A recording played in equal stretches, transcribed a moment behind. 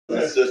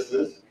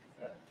sisters,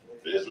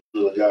 this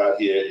little God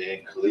here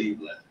in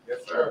Cleveland.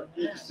 Yes, sir.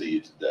 Good to see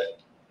you today.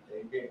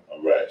 Amen.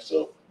 All right,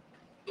 so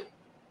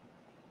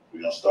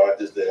we're going to start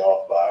this day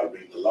off by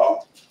reading the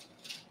law.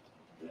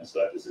 We're going to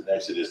start this in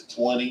Exodus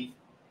 20,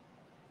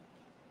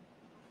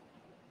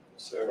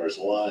 verse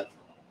 1.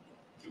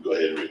 You go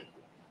ahead and read it.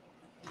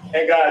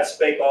 And God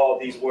spake all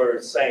these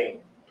words, saying,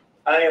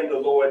 I am the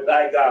Lord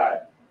thy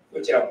God,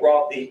 which have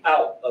brought thee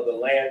out of the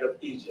land of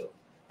Egypt,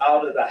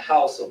 out of the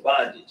house of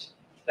bondage.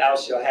 Thou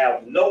shalt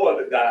have no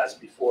other gods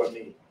before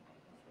me.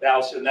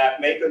 Thou shalt not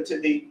make unto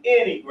thee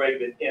any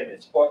graven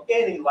image, or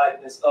any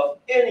likeness of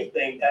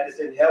anything that is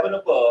in heaven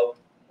above,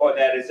 or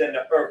that is in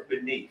the earth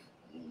beneath,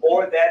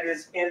 or that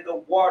is in the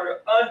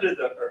water under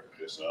the earth.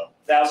 Yes, sir.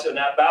 Thou shalt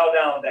not bow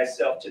down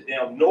thyself to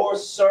them, nor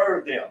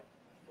serve them.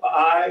 For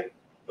I,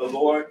 the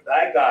Lord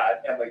thy God,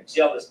 am a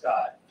jealous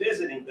God,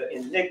 visiting the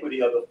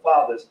iniquity of the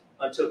fathers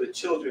unto the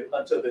children,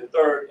 unto the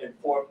third and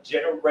fourth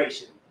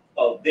generation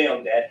of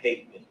them that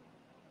hate me,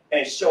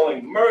 and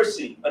showing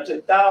mercy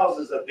unto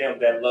thousands of them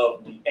that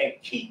love me and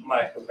keep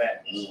my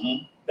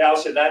commandments. Thou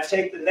shalt not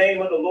take the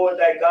name of the Lord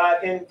thy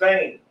God in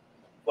vain,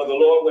 for the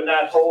Lord will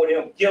not hold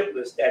him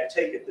guiltless that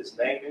taketh his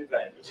name in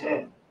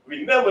vain.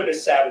 Remember the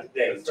Sabbath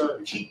day to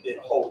keep it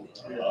holy.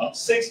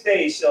 6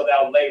 days shalt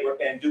thou labor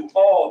and do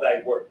all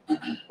thy work,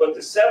 but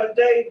the seventh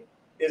day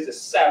is the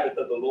Sabbath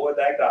of the Lord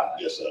thy God.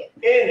 Yes, sir.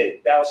 In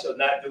it thou shalt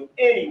not do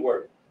any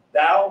work,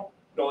 thou,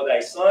 nor thy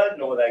son,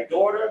 nor thy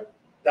daughter,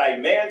 thy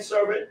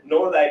manservant,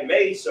 nor thy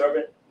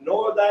maidservant,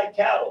 nor thy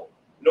cattle,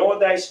 nor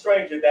thy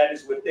stranger that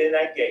is within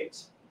thy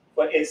gates.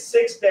 For in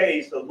 6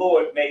 days the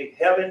Lord made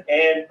heaven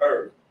and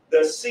earth,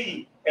 the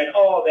sea, and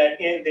all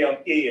that in them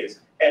is,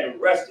 and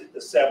rested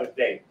the seventh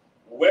day.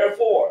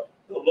 Wherefore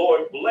the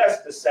Lord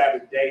blessed the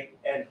Sabbath day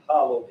and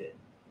hallowed it.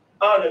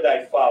 Honor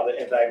thy father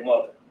and thy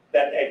mother,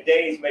 that thy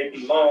days may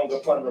be long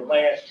upon the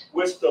land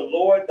which the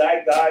Lord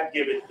thy God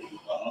giveth thee.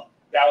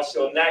 Thou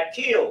shalt not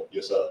kill.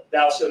 Yes, sir.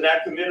 Thou shalt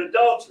not commit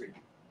adultery.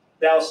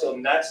 Thou shalt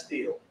not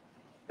steal.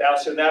 Thou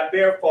shalt not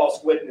bear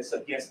false witness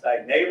against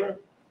thy neighbor.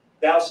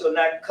 Thou shalt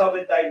not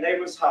covet thy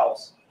neighbor's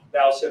house.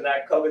 Thou shalt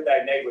not covet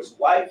thy neighbor's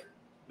wife,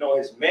 nor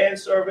his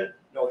manservant,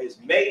 nor his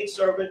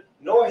maidservant,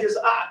 nor his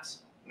ox,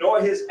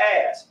 nor his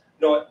ass,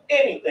 nor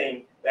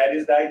anything that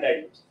is thy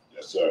neighbor's.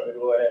 Yes, sir. May the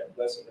Lord have the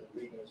blessing of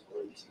reading his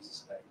word in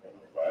Jesus' name.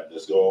 All right,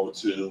 let's go over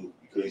to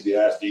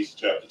Ecclesiastes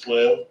chapter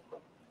 12.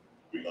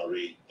 We're going to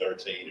read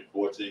 13 and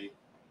 14.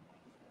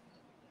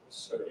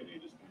 Sir. You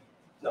need to speak.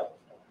 No.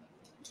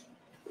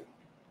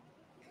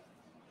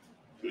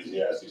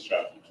 Ecclesiastes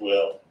chapter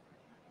 12.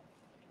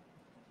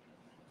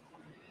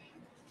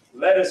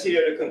 Let us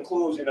hear the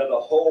conclusion of the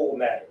whole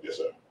matter. Yes,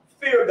 sir.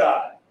 Fear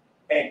God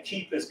and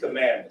keep his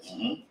commandments.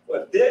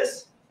 For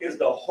this is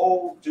the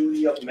whole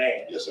duty of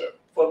man. Yes, sir.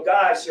 For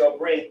God shall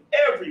bring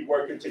every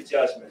work into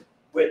judgment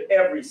with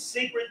every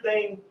secret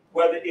thing,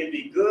 whether it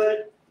be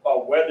good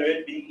or whether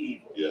it be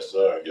evil. Yes,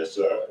 sir. Yes,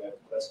 sir.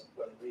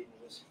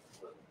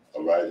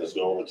 All right, let's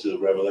go over to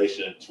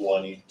Revelation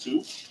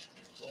 22.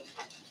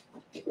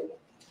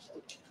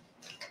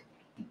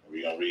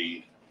 We're going to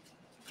read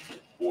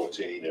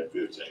 14 and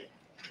 15.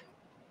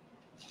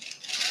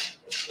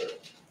 Yes, sir.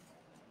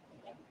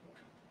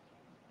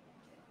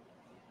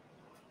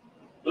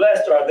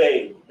 Blessed are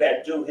they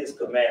that do his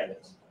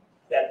commandments,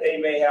 that they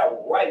may have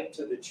right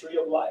to the tree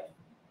of life,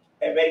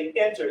 and may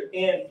enter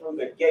in through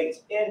the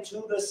gates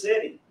into the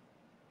city.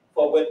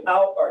 For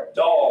without are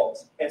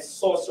dogs and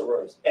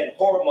sorcerers and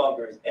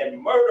whoremongers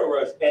and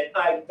murderers and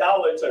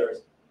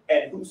idolaters,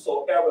 and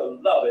whosoever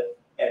loveth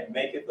and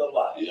maketh a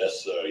lie.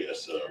 Yes, sir.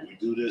 Yes, sir. We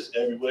do this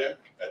everywhere.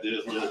 At the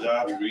Israel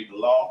job, we read the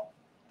law,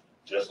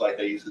 just like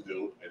they used to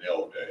do in the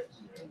old days.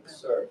 Yes,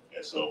 sir.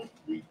 And so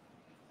we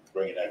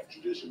bringing that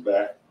tradition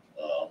back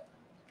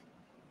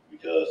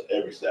because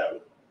every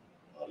Sabbath,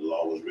 the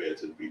law was read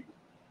to the people.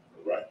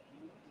 Right.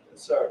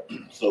 Yes, sir.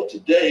 So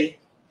today,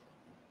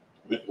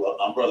 well,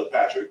 I'm Brother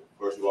Patrick.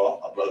 First of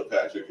all, I'm Brother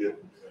Patrick here.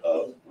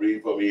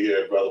 Reading for me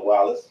here, Brother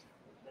Wallace.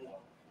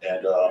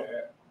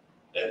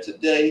 And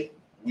today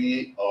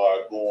we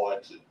are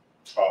going to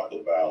talk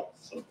about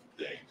some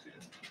things here.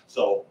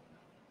 So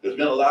there's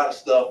been a lot of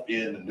stuff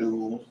in the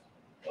news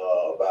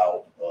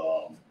about,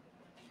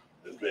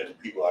 there's been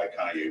people like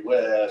Kanye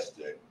West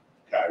and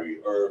Kyrie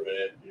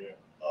Irving.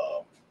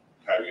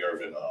 Kyrie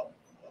Irving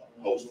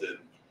posted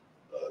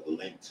the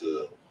link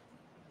to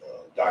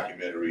a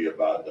documentary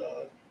about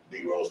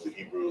Negroes to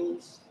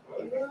Hebrews,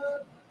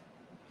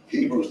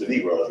 Hebrews to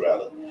Negroes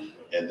rather,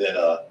 and then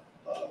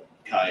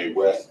Kanye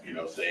West,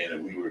 saying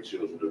that we were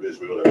children of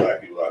Israel, that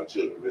black people are the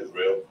children of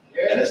Israel,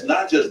 and it's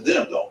not just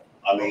them though.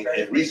 I mean,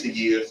 in recent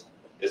years,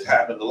 it's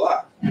happened a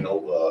lot.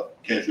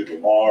 Kendrick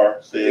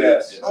Lamar said it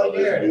in some of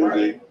his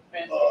music.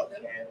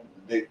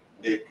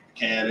 Nick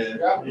Cannon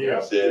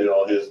said it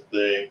on his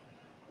thing.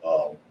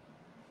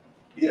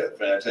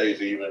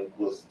 Fantasia even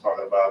was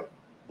talking about it.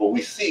 But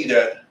we see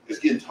that it's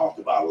getting talked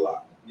about a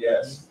lot.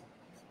 Yes.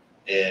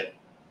 And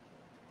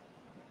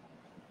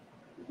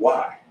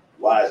why?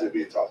 Why is it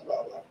being talked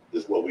about a lot?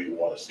 This is what we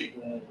want to see.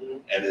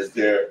 And is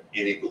there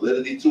any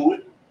validity to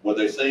it? what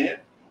they're saying?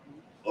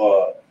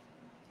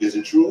 Is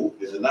it true?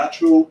 Is it not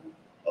true?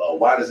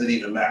 Why does it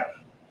even matter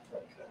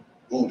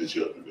who the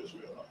children of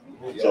Israel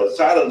are? Yes. So the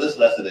title of this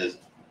lesson is,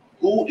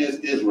 who is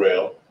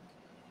Israel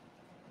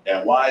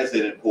and why is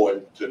it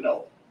important to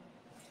know?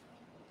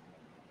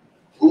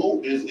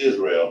 Who is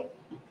Israel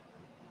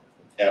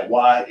and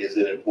why is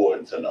it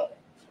important to know?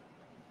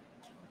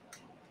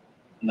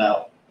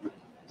 Now,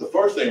 the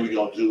first thing we're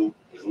going to do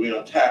is we're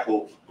going to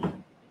tackle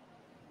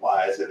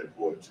why is it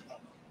important to know?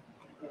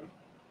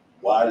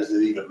 Why does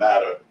it even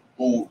matter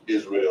who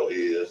Israel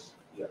is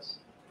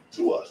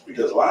to us?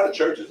 Because a lot of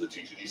churches that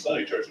teach you, these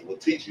Sunday churches will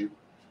teach you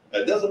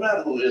that it doesn't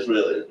matter who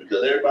Israel is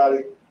because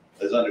everybody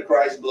is under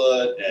Christ's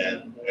blood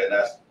and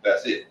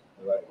that's it.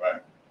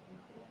 Right?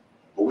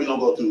 But we're going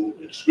to go through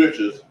the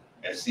scriptures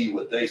and see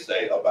what they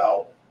say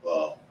about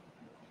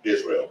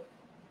Israel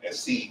and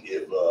see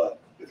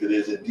if it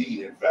is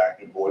indeed, in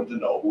fact, important to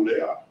know who they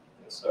are.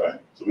 Yes, All right?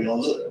 So we're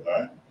going to look. All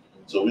right?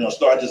 So we're going to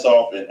start this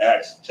off in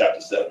Acts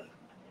chapter 7.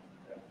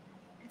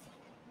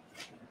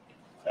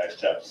 Acts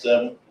chapter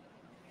 7.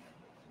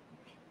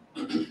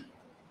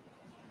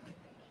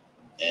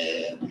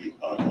 And we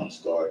are going to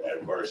start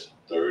at verse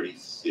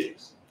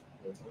 36.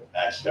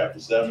 Acts chapter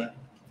 7.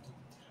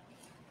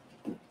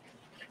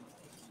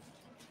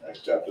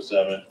 Acts chapter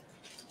 7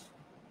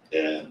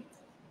 and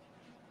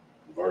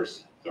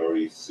verse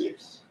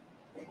 36.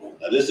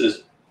 Now this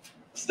is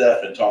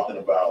Stephen talking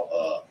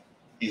about,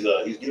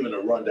 he's giving a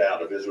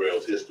rundown of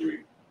Israel's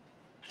history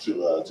to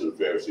the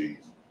Pharisees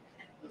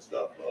and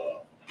stuff.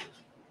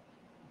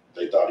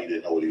 They thought he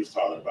didn't know what he was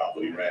talking about,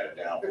 but he ran it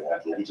down for them.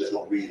 So we're just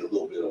going to read a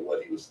little bit of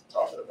what he was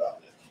talking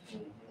about.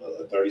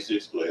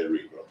 36, go ahead and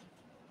read, bro.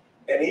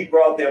 And he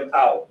brought them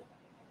out.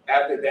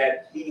 After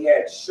that, he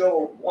had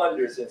showed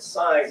wonders and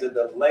signs in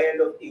the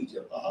land of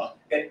Egypt,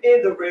 and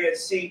in the Red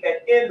Sea, and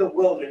in the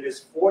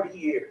wilderness 40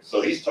 years.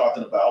 So he's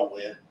talking about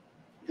when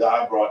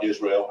God brought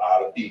Israel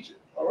out of Egypt.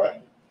 All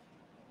right?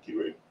 Keep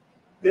reading.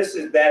 This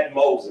is that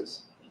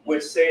Moses,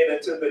 which said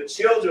unto the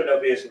children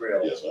of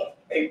Israel, Yes, sir.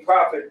 A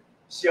prophet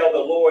shall the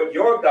Lord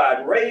your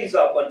God raise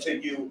up unto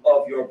you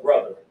of your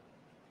brethren,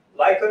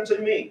 like unto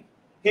me,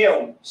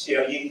 him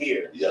shall ye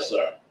hear. Yes,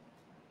 sir.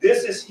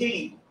 This is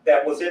he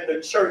that was in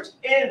the church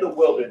in the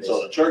wilderness.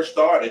 So the church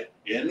started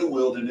in the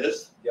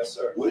wilderness, yes,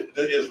 sir, with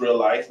the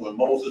Israelites when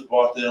Moses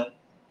brought them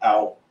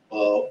out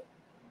of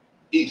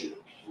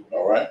Egypt.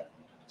 All right?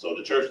 So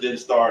the church didn't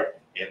start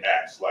in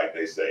Acts like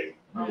they say.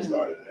 It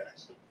started in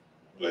Acts.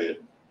 Go ahead.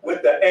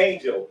 With the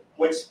angel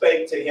which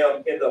spake to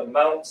him in the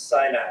Mount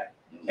Sinai,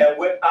 and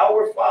with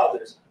our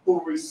fathers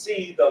who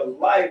received the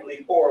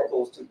lively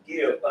oracles to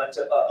give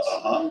unto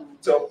us,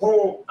 to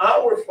whom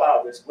our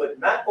fathers would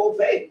not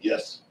obey,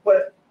 yes,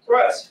 but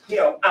thrust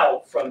him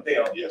out from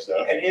them, yes,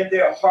 sir. And in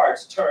their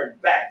hearts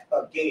turned back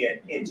again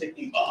into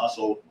Egypt.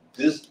 So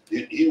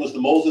he was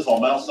the Moses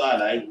on Mount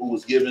Sinai who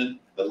was given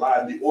the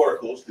lively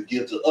oracles to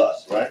give to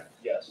us, right?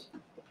 Yes.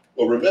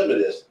 Well, remember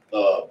this,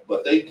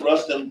 but they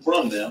thrust him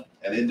from them,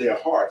 and in their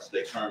hearts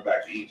they turned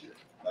back to Egypt.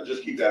 Now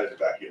just keep that in the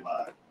back of your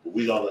mind.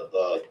 We're going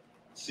to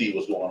see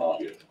what's going on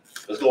here.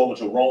 Let's go over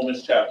to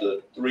Romans chapter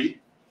 3.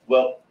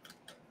 Well,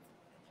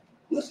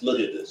 let's look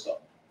at this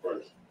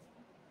first.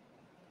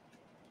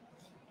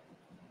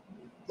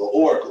 The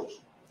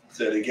oracles.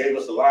 Said he gave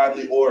us the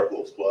lively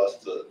oracles for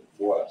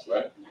us,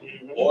 right?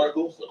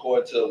 Oracles,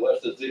 according to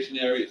Webster's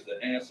dictionary, is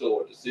the answer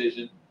or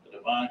decision, the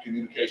divine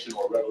communication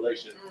or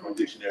revelation from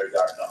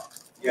dictionary.com.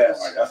 Yes.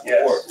 All right, that's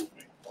what oracles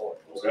mean.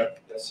 Okay?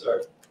 Yes,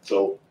 sir.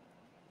 So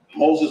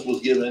Moses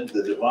was given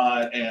the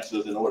divine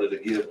answers in order to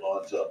give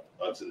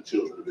unto the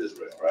children of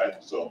Israel,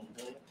 right? So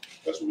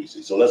that's what we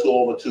see. So let's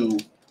go over to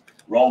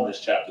Romans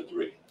chapter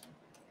 3.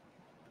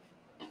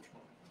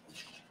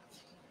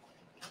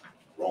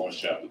 Romans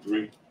chapter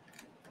 3.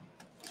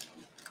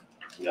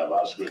 We have a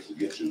lot of scripts to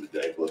get to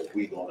today, but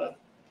we're going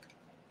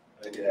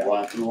to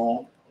run through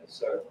them. Yes,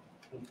 sir.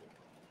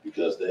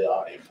 Because they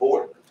are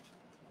important.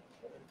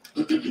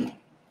 All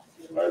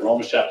right,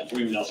 Romans chapter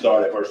 3, we're going to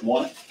start at verse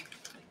 1.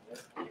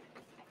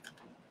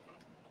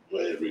 Go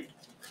ahead, read.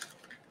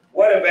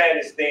 What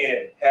advantage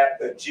then hath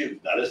the Jew?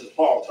 Now this is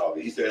Paul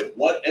talking. He said,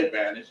 what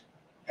advantage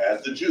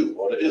has the Jew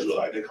or the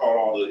Israelite? They called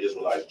all the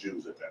Israelites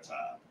Jews at that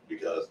time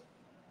because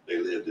they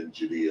lived in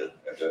Judea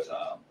at that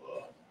time.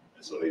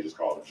 And so they just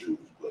called them Jews,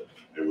 but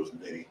there was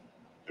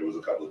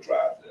a couple of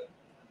tribes there.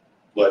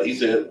 But he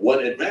said,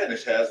 what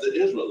advantage has the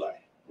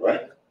Israelite,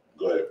 right?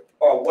 Go ahead.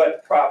 Or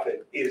what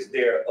profit is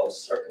there of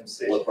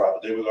circumcision? What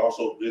profit?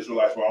 The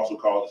Israelites were also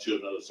called the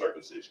children of the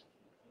circumcision.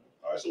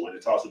 All right, so when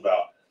it talks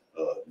about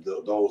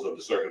those of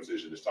the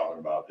circumcision, it's talking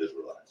about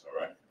Israelites, all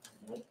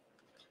right?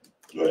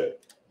 Go ahead.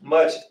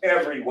 Much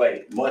every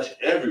way. Much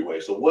every way.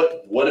 So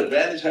what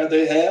advantage have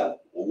they had?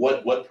 Or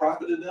what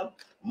profited them?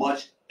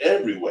 Much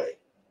every way,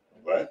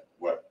 right?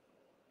 What?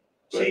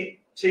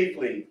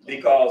 Chiefly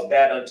because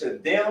that unto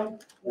them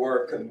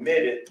were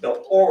committed the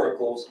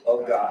oracles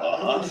of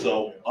God.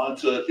 So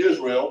unto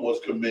Israel was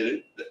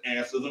committed the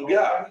answers of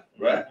God,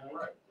 right?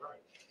 Right.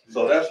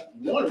 So that's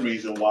one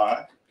reason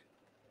why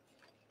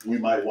we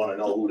might want to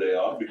know who they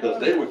are because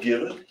they were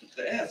given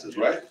the answers,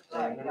 right?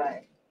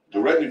 Right.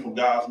 Directly from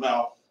God's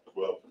mouth,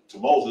 well, to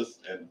Moses,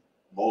 and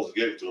Moses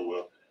gave it to him.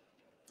 Well,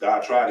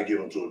 God tried to give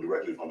them to him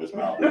directly from his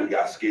mouth, but we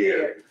got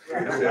scared.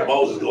 And said,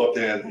 Moses, go up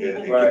there and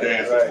get the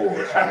answers for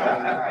us.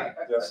 Right.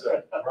 Yes,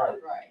 sir. Right.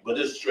 But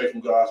this is straight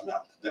from God's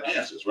mouth, the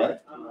answers, right?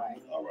 Right.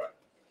 All right.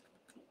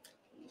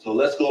 So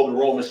let's go over to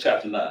Romans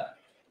chapter 9.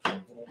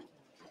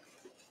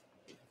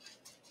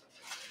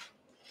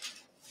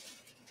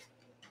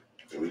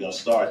 And we're going to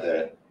start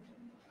that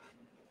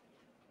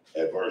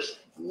at verse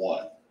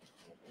 1.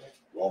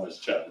 Romans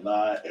chapter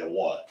 9 and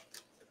 1.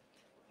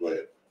 Go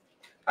ahead.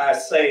 I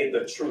say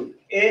the truth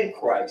in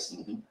Christ.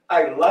 Mhm.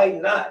 I lie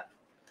not.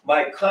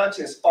 My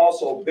conscience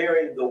also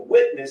bearing the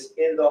witness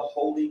in the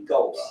Holy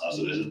Ghost.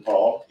 So this is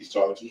Paul. He's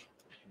talking to you.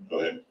 Go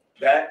ahead.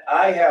 That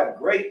I have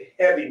great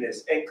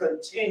heaviness and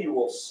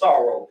continual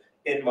sorrow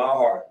in my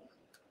heart.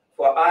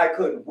 For I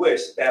could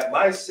wish that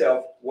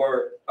myself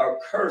were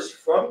accursed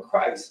from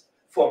Christ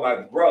for my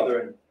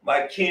brethren,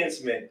 my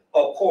kinsmen,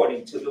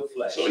 according to the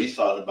flesh. So he's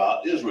talking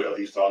about Israel.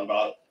 He's talking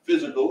about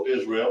physical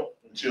Israel,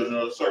 children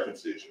of the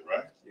circumcision,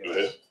 right? Yes. Go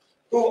ahead.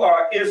 Who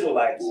are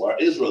Israelites? Who are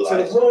To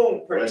Israelites.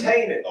 whom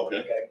pertaineth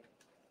Okay.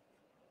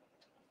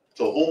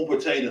 To whom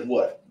pertaineth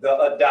what? the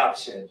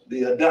adoption.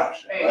 The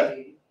adoption,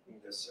 right?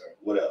 Yes, sir.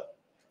 What else?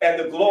 And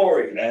the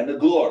glory. And the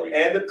glory.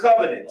 And the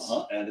covenants.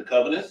 And the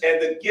covenants.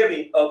 And the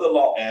giving of the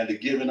law. And the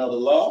giving of the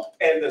law.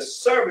 And the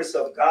service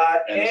of God.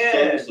 And the And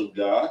service of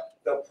God.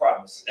 the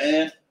promises.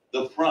 And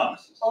the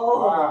promises.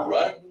 Oh.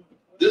 Right?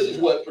 This is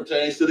what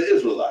pertains to the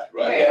Israelite,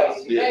 right?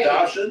 Yes. The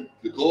adoption,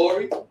 the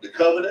glory, the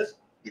covenants,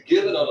 the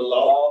giving of the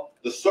law,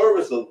 the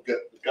service of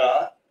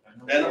God,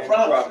 and the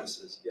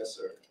promises. Yes,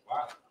 sir.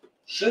 Wow.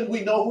 Shouldn't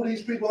we know who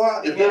these people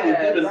are if they were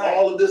Yeah, given right.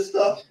 all of this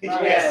stuff?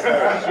 Yes,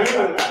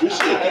 sir. We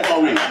should. Keep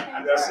on reading.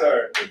 Yes,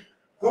 sir.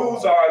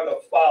 Whose are the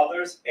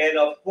fathers, and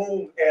of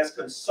whom, as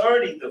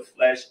concerning the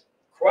flesh,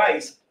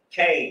 Christ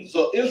came.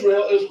 So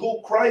Israel is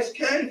who Christ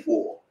came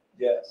for.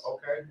 Yes.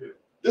 Okay, good.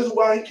 This is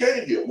why he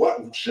came here.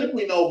 What shouldn't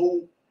we know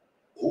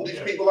who these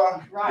people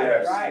are? Right,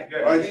 Yes. right. Yeah,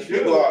 Right? you These should.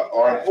 people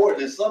are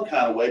important in some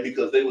kind of way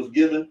because they was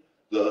given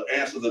the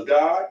answers of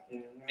God,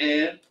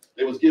 and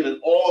they was given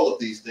all of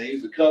these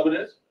things, the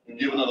covenants, the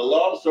giving of the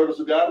law, the service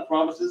of God, the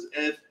promises,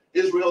 and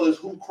Israel is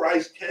who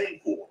Christ came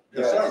for.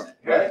 Yes. Concerning,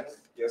 right?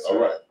 Yes, sir. All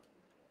right.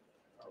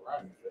 All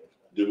right.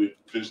 Did we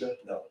finish that?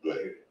 No. Go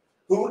ahead.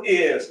 Who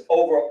is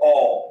over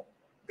all.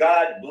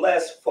 God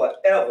bless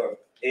forever.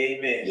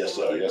 Amen. Yes,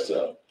 sir. Yes,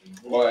 sir.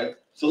 All right.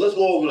 So let's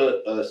go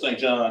over to St.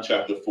 John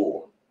chapter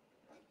 4.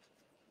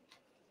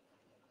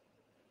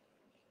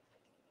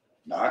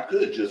 Now, I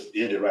could just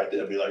end it right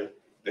there and be like,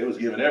 they was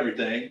given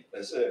everything.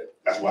 That's it.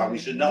 That's why we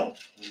should know.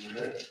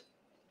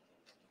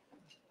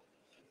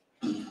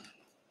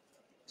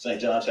 St.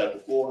 John chapter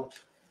 4.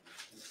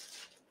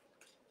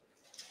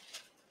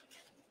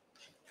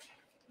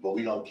 But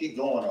we're going to keep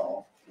going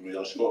on. We're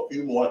going to show a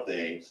few more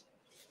things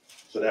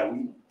so that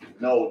we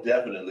know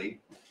definitely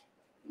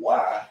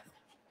why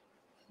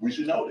we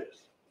should know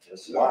this.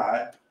 Yes, sir.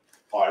 Why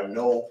are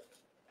no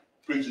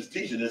preachers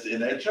teaching this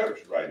in their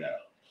church right now?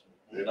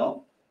 You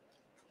know?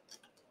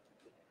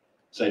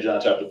 St.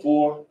 John chapter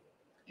 4,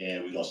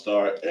 and we're going to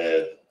start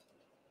at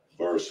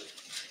verse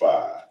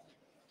 5.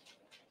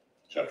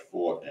 Chapter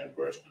 4 and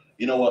verse.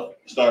 You know what?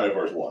 Start at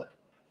verse 1.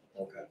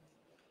 Okay.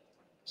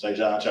 St.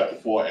 John chapter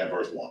 4 and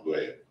verse 1. Go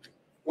ahead.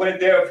 When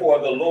therefore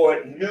the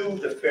Lord knew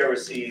the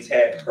Pharisees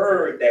had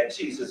heard that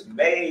Jesus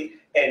made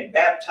and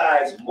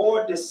baptized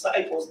more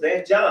disciples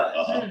than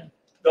John,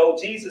 though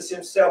Jesus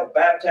himself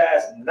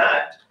baptized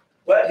not,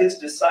 but his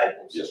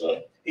disciples. Yes,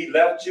 sir. He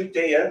left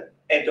Judea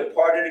and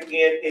departed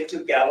again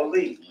into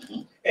Galilee.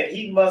 And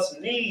he must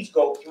needs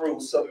go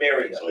through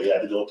Samaria. So he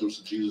had to go through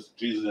some Jesus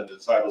and the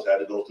disciples had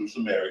to go through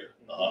Samaria.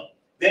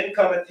 Then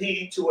cometh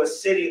he to a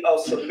city of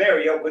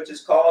Samaria, which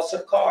is called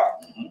Sychar,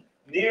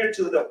 near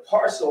to the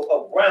parcel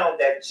of ground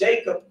that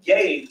Jacob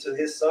gave to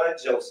his son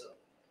Joseph.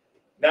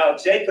 Now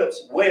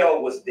Jacob's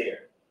well was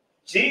there.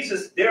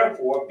 Jesus,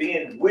 therefore,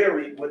 being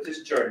weary with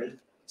his journey,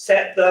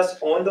 sat thus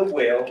on the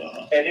well,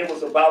 and it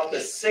was about the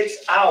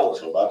 6th hour.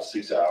 So about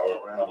 6 hours,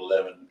 around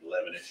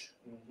 11-ish,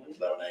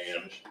 11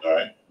 a.m.-ish. All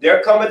right.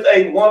 There cometh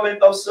a woman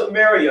of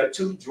Samaria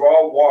to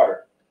draw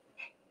water.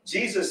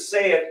 Jesus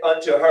saith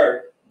unto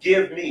her,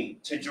 Give me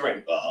to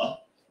drink.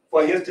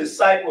 For his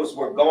disciples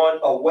were gone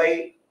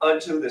away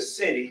unto the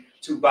city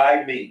to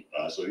buy meat.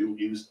 So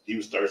he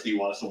was thirsty. He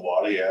wanted some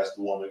water. He asked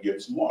the woman to give him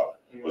some water.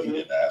 But he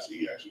didn't ask.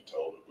 He actually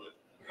told her.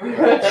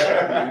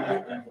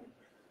 But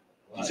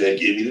he said,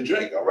 "Give me the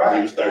drink." All right.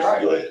 He was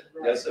thirsty. Go ahead.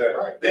 Yes,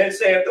 sir. Then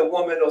saith the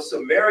woman of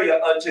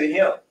Samaria unto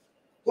him,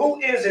 Who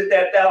is it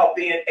that thou,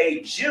 being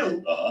a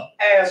Jew,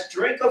 ask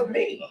drink of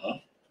me?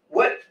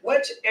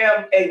 Which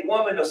am a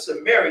woman of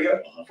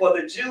Samaria? For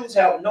the Jews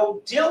have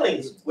no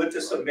dealings with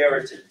the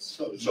Samaritans.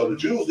 So the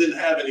Jews didn't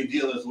have any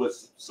dealings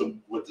with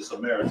the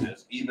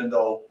Samaritans, even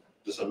though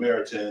the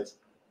Samaritans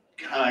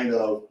kind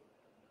of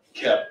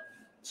kept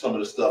some of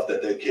the stuff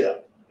that they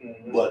kept.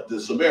 But the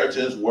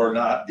Samaritans were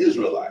not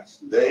Israelites.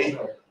 The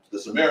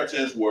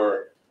Samaritans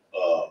were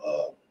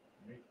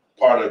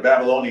part of the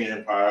Babylonian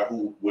Empire,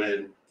 who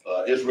when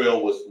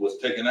Israel was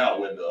taken out,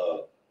 when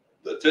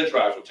the 10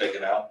 tribes were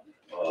taken out,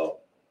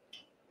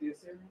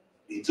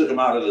 he took them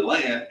out of the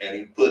land and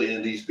he put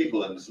in these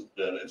people in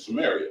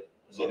Samaria.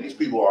 So these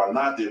people are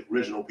not the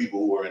original people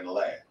who were in the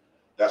land.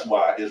 That's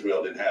why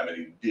Israel didn't have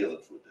any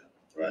dealings with them,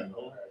 right?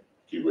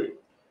 Keep reading.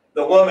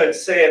 The woman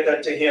saith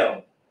unto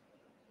him,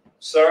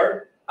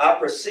 Sir, I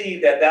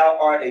perceive that thou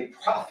art a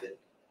prophet.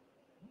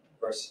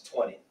 Verse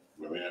 20.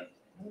 Amen.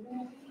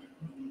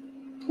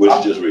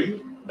 What did you just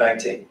read?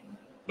 19.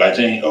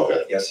 19?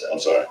 Okay. Yes, sir. I'm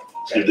sorry.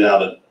 Skip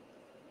down to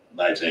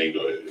 19.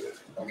 Go ahead.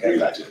 Okay. Read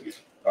 19 again.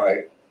 All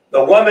right.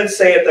 The woman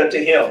saith unto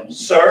him,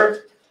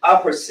 Sir, I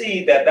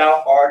perceive that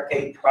thou art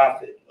a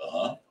prophet.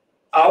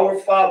 Our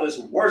fathers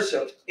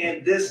worshipped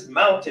in this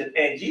mountain,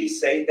 and ye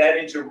say that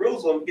in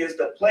Jerusalem is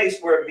the place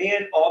where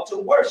men ought to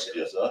worship.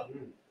 Yes, sir.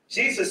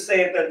 Jesus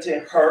saith unto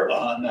her.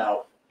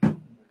 Now,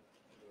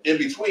 in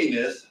between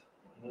this,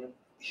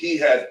 he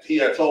had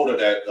told her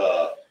that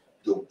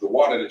the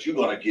water that you're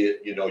going to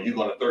get, you're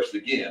going to thirst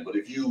again. But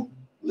if you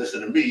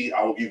listen to me,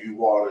 I will give you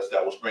waters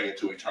that will spring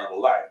into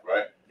eternal life,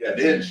 right? And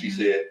then she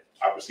said,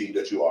 I perceive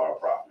that you are a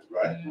prophet,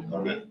 right?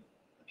 Okay.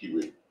 Keep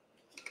reading.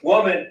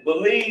 Woman,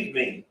 believe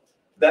me,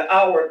 the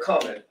hour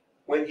cometh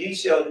when ye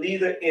shall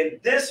neither in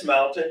this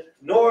mountain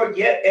nor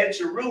yet at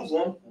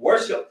Jerusalem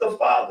worship the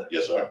Father.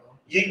 Yes, sir.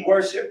 Ye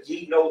worship,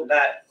 ye know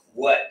not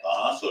what.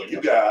 So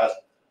you guys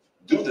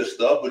do this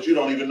stuff, but you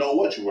don't even know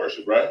what you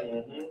worship, right?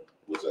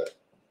 What's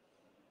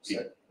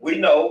that? We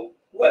know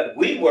what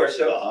we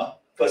worship,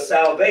 for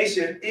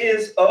salvation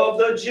is of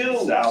the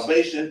Jews.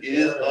 Salvation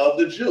is of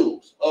the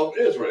Jews, of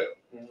Israel.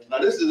 Now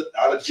this is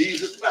out of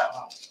Jesus'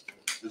 mouth.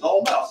 His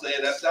own mouth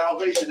saying that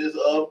salvation is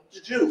of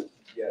the Jews.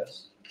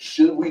 Yes.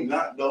 Should we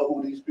not know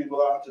who these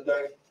people are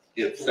today?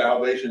 If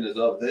salvation is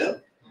of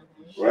them,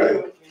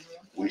 right?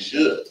 We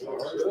should.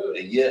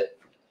 And yet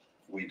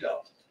we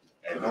don't.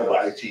 And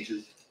nobody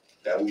teaches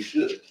that we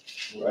should,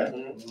 right?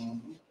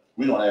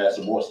 We're going to add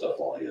some more stuff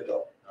on here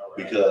though,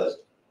 because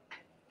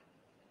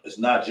it's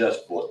not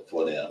just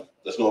for them.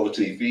 Let's go over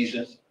to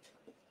Ephesians.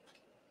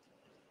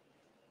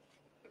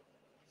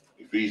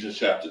 Ephesians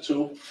chapter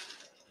 2.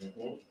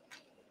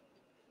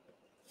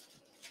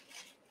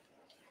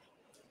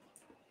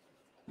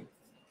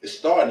 It's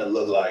starting to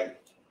look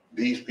like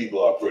these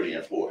people are pretty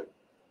important.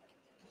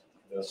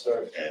 Yes,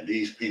 sir. And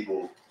these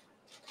people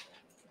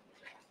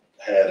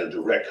had a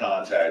direct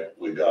contact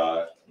with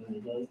God,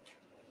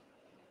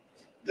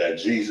 that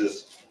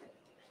Jesus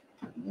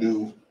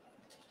knew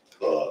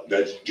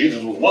that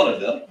Jesus was one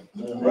of them,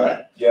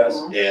 right? Yes.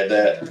 And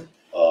that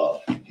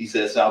he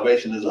said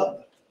salvation is of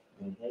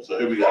them. So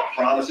here we got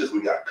promises,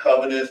 we got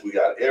covenants, we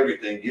got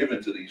everything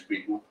given to these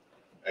people,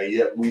 and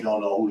yet we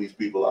don't know who these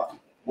people are.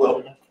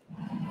 Well,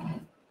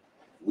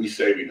 we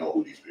say we know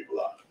who these people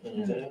are.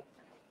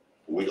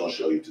 We're going to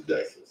show you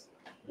today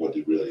what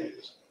it really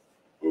is.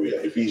 Where we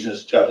at?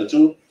 Ephesians chapter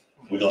 2.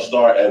 We're going to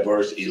start at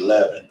verse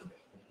 11.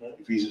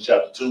 Ephesians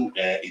chapter 2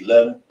 and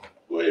 11.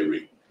 Go ahead and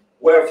read.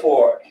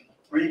 Wherefore,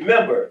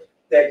 remember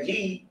that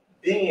ye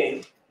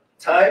being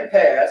time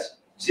past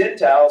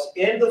Gentiles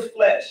in the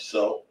flesh.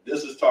 So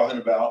this is talking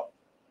about,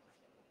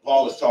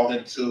 Paul is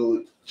talking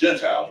to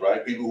Gentiles,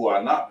 right? People who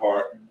are not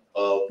part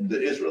of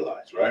the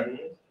Israelites, right?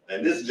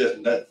 And this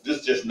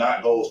just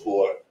not goes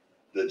for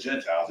the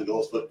Gentiles. It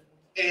goes for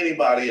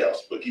anybody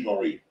else. But keep on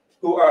reading.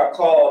 Who are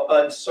called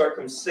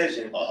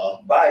uncircumcision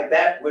by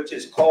that which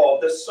is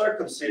called the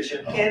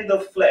circumcision in the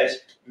flesh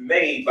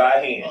made by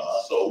hands.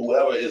 So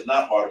whoever is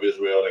not part of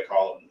Israel, they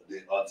call them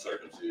the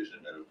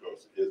uncircumcision. And of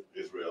course,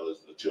 Israel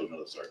is the children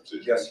of the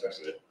circumcision. Yes,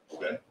 sir.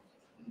 Okay.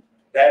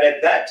 That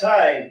at that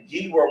time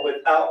ye were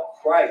without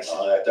Christ.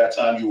 At that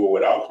time you were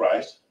without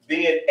Christ.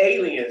 Being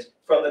aliens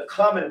from the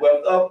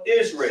commonwealth of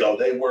Israel. So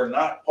they were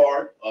not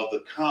part of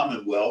the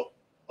commonwealth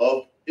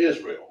of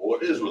Israel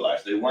or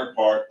Israelites. They weren't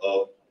part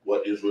of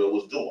what Israel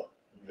was doing.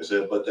 They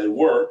said, but they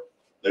were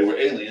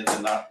aliens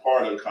and not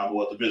part of the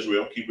commonwealth of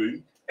Israel. Keep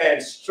reading.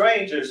 And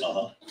strangers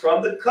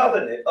from the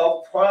covenant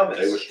of promise.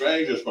 They were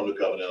strangers from the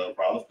covenant of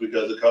promise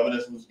because the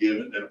covenant was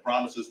given and the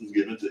promises was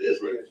given to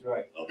Israel. That's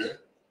right. Okay.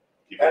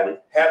 Keep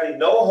having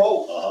no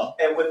hope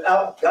and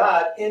without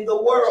God in the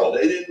world.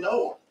 So they didn't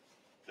know.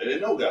 They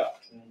didn't know God.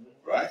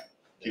 Right?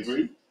 Keep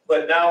reading.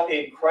 But now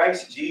in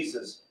Christ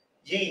Jesus,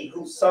 ye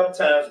who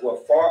sometimes were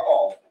far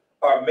off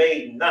are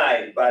made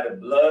nigh by the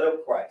blood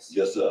of Christ.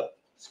 Yes, sir.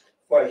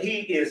 For he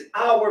is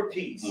our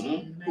peace,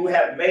 who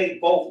have made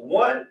both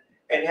one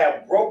and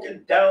have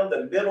broken down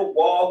the middle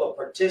wall of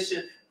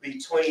partition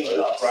between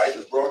us. Christ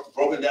has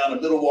broken down the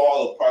middle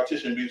wall of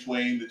partition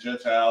between the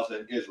Gentiles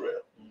and Israel.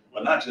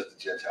 But not just the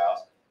Gentiles,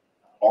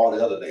 all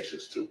the other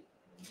nations too.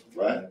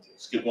 Right?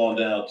 Skip on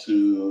down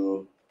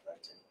to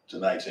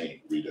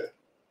 19. Read that.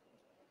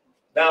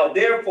 Now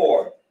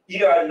therefore,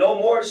 ye are no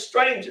more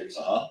strangers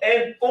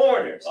and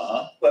foreigners,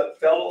 but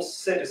fellow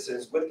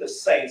citizens with the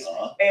saints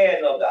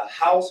and of the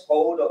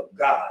household of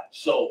God.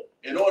 So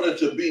in order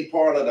to be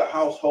part of the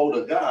household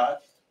of God,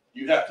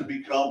 you have to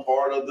become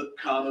part of the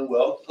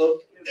commonwealth of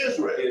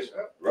Israel.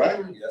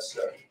 Right? Yes,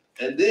 sir.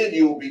 And then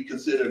you will be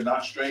considered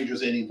not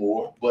strangers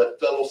anymore, but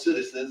fellow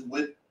citizens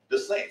with the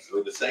saints,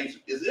 or the saints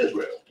is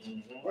Israel.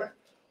 Right?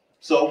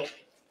 So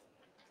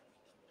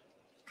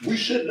we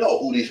should know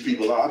who these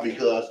people are,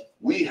 because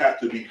we have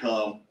to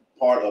become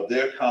part of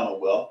their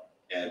commonwealth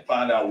and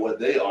find out what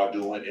they are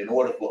doing in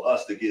order for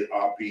us to get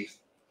our piece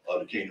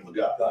of the kingdom of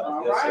God.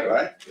 Yes, sir.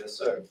 Right? Yes,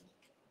 sir.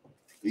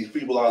 These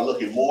people are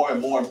looking more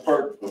and more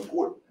important.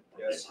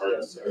 Yes,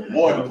 yes, sir.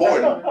 More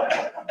important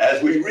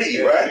as we read,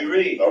 Yes, right? we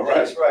read. All right.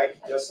 That's right.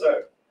 Yes,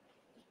 sir.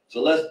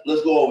 So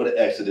let's go over to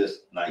Exodus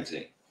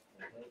 19.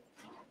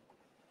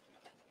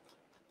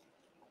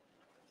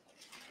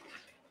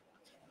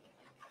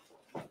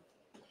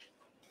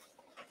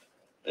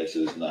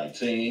 Exodus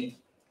 19.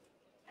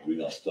 We're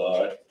gonna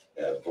start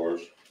at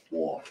verse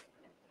 1.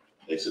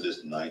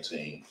 Exodus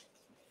 19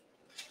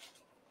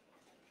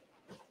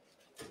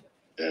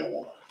 and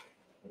 1.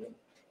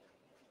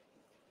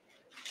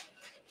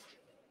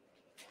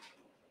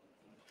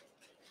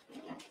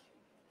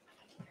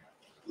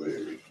 Go ahead,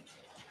 read.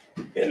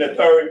 In the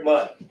 3rd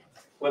month,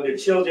 when the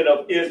children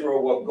of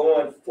Israel were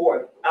going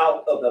forth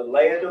out of the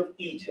land of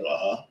Egypt,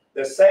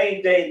 the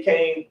same day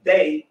came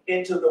they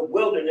into the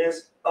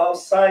wilderness of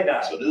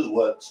Sinai. So this is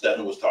what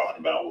Stephen was talking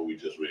about, what we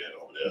just read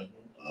over there.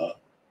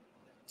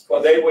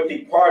 For they were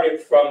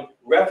departed from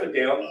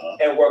Rephidim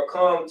and were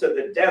come to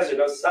the desert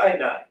of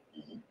Sinai,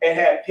 and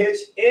had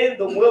pitched in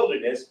the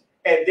wilderness,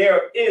 and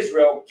there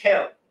Israel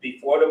camped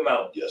before the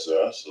mountain. Yes,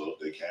 sir. So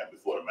they camped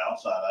before the Mount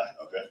Sinai.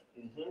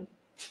 Okay.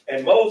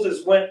 And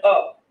Moses went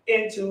up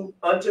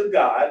unto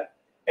God,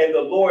 and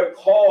the Lord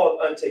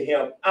called unto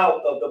him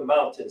out of the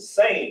mountain,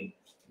 saying,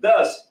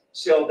 Thus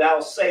shalt thou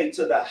say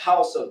to the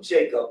house of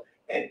Jacob,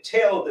 and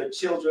tell the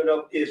children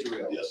of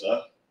Israel. Yes,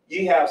 sir.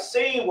 Ye have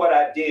seen what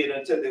I did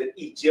unto the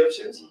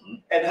Egyptians,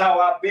 and how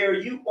I bare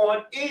you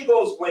on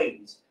eagle's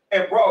wings,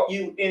 and brought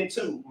you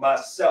into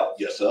myself.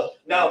 Yes, sir.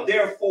 Now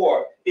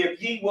therefore,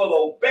 if ye will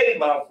obey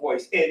my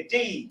voice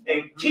indeed,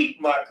 and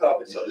keep my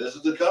covenant. So this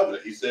is the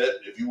covenant. He said,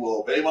 if you will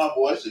obey my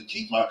voice and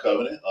keep my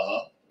covenant,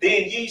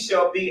 then ye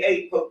shall be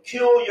a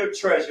peculiar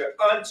treasure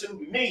unto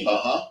me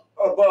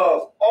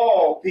above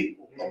all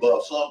people.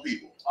 Above some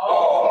people.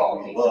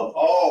 Above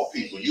all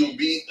people. You'll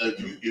be,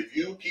 if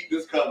you keep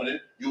this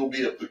covenant, you'll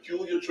be a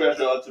peculiar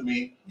treasure unto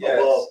me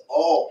above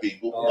all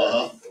people.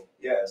 People.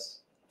 Yes.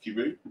 Keep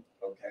reading.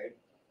 Okay.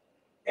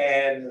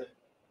 And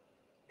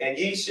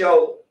ye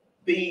shall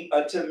be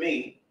unto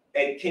me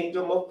a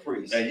kingdom of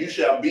priests. And you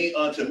shall be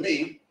unto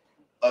me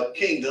a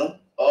kingdom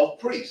of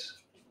priests.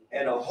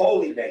 And a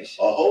holy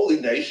nation. A holy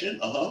nation.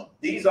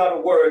 These are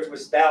the words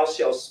which thou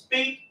shalt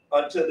speak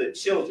unto the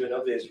children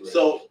of Israel.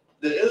 So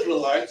the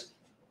Israelites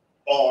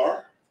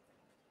are,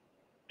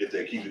 if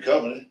they keep the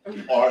covenant,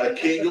 are a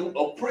kingdom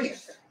of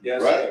priests.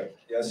 Yes, right? Sir.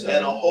 Yes, sir.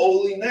 And a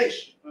holy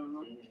nation.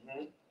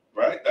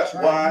 Right? That's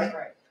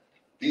why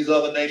these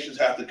other nations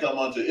have to come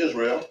unto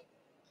Israel,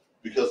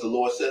 because the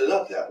Lord set it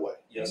up that way.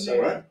 Yes,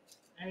 sir. Right?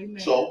 Amen.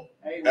 So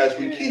as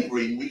we keep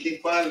reading, we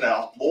keep finding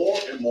out more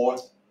and more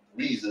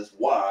reasons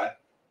why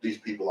these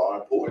people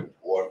are important,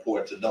 or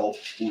important to know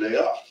who they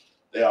are.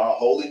 They are a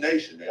holy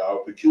nation. They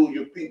are a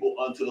peculiar people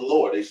unto the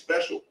Lord. They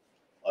special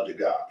unto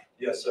God.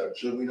 Yes, sir.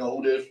 Should we know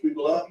who those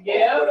people are?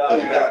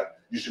 Yeah.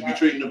 You should be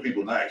treating them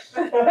people nice.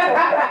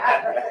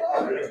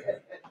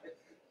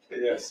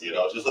 Yes. You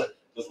know, just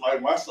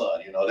like my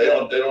son. You know, they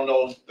don't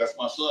know that's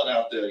my son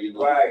out there. You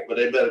know, Right. But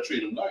they better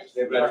treat him nice.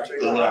 They better treat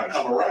Because them when I nice.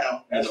 come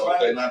around, That's you know, right.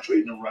 if they're not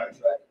treating them right,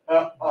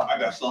 I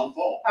got something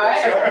for them.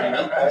 That's right. You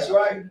know? That's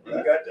right. You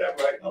got that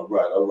right. All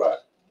right, all right.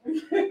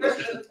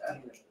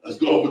 Let's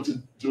go over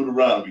to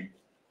Deuteronomy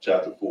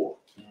chapter 4.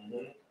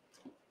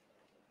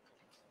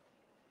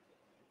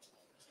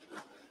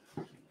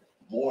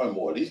 More and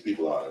more, these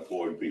people are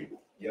important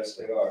people. Yes,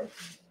 they are.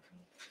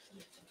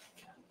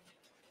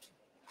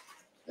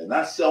 And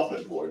not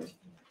self-important,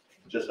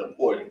 just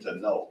important to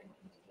know.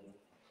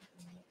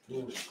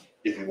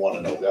 If you want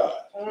to know God.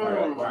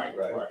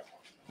 Right.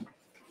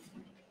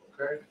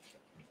 Okay.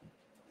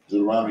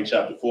 Deuteronomy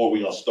chapter 4, we're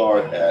going to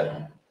start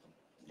at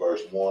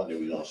verse 1, then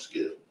we're going to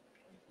skip.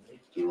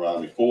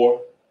 Deuteronomy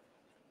 4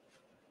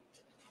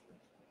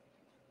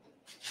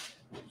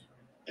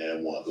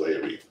 and 1. Go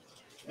ahead, read.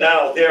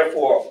 Now,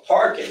 therefore,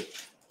 hearken,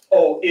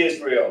 O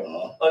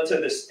Israel, unto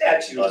the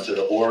statutes, Unto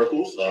the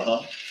oracles,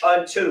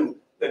 unto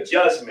the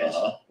judgments,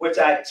 which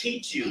I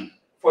teach you,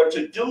 for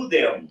to do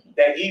them,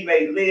 that ye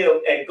may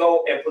live and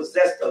go and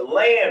possess the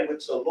land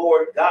which the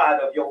Lord God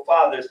of your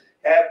fathers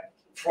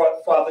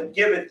father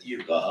giveth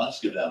you.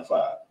 Skip down to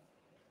 5.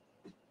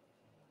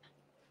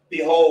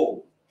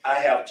 Behold, I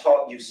have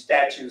taught you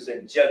statutes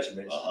and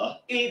judgments,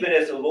 even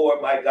as the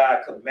Lord my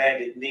God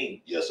commanded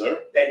me, Yes,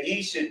 sir. that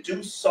ye should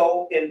do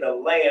so in the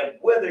land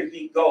whither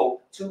ye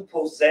go to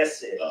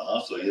possess it.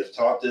 So he has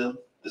taught them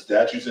the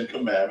statutes and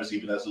commandments,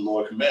 even as the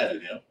Lord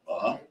commanded him.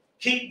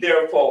 Keep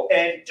therefore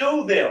and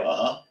do them,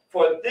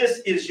 for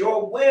this is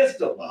your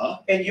wisdom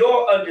and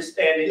your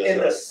understanding Yes, in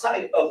sir. the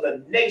sight of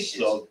the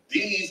nations. So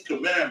these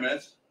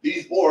commandments,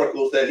 these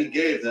oracles that he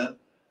gave them,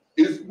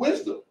 is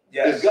wisdom.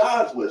 Yes. It's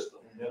God's wisdom.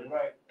 That's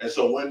right. And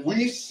so when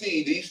we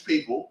see these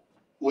people,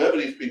 whoever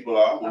these people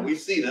are, when we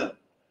see them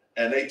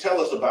and they tell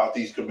us about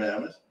these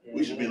commandments,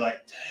 we should be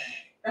like,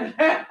 dang.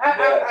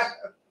 Yes.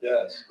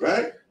 Yes.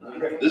 Right?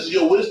 This is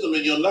your wisdom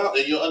and your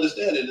knowledge and your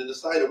understanding in the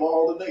sight of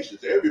all the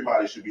nations.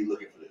 Everybody should be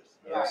looking for this.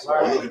 Yes.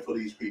 Or looking for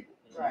these people.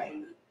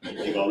 Right.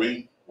 You gonna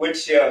read?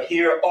 Which shall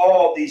hear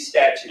all these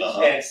statutes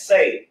Uh-huh. and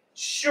say,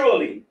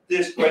 surely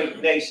this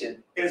great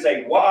nation is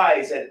a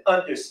wise and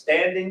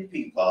understanding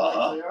people.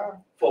 Uh-huh.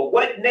 For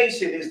what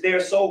nation is there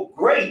so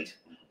great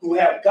who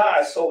have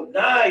God so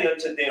nigh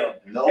unto them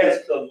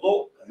as the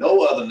Lord?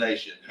 No other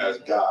nation has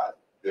God,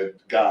 that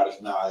God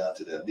is nigh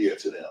unto them, near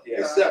to them, Yeah.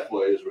 except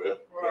for Israel.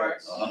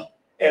 Right. Uh-huh.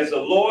 As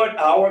the Lord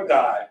our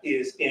God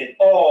is in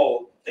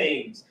all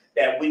things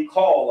that we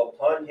call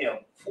upon him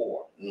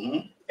for.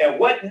 Mm-hmm. And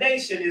what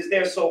nation is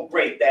there so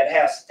great that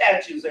have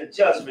statutes and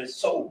judgments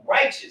so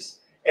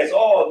righteous as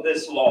all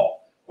this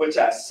law, which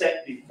I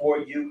set before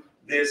you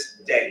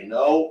this day?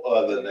 No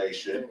other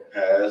nation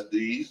has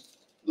these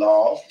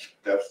laws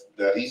that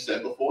he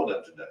set before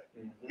them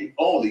today. He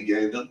only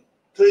gave them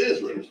to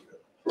Israel.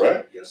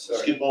 Right? Yes, sir.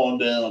 Skip on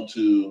down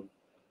to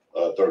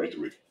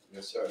 33.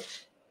 Yes, sir.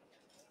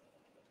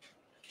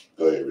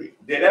 Go ahead, read.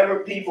 Did ever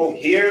people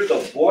hear the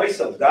voice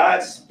of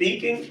God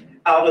speaking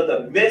out of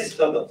the midst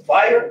of the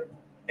fire,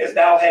 as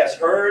thou hast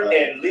heard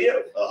and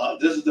lived?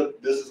 This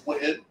is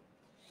when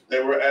they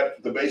were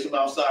at the base of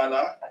Mount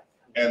Sinai,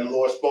 and the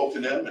Lord spoke to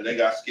them, and they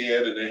got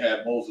scared, and they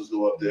had Moses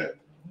go up there.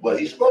 But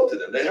he spoke to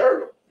them; they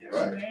heard him,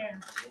 right?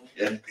 Amen.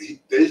 And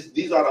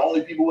these are the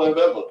only people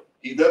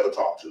he's ever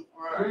talked to.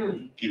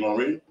 Right. Keep on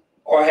reading.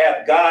 Or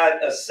have God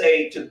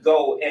essayed to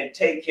go and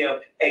take him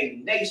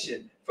a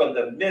nation from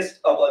the midst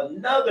of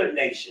another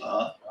nation,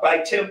 by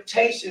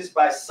temptations,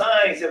 by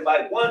signs, and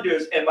by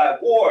wonders, and by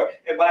war,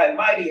 and by a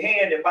mighty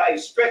hand, and by a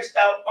stretched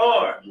out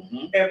arm,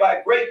 and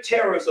by great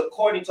terrors,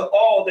 according to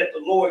all that the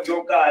Lord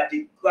your God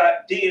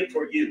did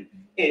for you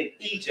in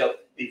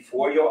Egypt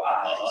before your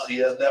eyes. He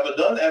has never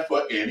done that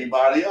for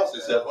anybody else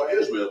except for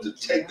Israel, to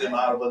take them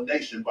out of a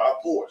nation by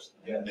force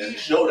and to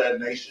show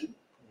that nation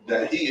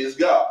that he is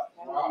God.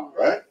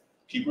 Right?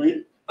 Keep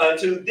reading.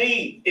 Unto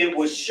thee it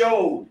was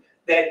showed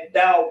that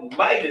thou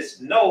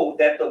mightest know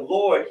that the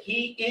Lord,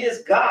 he is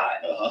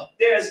God.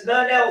 There is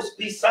none else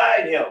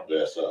beside him.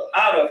 Yes, sir.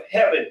 Out of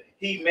heaven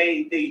he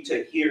made thee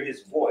to hear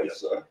his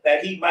voice, Yes,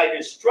 that he might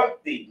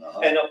instruct thee.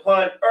 And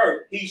upon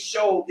earth he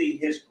showed thee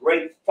his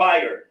great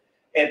fire,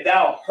 and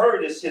thou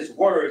heardest his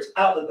words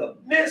out of the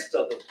midst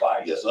of the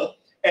fire. Yes, sir.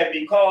 And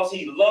because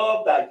he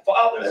loved thy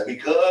fathers, And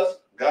because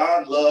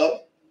God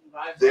loved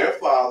their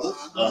fathers,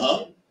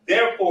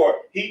 therefore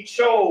he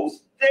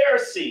chose their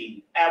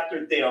seed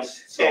after them.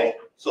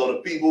 So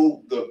the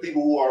people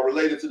who are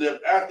related to them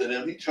after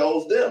them, he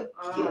chose them,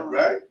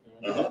 right?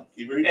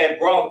 Keep reading. And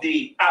brought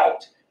thee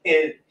out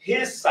in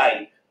his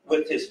sight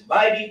with his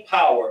mighty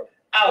power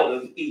out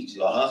of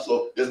Egypt.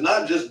 So it's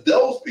not just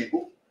those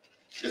people,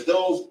 it's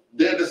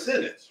their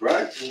descendants,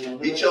 right?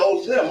 He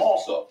chose them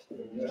also.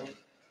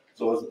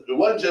 So it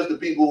wasn't just the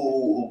people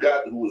who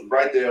was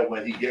right there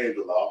when he gave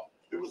the law.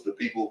 It was the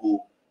people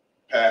who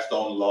passed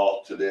on the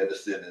law to their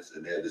descendants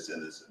and their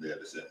descendants and their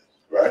descendants,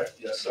 right?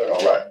 Yes, sir.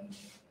 All right.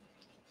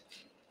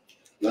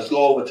 Let's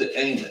go over to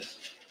Amos.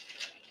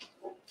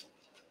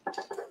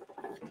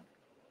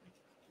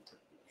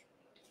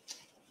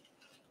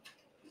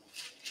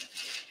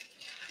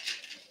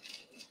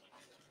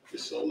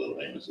 It's so little.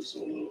 Amos is so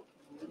little.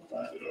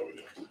 Find it over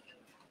there.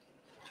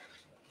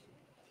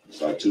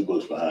 It's like 2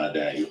 books behind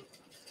Daniel.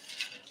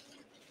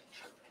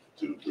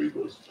 2, 3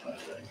 books behind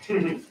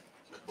Daniel.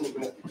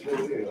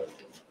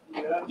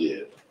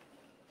 Yeah.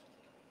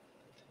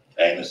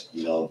 Amos,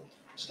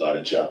 start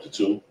in chapter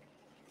 2.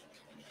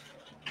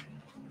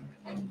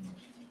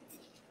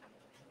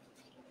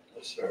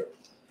 Yes, sir.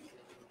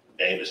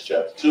 Amos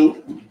chapter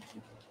 2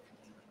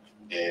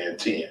 and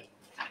 10.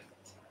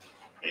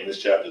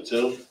 Amos chapter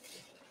 2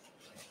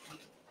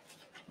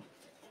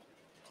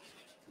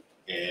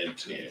 and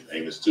 10.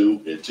 Amos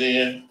 2 and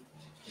 10.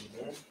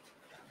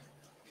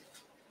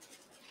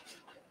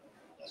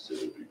 I said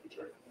it would be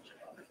betrayed.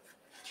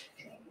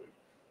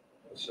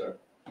 Yes, sir.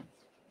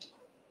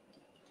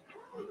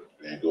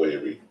 And go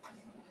ahead, read.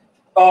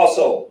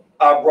 Also,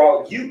 I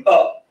brought you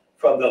up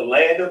from the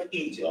land of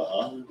Egypt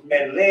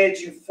and led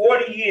you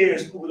 40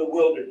 years through the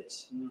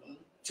wilderness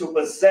to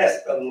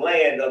possess the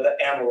land of the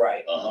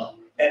Amorite.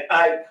 And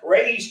I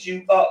raised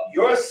you up,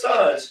 your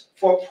sons,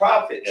 for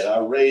prophets. And I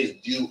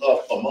raised you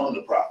up among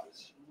the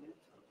prophets.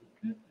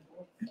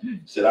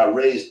 Said I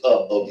raised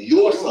up of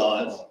your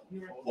sons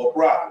for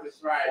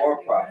prophets. Right.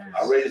 For prophets.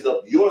 I raised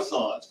up your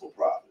sons for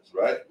prophets,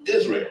 right?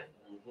 Israel.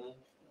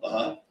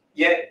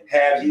 Yet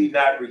have ye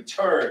not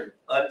returned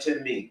unto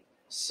me,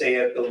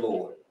 saith the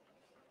Lord.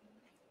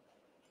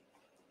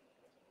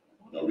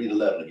 Now read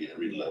 11 again.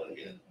 Read 11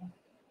 again.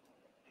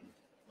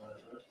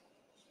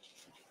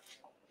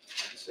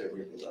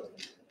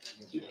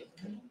 Yeah.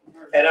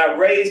 And I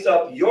raised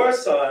up your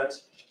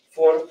sons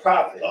for the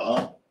prophet.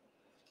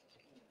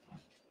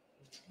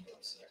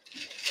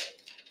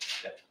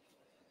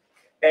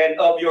 and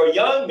of your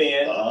young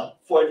men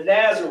for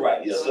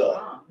Nazarites. Yes,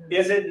 sir.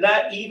 Is it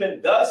not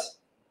even thus,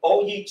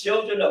 O ye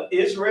children of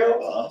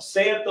Israel,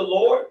 saith the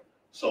Lord?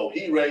 So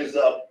he raised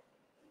up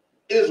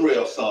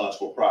Israel's sons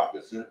for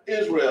prophets and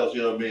Israel's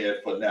young men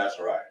for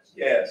Nazarites.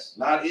 Yes.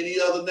 Not any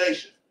other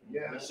nation.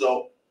 Yeah.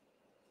 So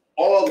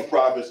all the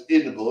prophets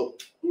in the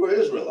book were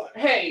Israelites.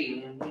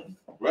 Hey.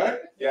 Right?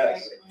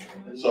 Yes.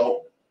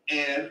 So,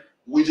 and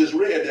we just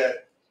read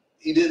that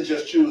he didn't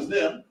just choose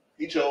them,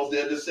 he chose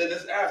their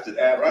descendants after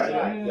that,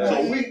 right? Yes.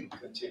 So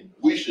Continue.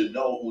 we should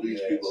know who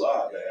these people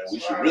are, man. We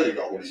should really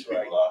know who these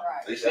people are.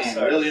 They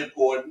seem really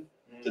important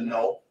to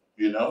know,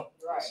 you know?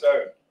 Yes,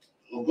 sir.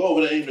 We'll go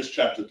over to Amos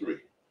chapter 3.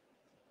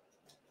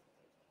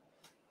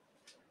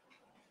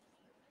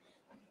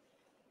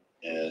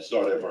 And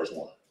start at verse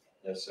 1.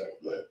 Yes, sir.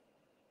 Go ahead.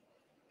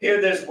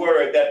 Hear this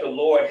word that the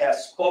Lord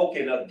has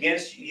spoken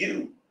against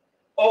you,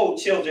 O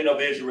children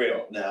of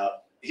Israel.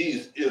 Now,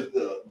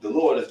 the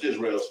Lord is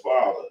Israel's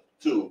father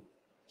too.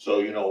 So,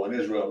 you know, when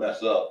Israel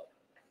mess up,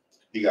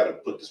 he got to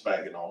put the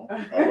spanking on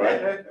them. All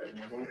right.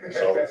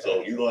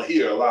 So you're going to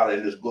hear a lot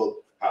in this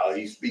book how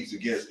he speaks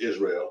against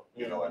Israel,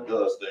 you know, and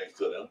does things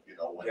to them, you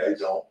know, when they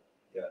don't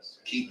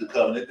keep the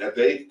covenant that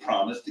they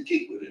promised to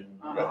keep with him.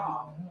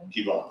 Right?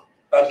 Keep on.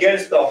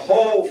 Against the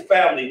whole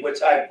family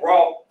which I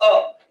brought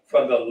up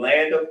from the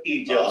land of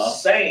Egypt,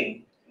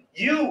 saying,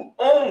 you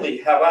only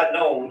have I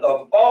known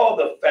of all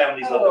the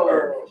families of the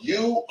earth.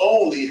 You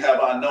only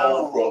have I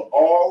known from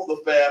all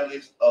the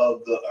families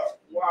of the earth.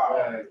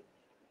 Wow.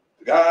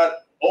 God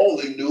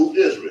only knew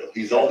Israel.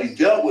 He's only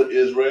dealt with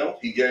Israel.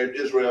 He gave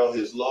Israel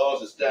his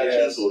laws, his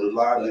statutes, or the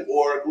lively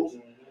oracles.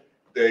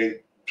 They,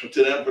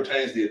 to them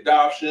pertains the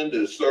adoption,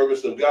 the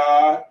service of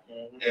God,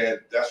 and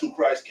that's who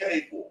Christ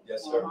came for.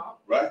 Yes, sir.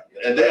 Right?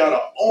 And they are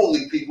the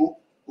only people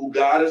who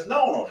God has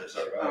known on this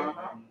earth. Right?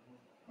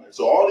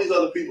 So all these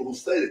other people who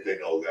say that they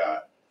know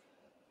God,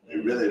 they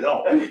really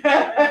don't.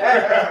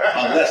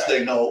 Unless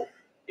they know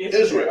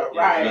Israel.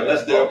 Right.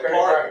 Unless they're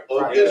part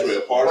of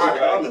Israel, part of the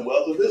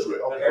Commonwealth of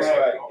Israel. That's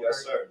right.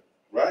 Yes, sir.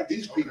 Right?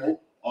 These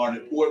people are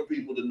important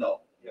people to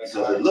know. Yes,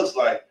 because sir. it looks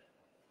like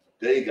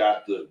they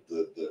got the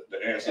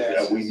answers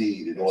that we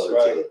need in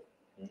order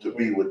to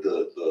be with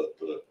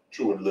the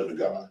true and living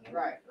God.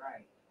 Right.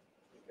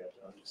 You got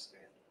to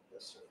understand.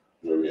 Yes, sir.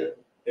 Where we at?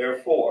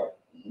 Therefore,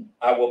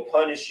 I will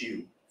punish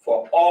you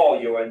for all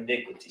your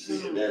iniquities.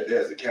 See,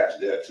 there's a catch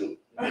there too.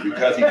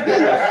 Because he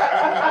knew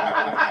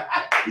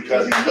us,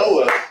 because he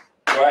knows us,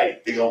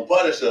 Right. he's gonna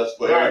punish us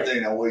for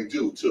everything that we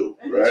do too.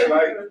 That's Right?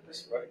 right.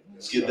 That's right.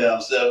 Let's get down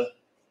to 7.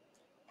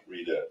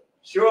 Read that.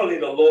 Surely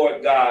the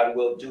Lord God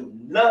will do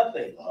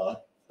nothing,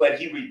 but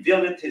he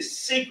revealeth his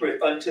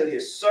secret unto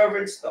his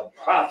servants, the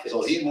prophets.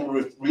 So he will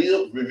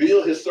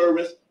reveal his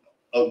servants,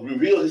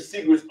 reveal his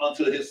secrets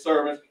unto his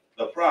servants,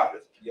 the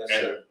prophets. Yes,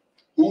 And sir.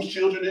 whose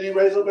children did he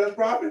raise up as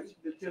prophets?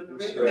 Israel.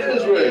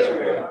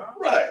 Israel.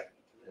 Right.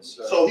 Yes,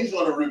 sir. So he's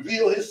going to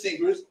reveal his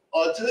secrets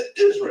unto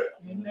Israel.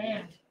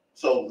 Amen.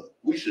 So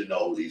we should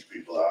know who these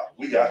people are.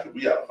 We got to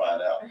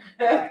find out.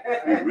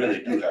 We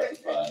really do have to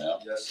find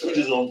out. Yes, sir.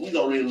 We're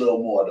gonna read a little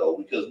more though,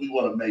 because we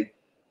want to make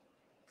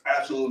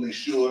absolutely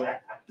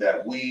sure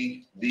that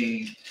we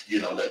need,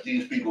 that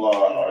these people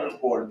are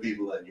important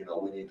people, and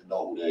we need to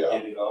know who they are.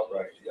 Get it all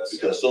right. Yes, sir.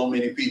 Because so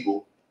many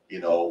people,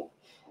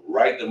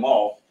 write them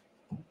off,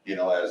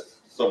 as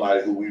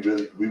somebody who we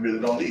really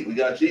don't need. We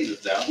got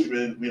Jesus now.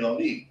 We don't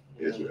need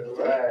Israel,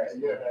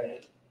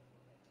 right?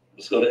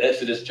 Let's go to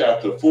Exodus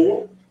chapter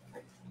 4.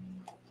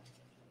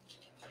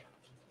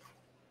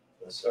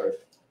 Yes, sir.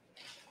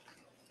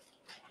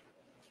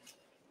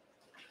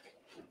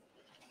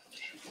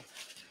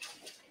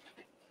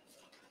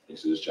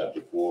 Exodus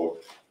chapter 4.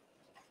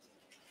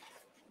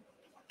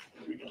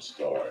 We're going to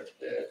start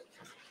at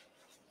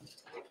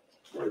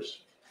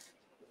verse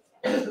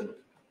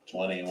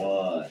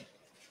 21.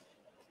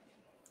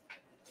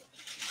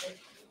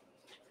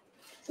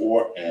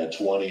 4 and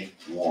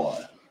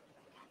 21.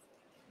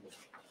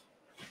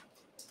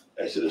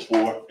 Exodus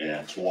 4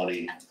 and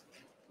 21.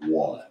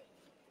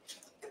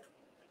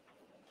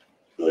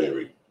 Go ahead,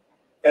 read.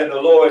 And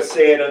the Lord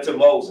said unto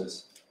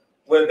Moses,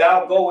 when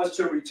thou goest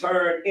to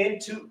return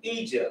into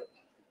Egypt,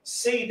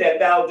 see that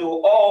thou do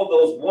all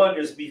those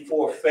wonders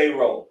before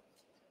Pharaoh,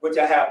 which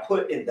I have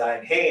put in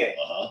thine hand.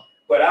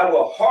 But I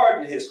will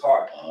harden his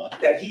heart,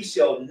 that he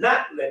shall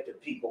not let the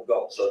people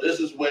go. So this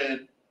is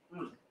when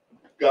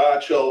God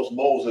chose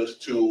Moses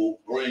to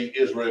bring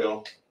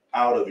Israel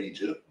out of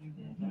Egypt,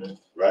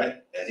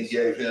 right? And he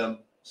gave him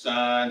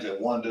signs and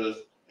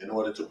wonders in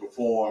order to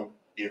perform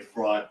in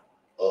front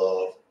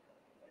of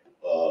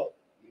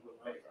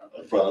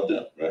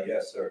them, right?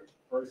 Yes, sir.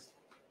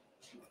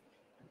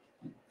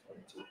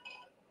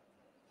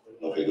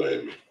 Okay, go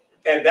ahead.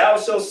 And thou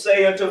shalt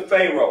say unto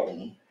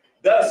Pharaoh,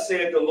 thus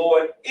said the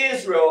Lord,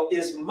 Israel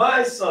is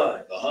my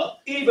son,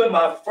 even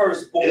my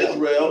firstborn.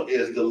 Israel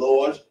is the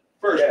Lord's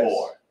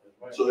firstborn.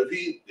 Yes. So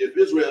if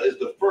Israel is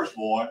the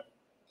firstborn,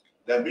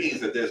 that means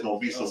that there's going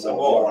to be some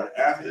more born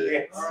after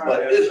it. Yes.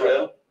 But Yes,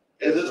 Israel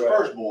is his right.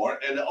 firstborn,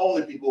 and the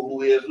only people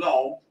who he has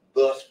known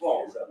thus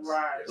far.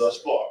 Right. Thus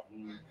far.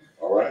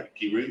 All right,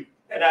 keep reading.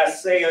 And I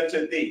say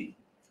unto thee,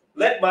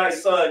 let my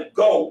son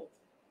go,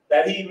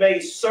 that he may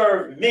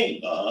serve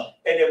me. Uh-huh.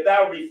 And if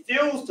thou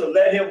refuse to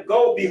let him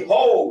go,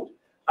 behold,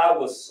 I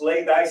will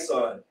slay thy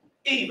son,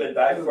 even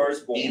thy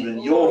firstborn.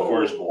 Even your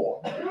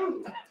firstborn.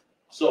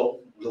 So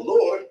the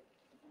Lord,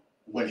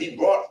 when he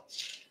brought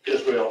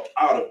Israel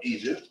out of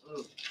Egypt,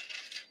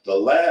 the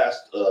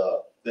last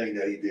thing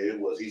that he did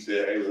was he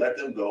said, hey, let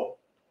them go,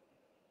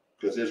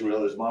 because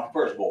Israel is my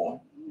firstborn.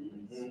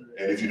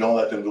 And if you don't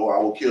let them go, I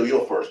will kill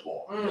your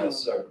firstborn. Yes,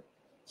 sir.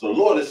 So the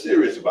Lord is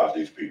serious about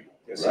these people.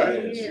 Yes,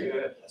 right? he is.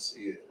 Yes,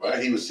 he is.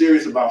 Right? He was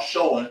serious about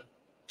showing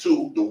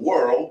to the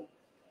world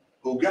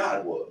who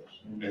God was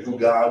and who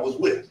God was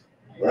with.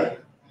 Right?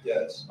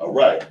 Yes. All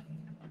right.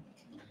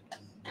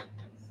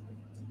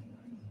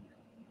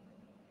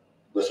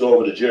 Let's go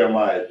over to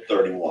Jeremiah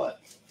 31.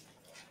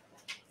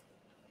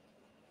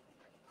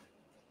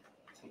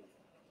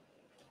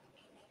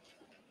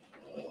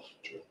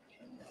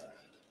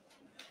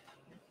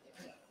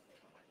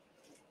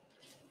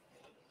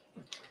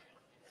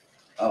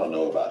 I don't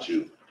know about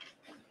you,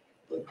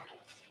 but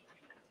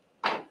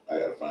I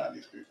gotta find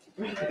these people.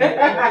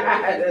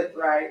 That's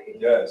right.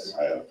 Yes.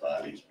 I gotta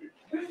find these people.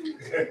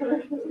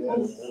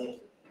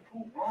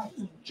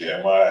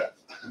 Jeremiah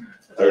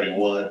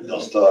 31,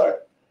 gonna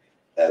start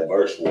at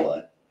verse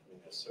 1.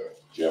 Yes, sir.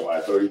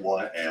 Jeremiah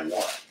 31 and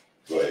 1.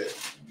 Go ahead.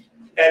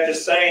 At the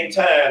same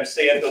time,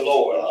 saith the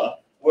Lord, Uh-huh.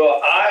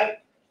 will I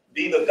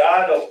be the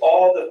God of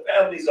all the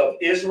families of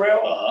Israel,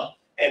 Uh-huh.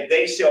 and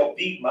they shall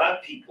be my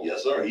people.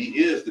 Yes, sir.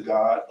 He is the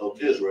God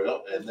of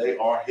Israel, and they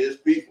are his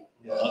people.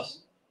 Uh-huh.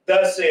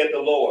 Thus saith the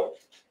Lord,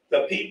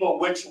 the people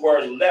which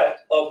were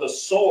left of the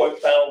sword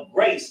found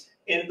grace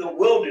in the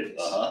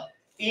wilderness, Uh-huh.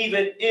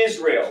 even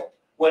Israel,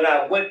 when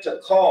I went to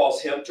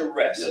cause him to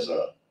rest. Yes,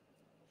 sir.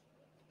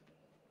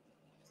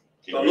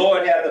 The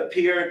Lord hath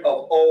appeared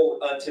of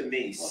old unto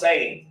me,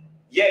 saying,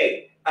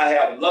 yea, I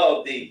have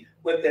loved thee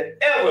with an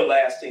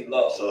everlasting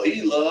love. So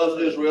he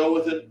loves Israel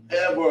with an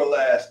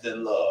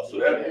everlasting love. So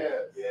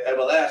that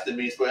everlasting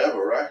means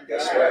forever, right?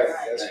 That's right.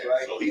 That's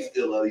right. So he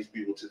still loves these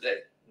people today,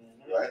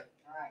 Mhm. right?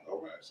 Right. All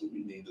right. So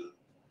we need to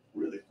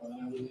really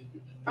find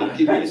out.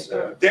 Keep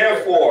reading.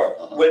 Therefore,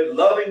 Uh-huh. with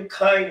loving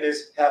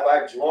kindness have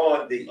I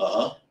drawn thee.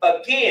 Uh-huh.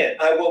 Again,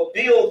 I will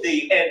build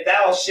thee, and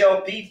thou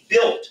shalt be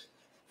built,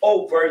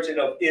 O Virgin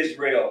of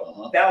Israel.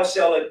 Uh-huh. Thou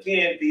shalt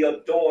again be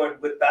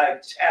adorned with thy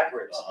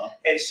tabrets, Uh-huh.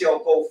 and shall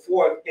go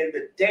forth in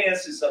the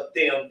dances of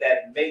them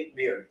that make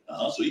merry.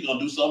 Uh-huh. So you're gonna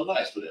do something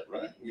nice for them,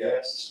 right?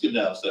 Yes. Skip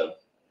down to 7.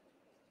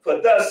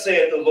 For thus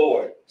saith the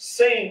Lord,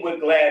 sing with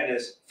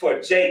gladness for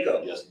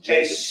Jacob, Yes, and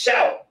Jacob.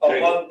 shout Jacob.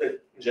 among the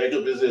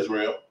Jacob is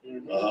Israel.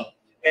 Uh-huh.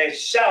 and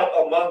shout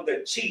among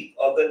the chief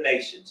of the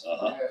nations.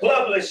 Uh-huh.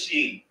 Publish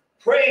ye,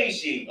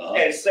 praise ye, Uh-huh.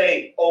 and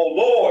say, O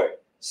Lord,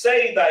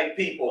 save thy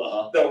people,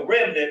 Uh-huh. the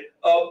remnant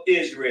of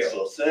Israel.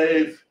 So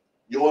save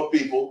your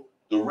people,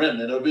 the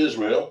remnant of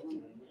Israel.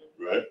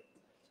 Right?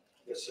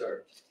 Yes,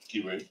 sir.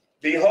 Keep reading.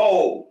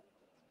 Behold,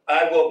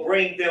 I will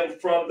bring them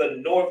from the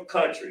north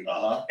country,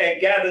 Uh-huh.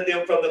 and gather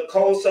them from the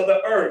coasts of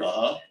the earth,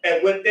 Uh-huh.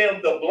 and with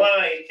them the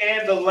blind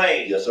and the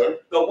lame, Yes, sir.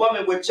 the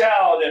woman with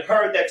child, and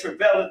her that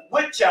travaileth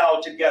with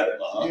child together.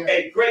 Uh-huh.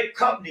 A great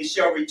company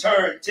shall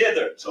return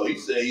thither. So he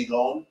said he's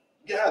gonna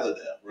gather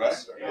them, right?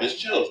 Yes, sir. His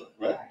children,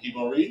 right? Keep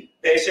on reading.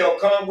 They shall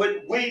come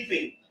with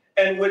weeping,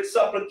 and with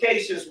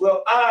supplications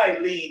will I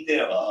lead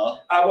them. Uh-huh.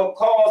 I will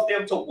cause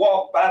them to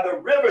walk by the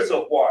rivers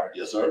of water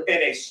Yes, sir.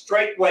 in a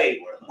straight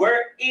way,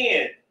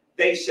 wherein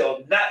they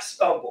shall not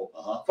stumble.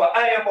 Uh-huh. For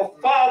I am a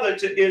father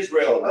to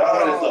Israel, So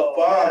God is the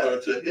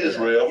father to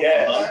Israel.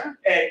 Yes. Uh-huh.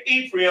 and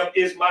Ephraim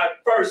is my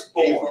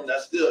firstborn. Ephraim,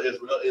 that's still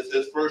Israel, is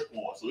his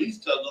firstborn. So he's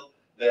telling them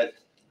that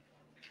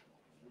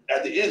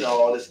at the end of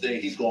all this thing,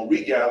 he's going to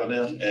regather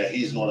them, and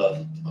he's going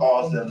to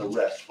cause them to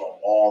rest from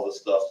all the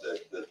stuff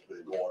that's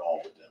been going on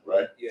with them,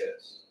 right?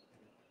 Yes.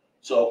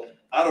 So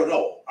I don't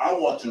know. I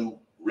want to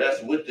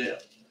rest with them.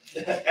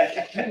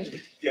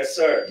 Yes,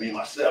 sir. Me,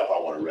 myself, I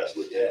want to rest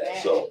with them.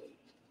 Yeah. So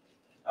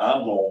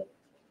I'm going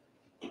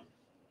to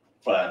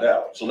find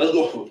out. So let's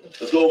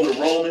go over to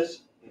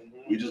Romans.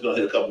 We're just going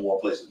to hit a couple more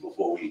places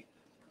before we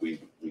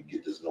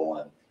get this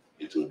going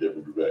into a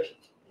different direction.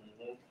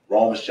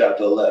 Romans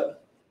chapter 11.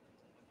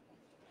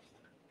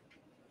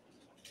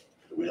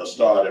 We're going to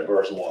start at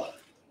verse 1.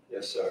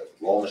 Yes, sir.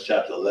 Romans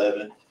chapter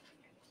 11,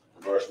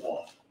 verse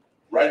 1.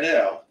 Right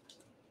now,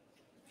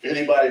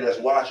 anybody that's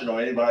watching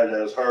or anybody that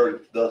has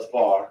heard thus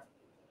far,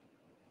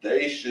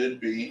 they should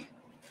be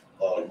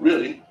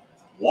really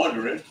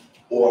wondering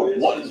or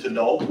wanting to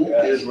know who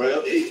Yes.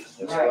 Israel is.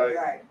 That's Right, right.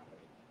 right.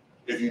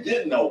 If you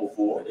didn't know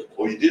before,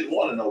 or you didn't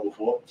want to know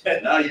before,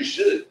 now you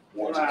should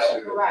want to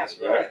Right. know. Right. That's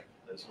right.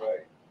 That's right.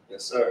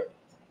 Yes, sir.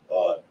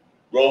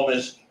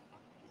 Romans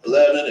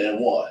 11 and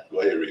 1. Go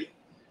ahead, read.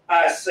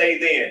 I say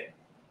then,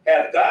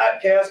 hath God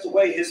cast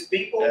away his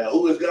people? And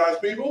who is God's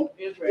people?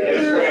 Israel.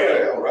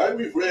 Israel. Right?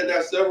 We've read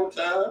that several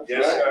times.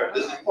 Yes, right? sir.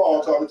 This is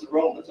Paul talking to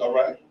Romans. All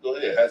right. Go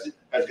ahead.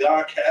 Has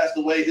God cast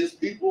away his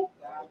people?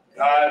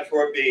 God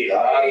forbid.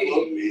 God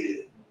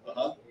forbid.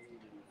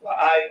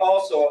 I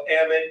also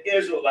am an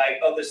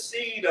Israelite of the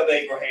seed of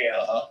Abraham,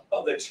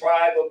 of the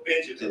tribe of So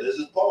Benjamin. this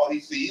is Paul.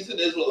 He's an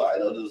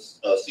Israelite of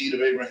the seed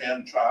of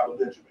Abraham, tribe of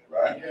Benjamin,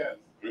 right?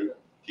 Yes.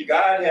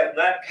 God hath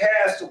not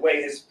cast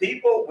away his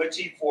people, which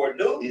he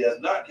foreknew. He has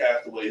not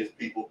cast away his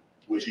people,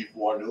 which he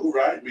foreknew,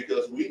 right?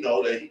 Because we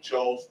know that he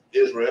chose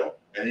Israel,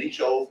 and he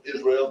chose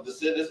Israel's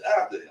descendants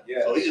after him.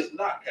 Yes. So he has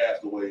not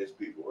cast away his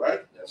people,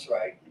 right? That's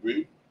right.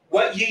 Agree?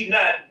 What ye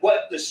not,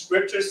 what the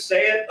scripture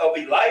saith of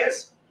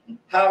Elias,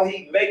 how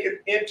he maketh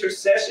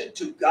intercession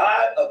to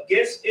God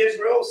against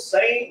Israel,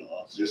 saying,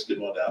 Just skip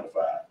on down to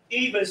 5.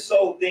 even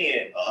so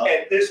then, Uh-huh.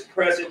 at this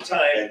present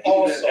time And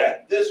also, even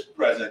at this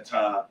present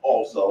time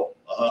also,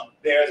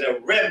 there's a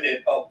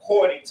remnant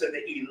according to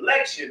the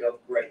election of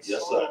grace.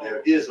 yes, sir,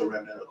 there is a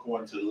remnant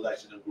according to the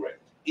election of grace,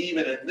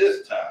 even in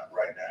this time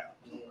right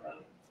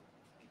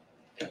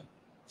now.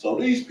 So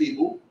these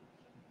people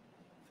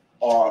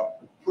are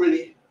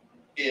pretty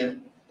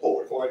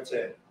important.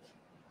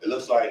 It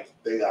looks like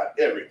they got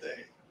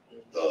everything.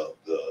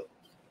 The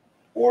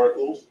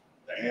oracles,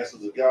 the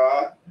answers of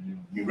God.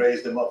 He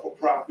raised them up for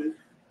prophet.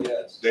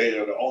 Yes. They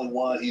are the only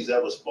one he's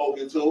ever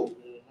spoken to.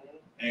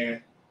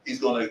 And he's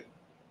going to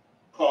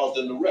cause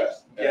them to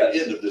rest at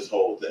the end of this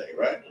whole thing,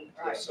 right?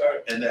 Yes,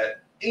 sir. And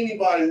that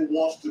anybody who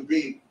wants to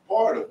be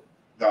part of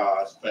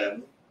God's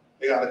family,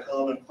 they got to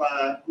come and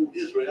find who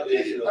Israel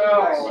is.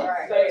 Oh,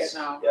 Right? say it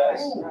now.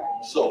 Yes.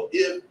 So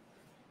if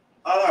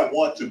I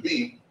want to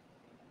be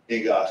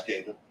in God's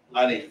kingdom,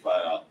 I need to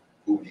find out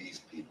who these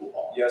people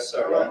are. Yes,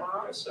 sir. Right?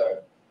 Yes,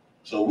 sir.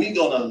 So we're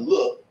gonna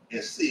look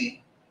and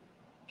see,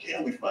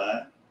 can we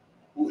find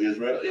who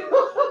Israel is?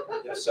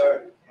 Yes,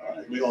 sir. All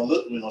right. We're gonna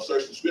look, we're gonna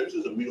search the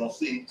scriptures, and we're gonna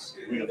see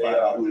if we can find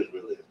out who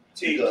Israel is.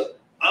 Teach. Because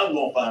I'm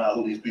gonna find out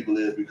who these people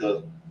is,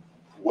 because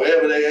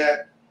wherever they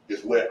at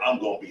is where I'm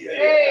gonna be at.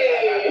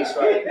 Hey. That's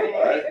right.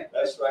 All right.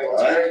 That's right. All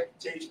right.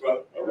 Teach,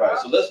 brother. All right.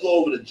 So let's go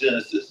over to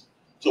Genesis.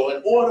 So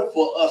in order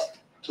for us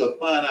to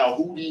find out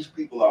who these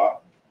people are,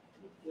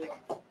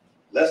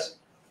 let's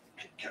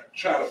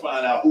try to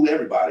find out who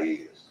everybody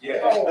is. Yeah.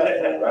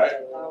 Right?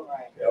 All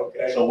right.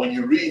 Okay. So when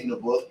you're reading the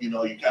book, you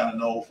know, you kind of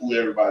know who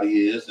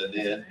everybody is, and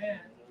then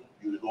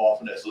you go off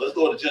from there. So let's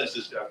go to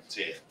Genesis chapter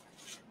 10.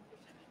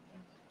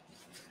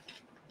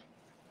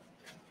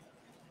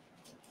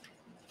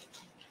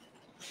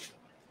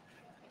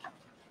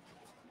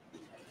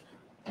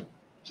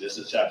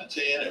 Genesis chapter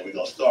 10, and we're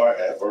going to start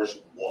at verse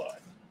 1.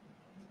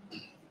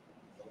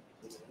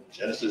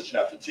 Genesis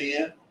chapter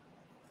 10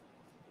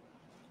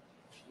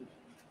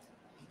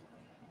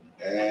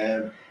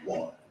 and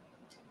 1.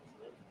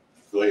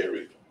 Go ahead,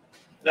 read.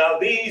 Now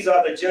these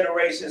are the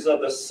generations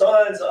of the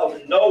sons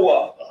of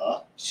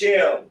Noah,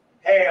 Shem,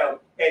 Ham,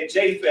 and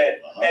Japheth,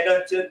 and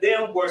unto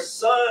them were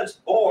sons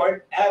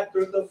born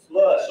after the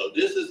flood. So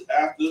this is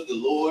after the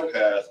Lord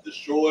has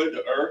destroyed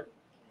the earth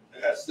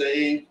and has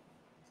saved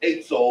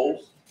 8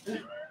 souls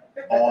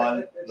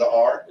on the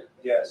ark,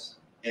 Yes.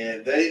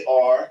 and they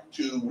are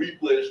to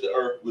replenish the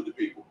earth with the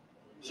people.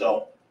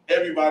 So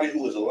everybody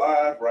who is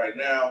alive right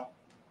now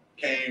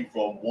came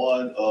from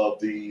one of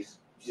these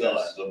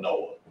sons of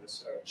Noah,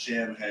 Yes, sir.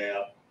 Shem,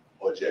 Ham,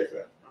 or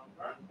Japheth.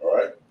 All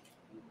right?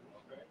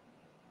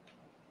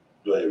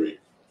 Go ahead, read.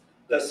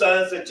 The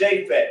sons of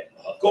Japheth,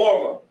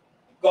 Gomer,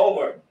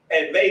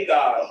 and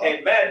Magog,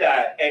 and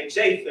Madai, and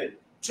Japhet,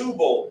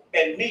 Tubal,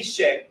 and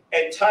Meshach,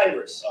 and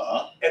Tyrus.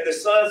 And the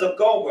sons of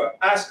Gomer,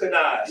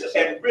 Ashkenaz, Yes, sir.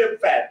 and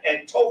Riphath,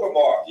 and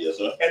Togarmah. Yes,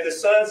 sir. And the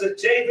sons of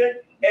Javan,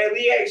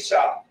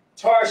 Eliashah,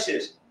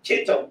 Tarshish,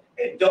 Kittim,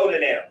 and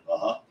Dodanim.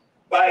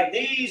 By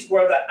these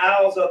were the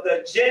isles of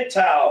the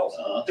Gentiles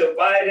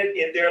divided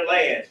in their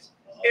lands,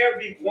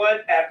 every one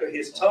after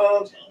his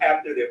tongues,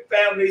 after their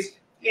families,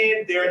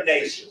 in their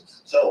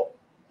nations. So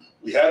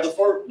we have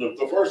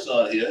the first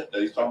son here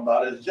that he's talking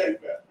about is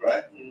Japheth,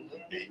 right? He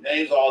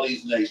names all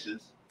these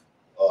nations,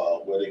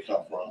 where they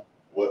come from,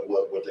 what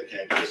they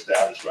came to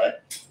establish, right?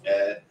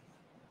 And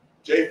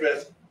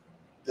Japheth's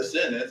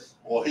descendants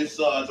or his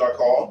sons are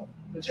called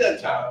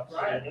Gentiles,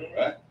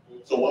 right?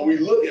 So when we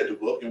look at the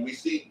book and we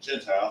see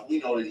Gentiles, we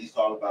know that he's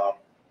talking about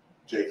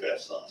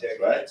Japheth's sons,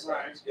 right?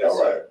 Right. Yes,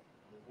 All right. sir.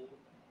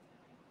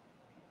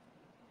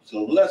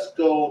 So let's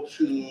go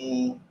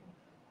to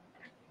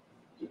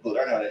the book.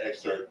 I got an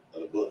excerpt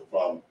of the book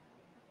from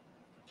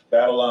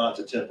Babylon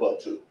to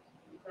Timbuktu.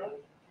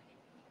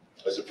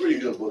 It's a pretty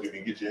good book. If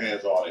you get your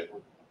hands on it,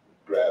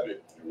 grab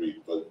it and read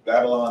it. But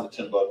Babylon to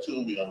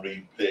Timbuktu, we're going to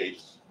read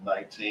page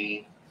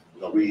 19.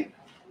 We're going to read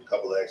a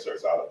couple of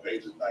excerpts out of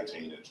pages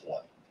 19 and 20.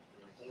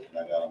 And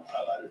I got them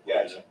highlighted.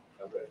 Gotcha.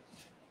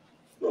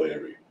 Go ahead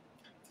and read.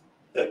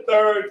 The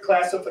third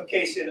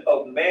classification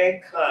of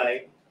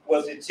mankind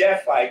was the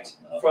Japhites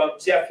from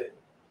Japheth,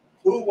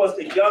 who was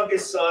the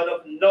youngest son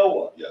of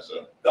Noah. Yes,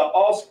 sir. The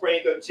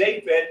offspring of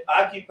Japheth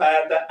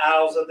occupied the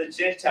isles of the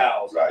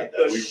Gentiles. Right.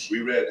 We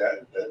read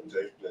that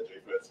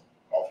Japheth's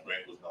offspring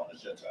was known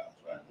as Gentiles,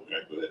 right? Okay,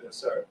 go ahead. Yes,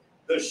 sir.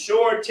 The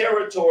shore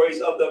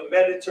territories of the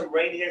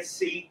Mediterranean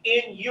Sea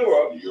in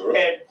Europe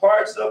and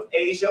parts of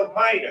Asia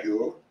Minor,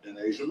 Europe and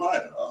Asia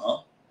Minor,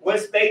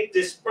 whence they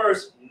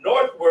dispersed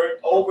northward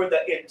over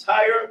the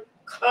entire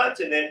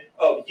continent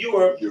of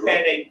Europe, Europe.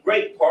 and a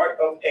great part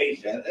of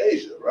Asia. And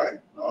Asia, right?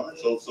 All right.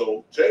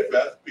 So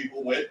Japheth,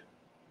 people went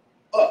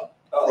up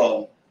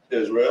from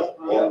Israel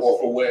or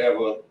from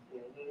wherever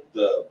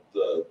the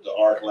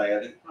ark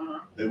landed.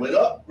 They went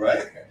up,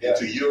 right?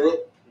 Into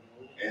Europe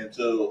and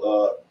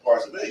to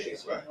parts of Asia,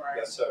 right?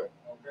 Yes, sir.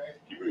 Okay.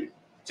 You read.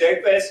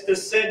 Japheth's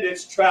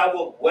descendants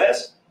traveled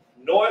west,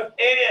 north,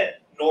 and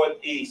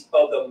northeast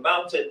of the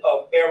mountain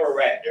of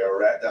Ararat.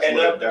 Ararat,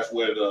 And that's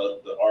where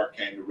the ark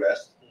came to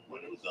rest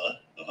when it was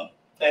done.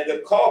 And the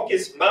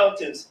Caucasus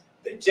Mountains.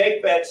 The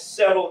Japheth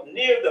settled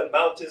near the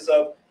mountains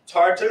of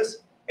Tartus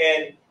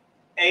and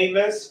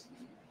Amos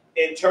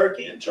in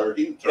Turkey. In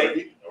Turkey,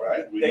 all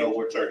right? We know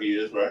where Turkey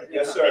is, right?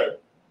 Yes, sir.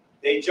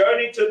 They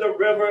journeyed to the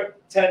river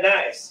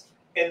Tanais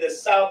in the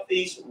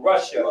southeast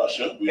Russia,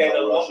 Russia, we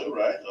know Russia,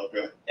 right?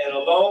 Okay. and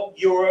along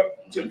Europe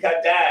to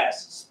Cadiz,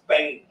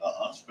 Spain.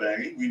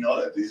 Spain, we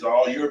know that. These are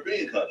all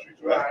European countries,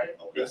 right?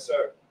 Okay. Yes,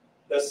 sir.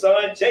 The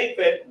sons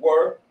Japheth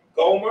were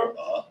Gomer,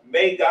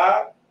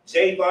 Magog,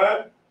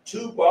 Javan,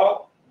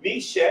 Tubal,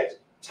 Meshech,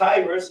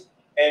 Tyrus,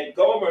 and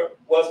Gomer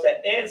was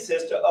the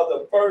ancestor of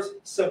the first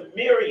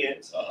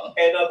Sumerians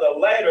and of the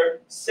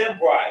latter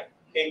Sembrite,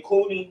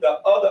 including the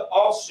other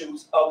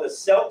offshoots of the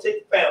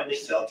Celtic family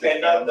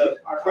and of the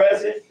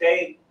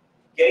present-day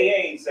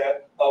Gaels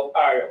of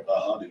Ireland.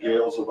 The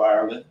Gaels of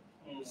Ireland,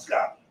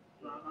 Scotland.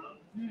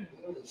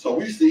 So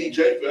we see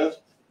Japheth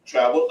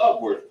traveled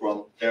upward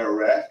from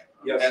Ararat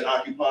and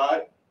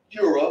occupied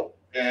Europe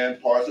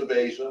and parts of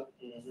Asia.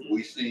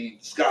 We see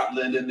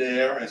Scotland in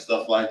there and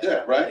stuff like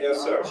that, right?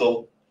 Yes, sir.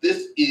 So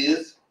this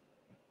is,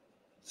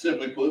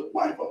 simply put,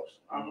 white folks.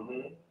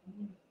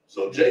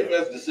 So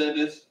Japheth's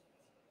descendants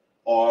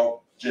are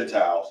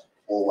Gentiles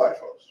or white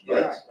folks,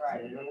 right?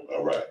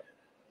 All right.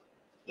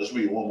 Let's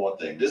read one more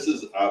thing. This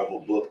is out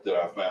of a book that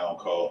I found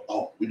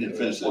called, we didn't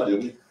finish it,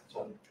 did we?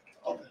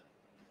 Okay.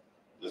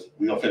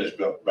 We're going to finish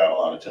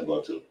Babylon and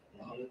Timbuktu.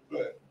 Go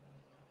ahead.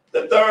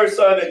 The third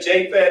son of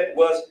Japheth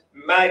was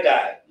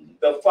Madai,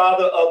 the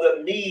father of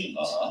the Medes.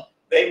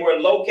 They were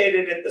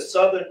located at the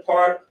southern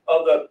part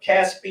of the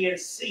Caspian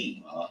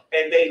Sea,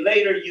 and they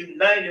later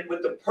united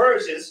with the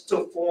Persians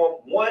to form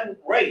one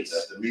race.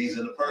 That's the Medes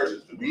and the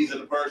Persians. The Medes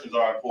and the Persians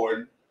are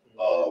important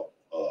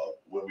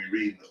when we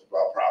read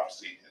about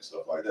prophecy and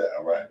stuff like that,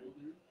 all right?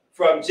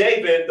 From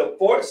Javan, the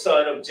fourth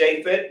son of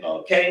Japheth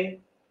came.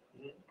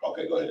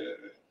 Okay, go ahead.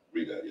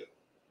 Read that, yeah.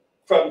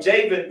 From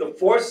Javan, the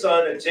fourth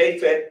son of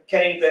Japheth,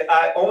 came the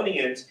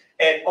Ionians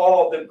and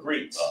all the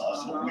Greeks.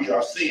 So we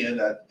are seeing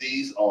that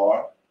these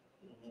are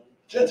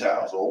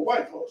Gentiles or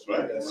white folks,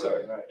 right? Yes,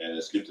 sir. And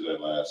let's skip to that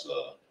last.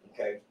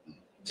 Okay.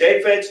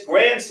 Japheth's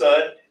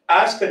grandson,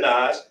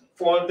 Ashkenaz,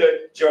 formed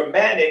the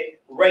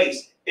Germanic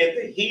race. In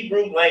the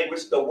Hebrew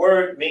language, the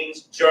word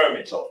means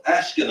German. So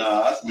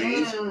Ashkenaz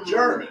means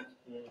German.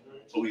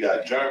 So we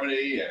got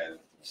Germany and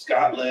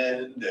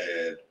Scotland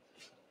and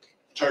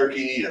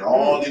Turkey and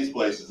all these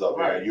places up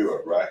here in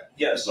Europe, right?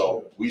 Yes.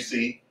 So we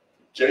see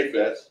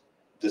Japheth's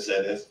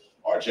descendants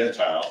are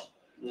Gentiles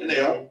and they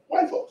are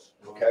white folks.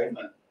 Okay.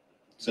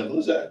 Simple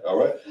as that. All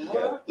right.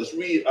 Okay. Let's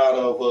read out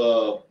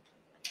of.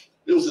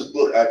 There was this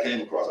book I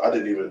came across. I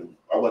wasn't even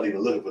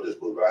looking for this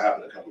book, but I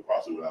happened to come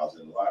across it when I was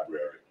in the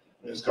library.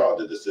 It's called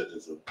The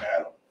Descendants of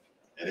Adam,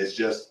 and it's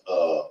just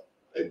a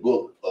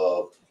book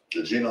of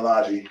the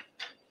genealogy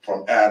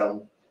from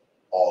Adam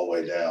all the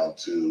way down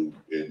to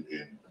in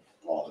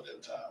Paul and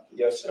them time.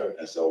 Yes, sir.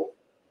 And so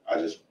I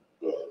just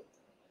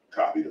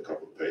copied a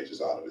couple of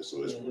pages out of it.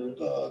 So it's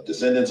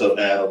Descendants of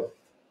Adam,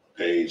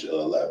 page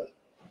 11.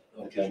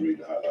 Okay. Just read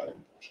the highlighted.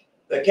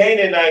 The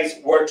Canaanites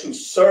were to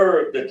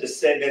serve the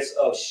descendants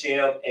of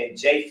Shem and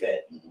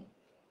Japheth.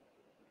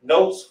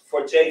 Notes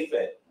for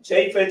Japheth.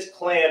 Japheth's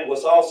clan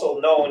was also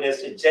known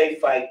as the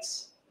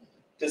Japhites.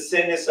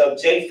 Descendants of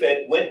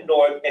Japheth went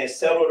north and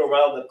settled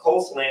around the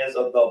coastlands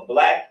of the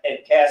Black and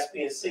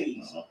Caspian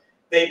Seas.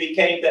 They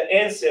became the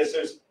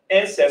ancestors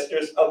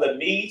of the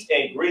Medes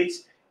and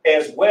Greeks,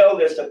 as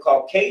well as the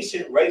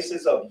Caucasian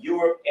races of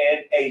Europe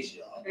and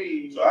Asia.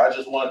 So I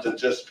just wanted to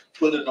just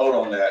put a note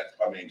on that.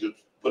 I mean, just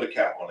put a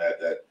cap on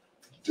that. That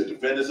the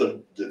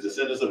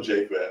descendants of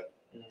Japheth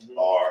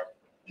are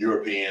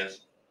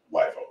Europeans,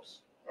 white folks.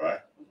 All right.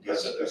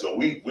 Yes. And so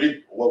we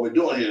what we're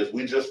doing here is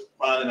we just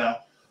finding out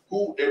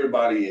who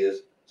everybody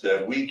is, so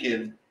that we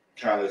can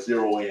kind of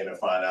zero in and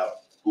find out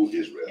who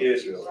Israel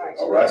is. Right.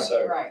 All right.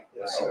 sir. Right.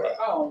 Yes, All sir. right.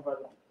 Oh,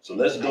 brother. So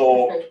let's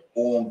go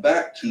on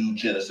back to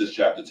Genesis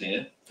chapter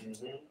 10.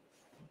 So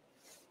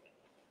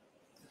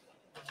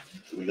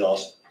we're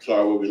gonna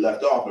start where we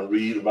left off and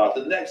read about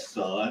the next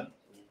son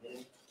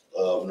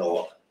of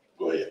Noah.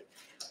 Go ahead.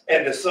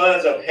 And the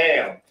sons of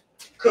Ham,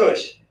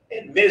 Cush,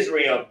 and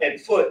Mizraim, and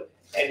Phut,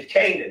 and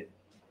Canaan.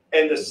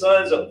 And the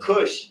sons of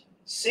Cush,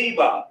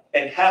 Seba,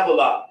 and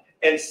Havilah,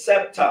 and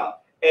Septah,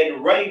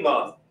 and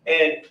Ramoth,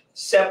 and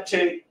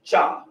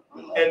Septachah.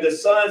 And the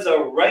sons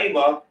of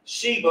Ramah,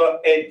 Sheba,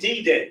 and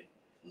Dedan.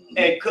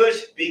 And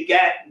Cush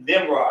begat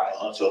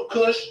Nimrod. So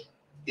Cush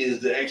is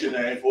the ancient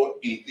name for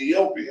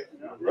Ethiopia,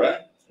 right?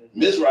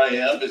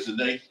 Mizraim is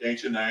the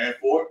ancient name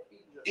for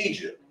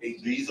Egypt.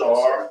 These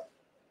are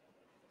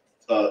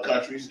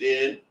countries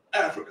in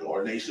Africa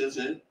or nations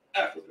in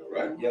Africa,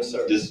 right? Yes,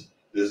 sir. This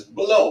is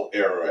below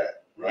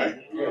Ararat, right?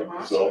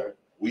 Uh-huh. So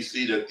we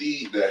see that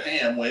the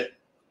Ham went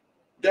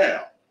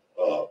down.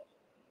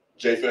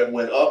 Japheth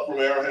went up from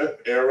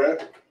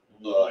Ararat.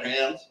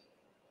 Ham's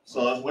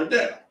sons went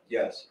down.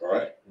 Yes. All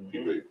right.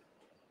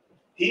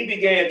 He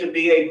began to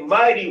be a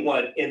mighty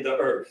one in the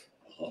earth.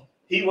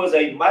 He was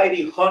a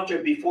mighty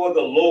hunter before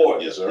the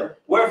Lord. Yes, sir.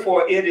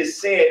 Wherefore it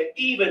is said,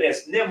 even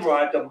as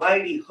Nimrod, the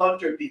mighty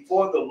hunter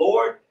before the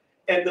Lord,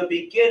 and the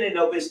beginning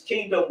of his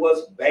kingdom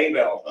was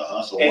Babel.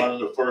 So one of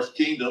the first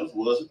kingdoms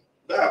was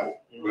Babel,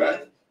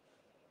 right?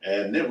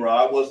 And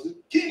Nimrod was the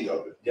king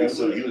of it. Yes,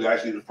 So he was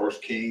actually the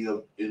first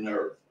king in the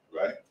earth,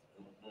 right?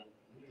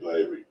 Go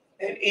ahead, read.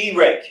 And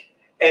Erech,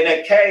 and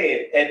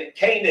Akkad, and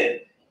Canaan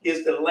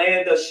is the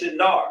land of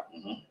Shinar.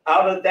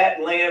 Out of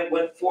that land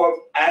went forth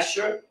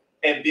Asher,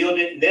 and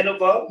builded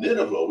Nineveh.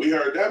 Nineveh, we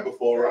heard that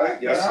before, right?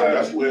 Yes, sir.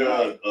 That's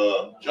where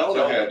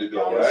Jonah had to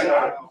go, Yes,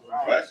 right? sir.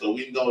 Right. So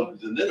we know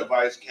the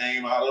Ninevites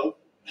came out of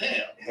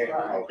Ham.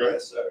 Okay.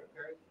 Yes, sir.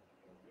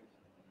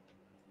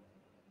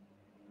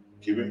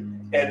 Keep it.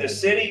 And the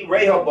city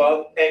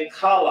Rehoboth and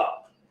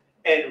Kala,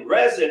 and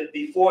Rezin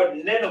before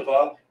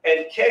Nineveh,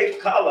 and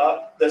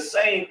Kala, the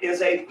same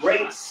is a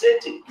great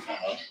city.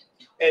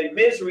 And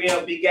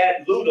Mizraim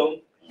begat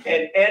Ludum,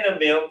 and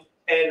Anamim,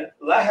 and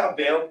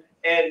Lahabim,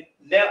 and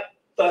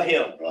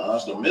Nephtahim.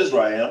 So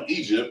Mizraim,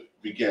 Egypt,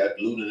 begat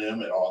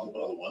Ludanim and all the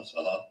other ones.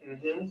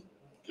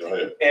 Go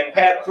ahead. And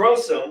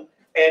Pathrosim,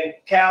 and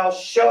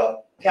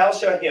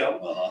Calshahim,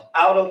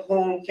 out of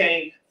whom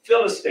came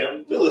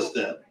Philistim.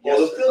 Philistine, Yes,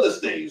 or the sir.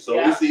 Philistines.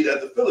 So we see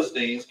that the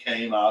Philistines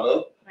came out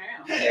of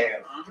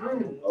Ham.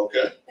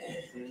 Okay.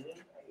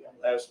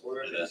 Last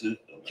word. And that's it.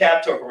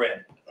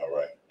 Captorim. All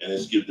right. And then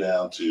skip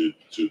down to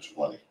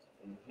 20.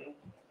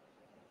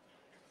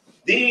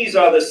 These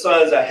are the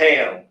sons of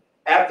Ham,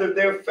 after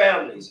their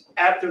families,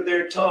 after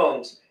their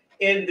tongues,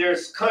 in their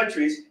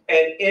countries,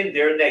 and in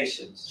their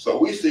nations. So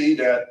we see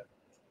that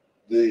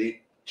the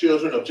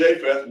children of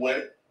Japheth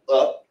went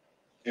up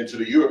into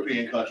the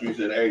European countries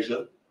in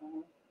Asia.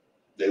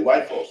 They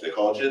white folks, they're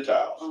called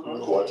Gentiles,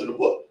 according to the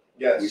book.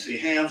 Yes. We see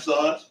Ham's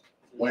sons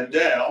went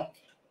down,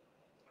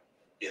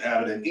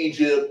 inhabiting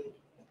Egypt,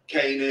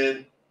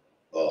 Canaan,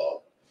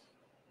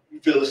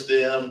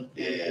 Philistim,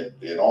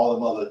 and all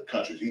them other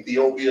countries,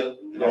 Ethiopia,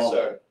 and Yes, all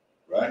sir.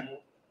 that, right?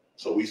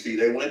 So we see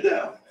they went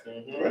down,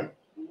 right?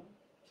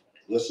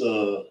 Let's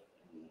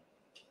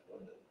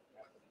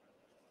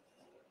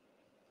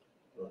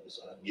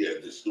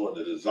just doing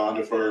the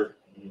Zondervan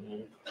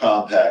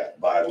Compact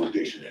Bible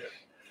Dictionary.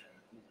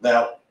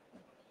 Now,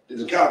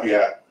 there's a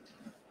caveat.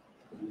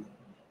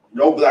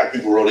 No black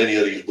people wrote any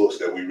of these books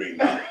that we read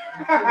now,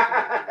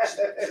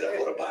 except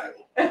for the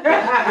Bible.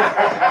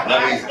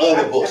 None of these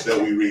other books that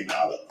we read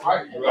now,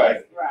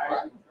 right?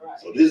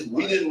 So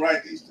we didn't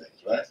write these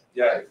things, right?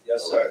 Yeah.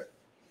 Yes, sir.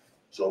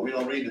 So we're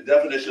gonna read the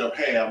definition of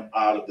Ham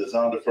out of the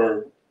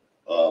Zondervan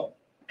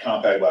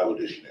Compact Bible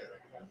Dictionary.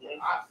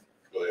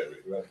 Go ahead,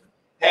 Rick.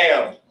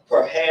 Ham,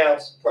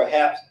 perhaps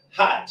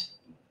Hot,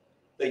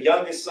 the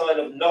youngest son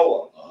of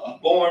Noah,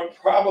 born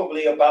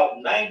probably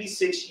about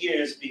 96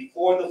 years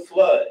before the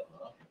flood,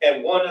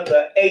 and one of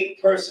the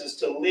 8 persons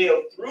to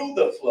live through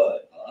the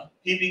flood.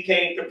 He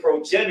became the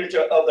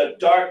progenitor of the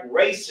dark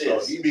races. So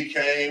he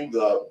became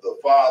the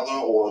father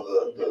or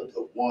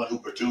the one who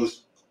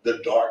produced the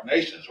dark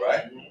nations,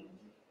 right?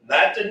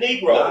 Not the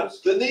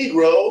Negroes. Not the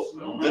Negroes.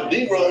 The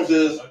Negroes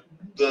is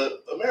the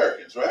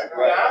Americans, right?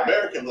 Right.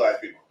 American black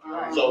people.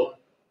 So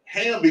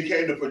Ham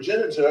became the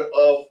progenitor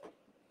of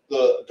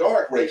the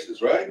dark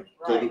races, right?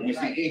 So we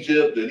see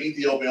Egypt and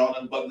Ethiopia on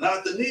them, but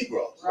not the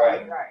Negroes.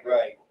 Right.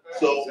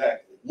 So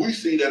Exactly. we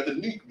see that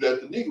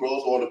the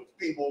Negroes or the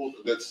people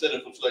that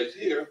descended from slaves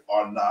here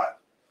are not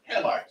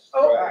Hamites,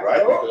 right?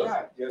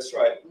 Because That's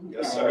right.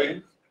 Yes,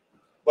 sir.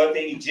 But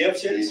the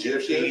Egyptians, the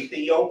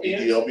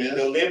Ethiopians,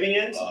 the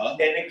Libyans, and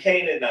the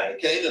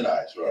Canaanites.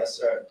 Canaanites, right? Yes,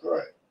 sir.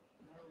 Right.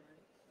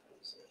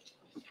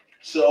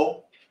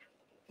 So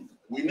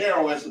we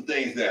narrow in some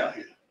things down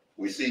here.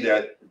 We see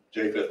that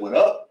Japheth went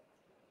up.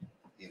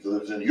 He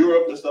lives in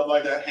Europe and stuff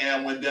like that.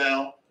 Ham went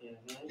down.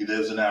 He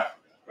lives in Africa,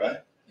 right?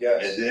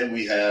 Yes. And then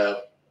we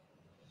have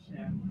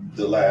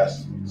the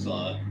last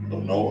son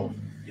of Noah,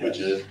 which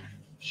is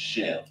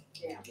Shem.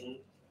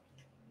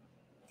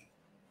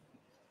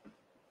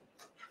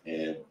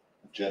 In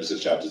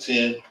Genesis chapter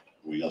 10,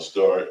 we're going to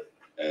start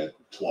at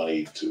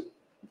 22.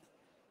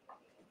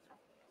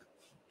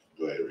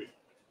 Go ahead, read.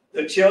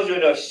 The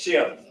children of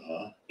Shem,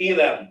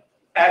 Elam,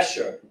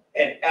 Asher,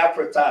 and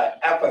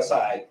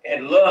Apphazite,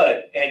 and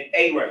Lud, and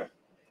Aram.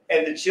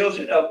 And the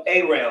children of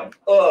Aram,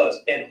 Uz,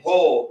 and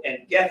Hol, and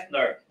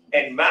Gethner,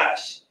 and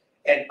Mash,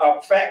 and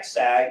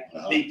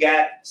Arphaxad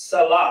begat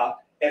Salah,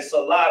 and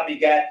Salah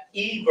begat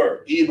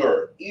Eber.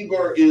 Eber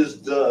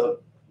is the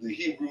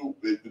Hebrew,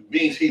 it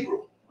means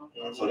Hebrew.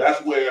 So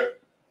that's where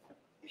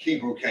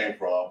Hebrew came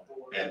from.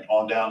 And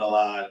on down the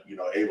line, you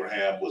know,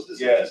 Abraham was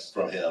descended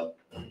from him,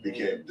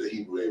 became the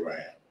Hebrew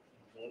Abraham.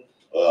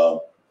 Where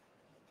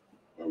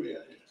we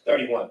at here?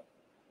 31.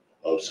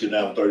 Oh, skip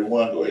down to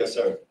 31. Go ahead. Yes,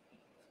 sir.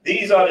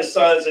 These are the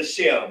sons of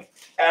Shem,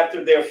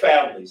 after their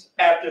families,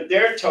 after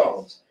their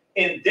tongues,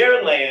 in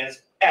their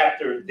lands,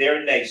 after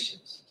their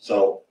nations.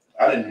 So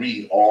I didn't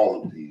read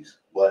all of these,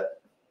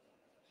 but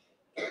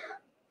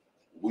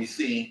we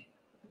see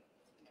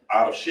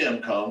out of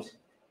Shem comes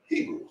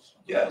Hebrews.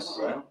 Yes.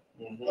 Right?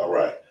 Mhm. All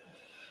right.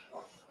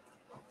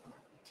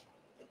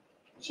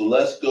 So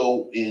let's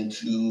go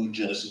into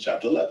Genesis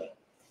chapter 11.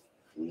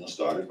 We're going to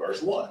start at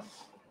verse 1.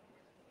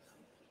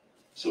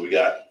 So we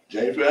got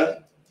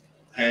Japheth,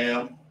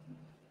 Ham,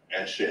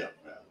 and Shem.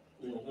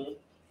 Mhm.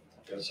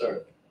 Yes,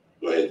 sir.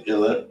 Go ahead,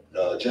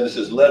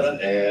 Genesis 11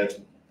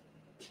 and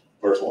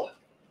verse 1.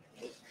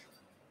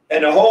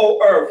 And the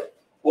whole earth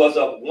was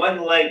of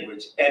one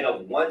language and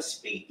of one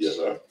speech. Yes,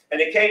 sir.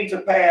 And it came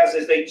to pass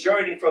as they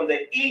journeyed from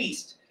the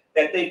east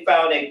that they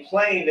found a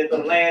plain in the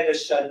land of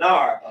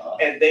Shinar,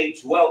 and they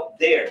dwelt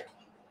there.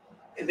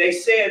 And they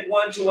said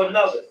one to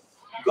another,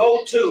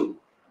 go to,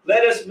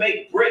 let us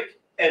make brick,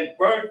 and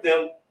burn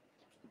them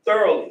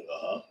thoroughly.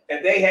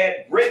 And they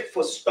had brick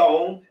for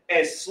stone,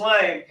 and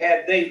slime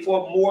had they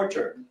for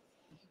mortar.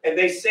 And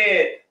they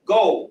said,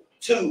 go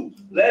to,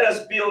 let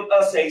us build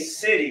us a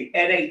city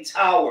and a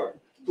tower,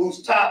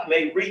 whose top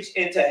may reach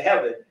into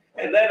heaven,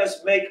 and let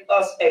us make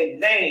us a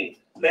name,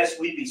 lest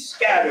we be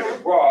scattered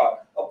abroad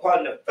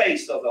upon the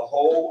face of the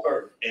whole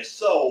earth. And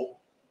so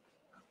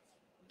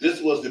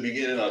this was the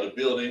beginning of the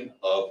building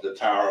of the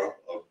Tower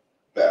of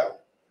Babel.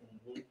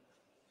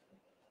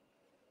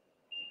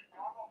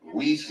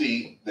 We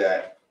see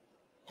that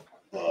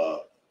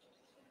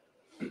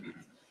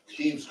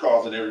he was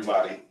causing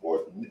everybody,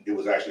 or it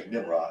was actually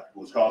Nimrod,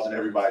 who was causing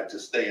everybody to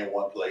stay in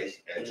one place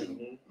and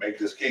to make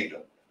this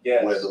kingdom.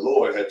 Yes. Where the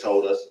Lord had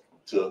told us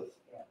to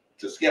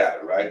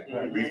scatter, right?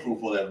 Mhm. Be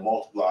fruitful and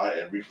multiply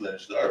and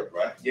replenish the earth,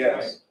 right?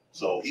 Yes.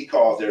 So he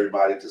caused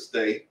everybody to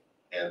stay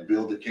and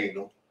build the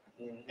kingdom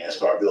and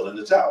start building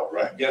the tower,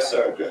 right? Yes,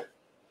 sir. Okay.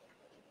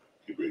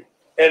 Keep reading.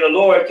 And the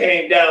Lord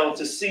came down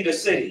to see the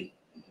city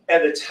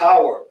and the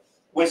tower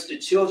which the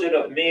children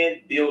of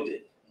men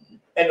builded.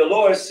 And the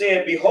Lord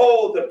said,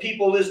 behold, the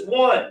people is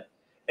one,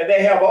 and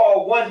they have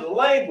all one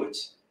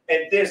language.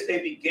 And this they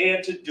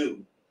began to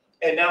do.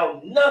 And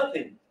now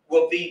nothing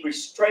will be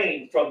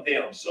restrained from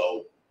them.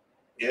 So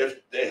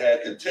if they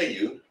had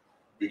continued,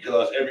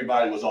 because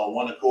everybody was on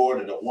one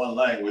accord and one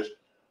language,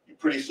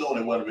 pretty soon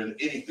it wouldn't have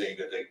been anything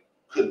that they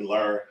couldn't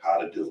learn how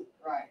to do.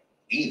 Right.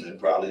 Even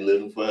probably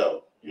living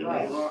forever. You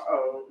Right.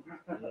 know?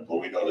 But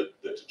we know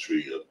that the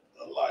tree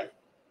of life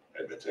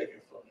had been taken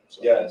from him.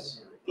 So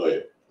Yes. go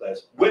ahead.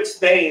 Which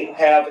they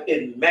have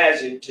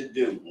imagined to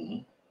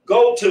do.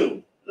 Go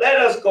to, let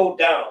us go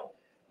down,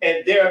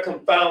 and there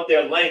confound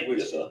their language,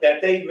 Yes, sir. that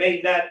they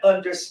may not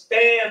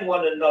understand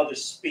one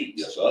another's speech.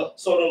 Yes, sir.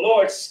 So the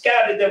Lord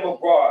scattered them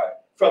abroad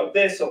from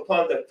thence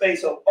upon the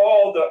face of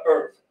all the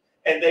earth,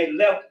 and they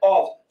left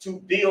off to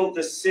build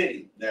the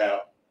city.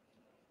 Now,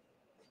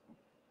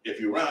 if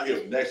you're around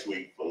here next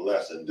week for the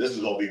lesson, this is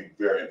going to be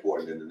very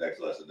important in the next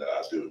lesson that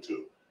I do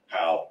too.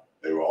 How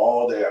they were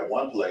all there at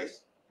one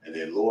place, and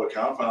then Lord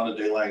confounded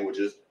their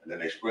languages, and then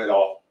they spread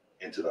off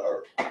into the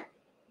earth.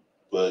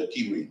 But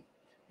keep reading.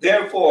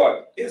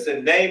 Therefore is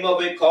the name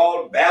of it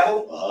called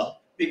Babel,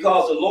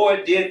 because the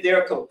Lord did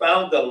there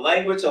confound the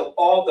language of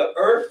all the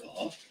earth.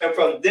 And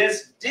from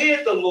this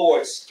did the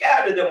Lord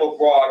scatter them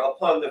abroad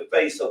upon the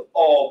face of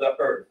all the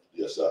earth.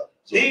 Yes, sir.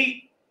 So, go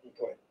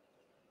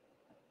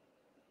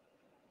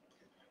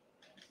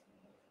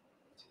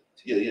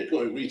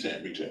ahead, read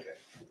 10.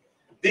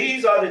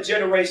 These are the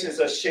generations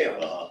of Shem.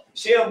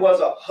 Shem was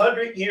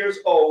 100 years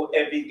old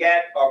and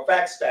begat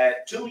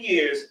Arphaxad 2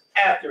 years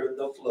after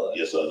the flood.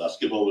 Yes, sir. Now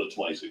skip over to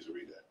 26 to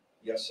read that.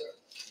 Yes, sir.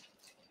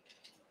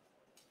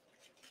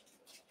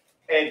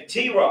 And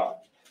Terah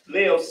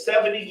lived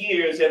 70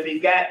 years and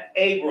begat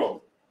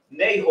Abram,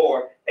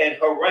 Nahor, and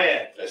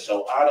Haran. And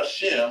so out of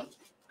Shem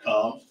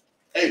comes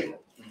Abram,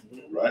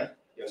 right?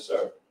 Yes,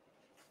 sir.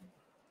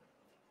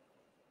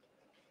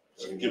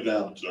 So skip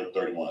down to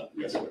 31.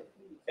 Yes, sir.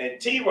 And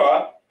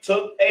Terah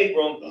took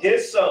Abram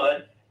his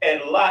son,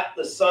 and Lot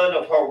the son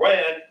of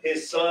Haran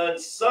his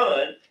son's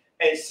son,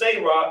 and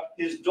Sarah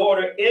his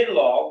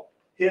daughter-in-law,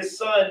 his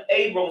son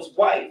Abram's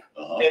wife.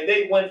 And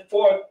they went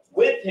forth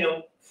with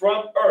him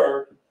from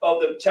Ur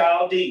of the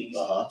Chaldees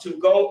to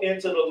go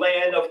into the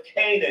land of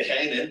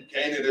Canaan.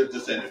 Canaan is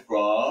descended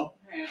from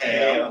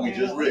Ham. We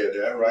just read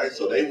that, right?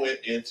 So they went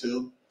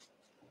into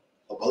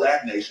a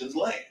black nation's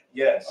land.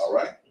 Yes. All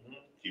right.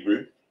 Keep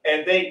reading.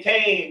 And they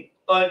came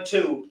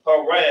unto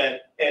Haran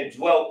and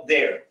dwelt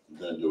there.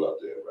 Then do up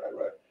there,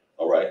 right.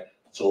 All right.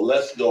 So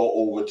let's go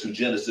over to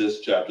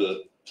Genesis chapter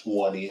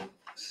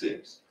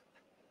 26.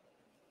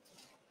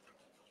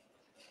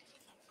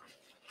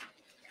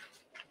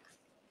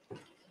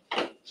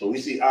 So we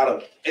see out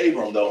of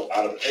Abram,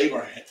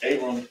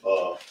 Abram,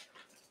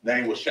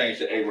 name was changed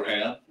to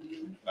Abraham.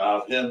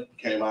 Out of him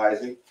came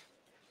Isaac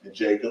and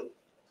Jacob.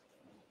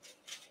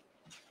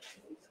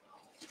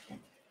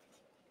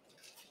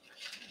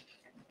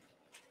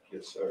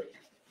 Yes, sir.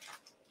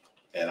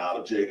 And out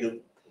of Jacob,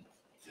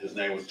 his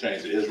name was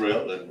changed to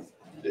Israel, and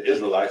the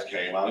Israelites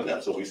came out of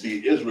them. So we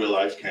see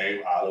Israelites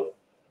came out of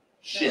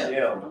Shem.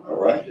 Yeah. All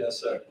right. Yes,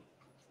 sir.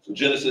 So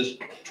Genesis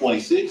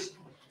 26.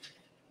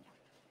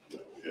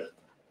 Yeah.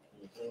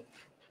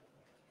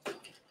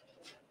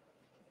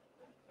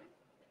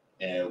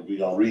 And we're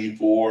going to read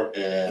 4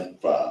 and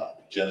 5.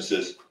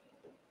 Genesis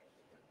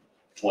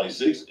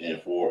 26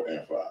 and 4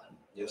 and 5.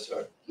 Yes,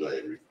 sir. Go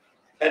ahead, read.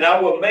 And I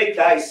will make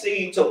thy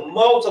seed to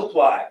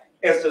multiply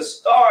as the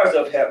stars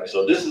of heaven.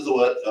 So this is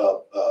what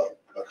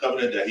a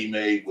covenant that he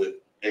made with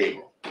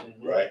Abram,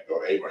 right?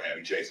 Or Abraham.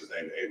 He changed his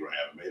name to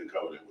Abraham and made a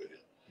covenant with him.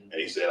 And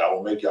he said, I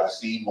will make your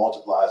seed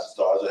multiply as the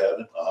stars of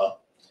heaven.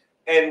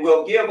 And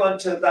will give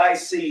unto thy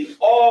seed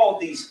all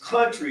these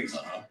countries,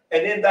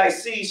 and in thy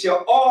seed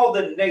shall all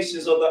the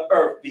nations of the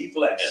earth be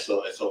blessed.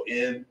 And so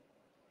in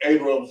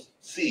Abram's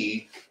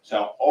seed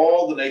shall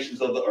all the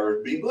nations of the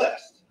earth be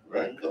blessed.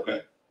 Right?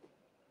 Okay.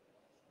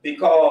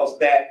 Because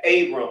that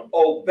Abram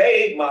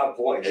obeyed my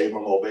voice.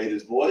 Abram obeyed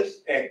his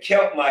voice. And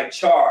kept my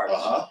charge,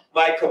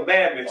 my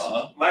commandments,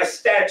 my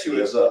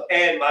statutes, Yes,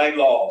 and my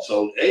laws.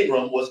 So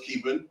Abram was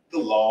keeping the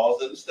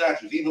laws and the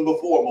statutes. Even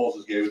before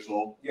Moses gave it to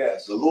him,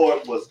 Yes. the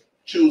Lord was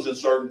choosing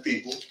certain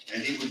people,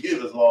 and he would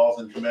give his laws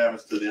and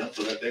commandments to them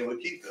so that they would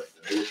keep them.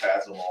 And they would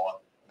pass them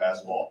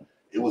on.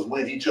 It was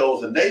when he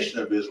chose the nation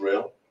of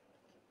Israel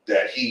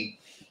that he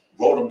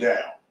wrote them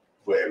down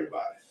for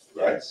everybody.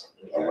 Right? Yes.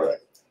 Okay. All right.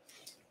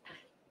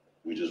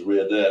 We just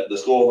read that.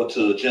 Let's go over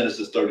to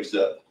Genesis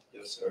 37.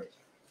 Yes, sir.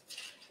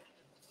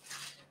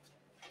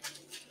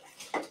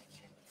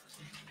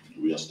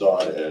 We'll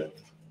start at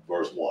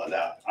verse 1.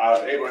 Now,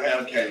 out of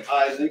Abraham came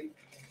Isaac,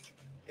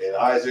 and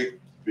Isaac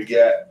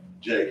begat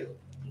Jacob.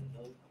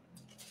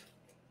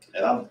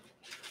 And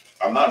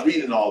I'm not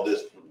reading all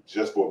this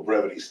just for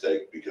brevity's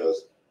sake,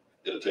 because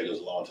it'll take us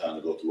a long time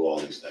to go through all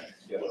these things.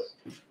 Yes.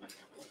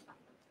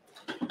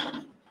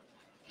 But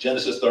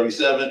Genesis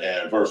 37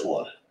 and verse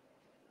 1.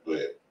 Go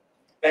ahead.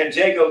 And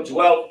Jacob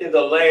dwelt in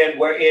the land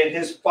wherein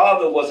his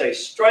father was a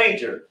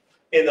stranger,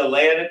 in the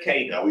land of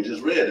Canaan. Now, we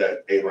just read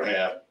that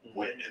Abraham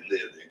went and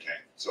lived in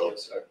Canaan. So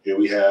Yes, sir. here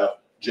we have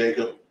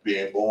Jacob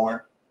being born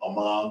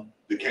among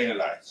the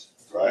Canaanites,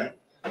 right?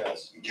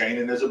 Yes.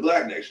 Canaan is a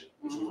black nation,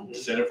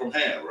 descended from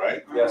Ham,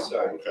 right? Yes,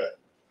 sir. Okay.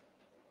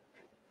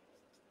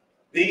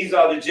 These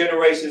are the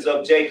generations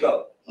of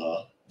Jacob.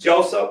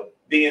 Joseph,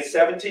 being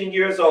 17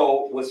 years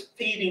old, was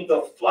feeding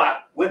the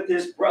flock with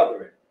his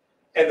brethren.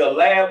 And the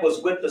lad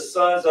was with the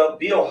sons of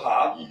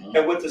Bilhah,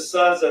 and with the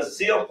sons of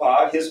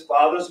Zilpah, his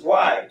father's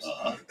wives.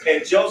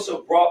 And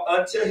Joseph brought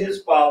unto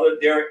his father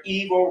their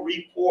evil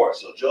report.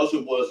 So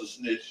Joseph was a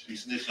snitch. He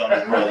snitched on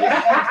his brother.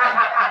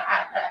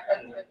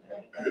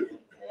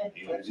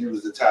 He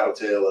was the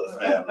tattletale of the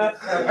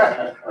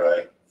family,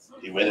 right?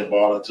 He went and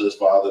brought unto his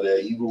father their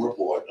evil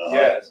report.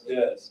 Yes,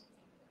 yes.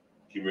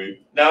 Keep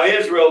reading. Now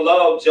Israel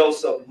loved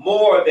Joseph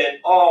more than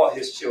all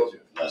his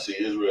children. Now see,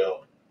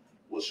 Israel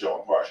was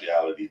showing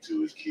partiality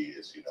to his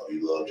kids. You know, he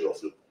loved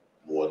Joseph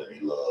more than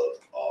he loved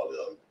all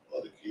the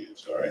other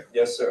kids, all right?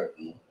 Yes, sir.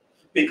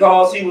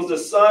 Because he was the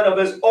son of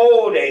his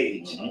old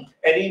age,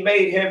 and he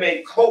made him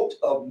a coat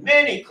of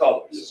many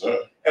colors. Yes, sir.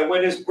 And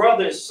when his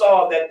brothers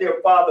saw that their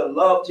father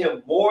loved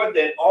him more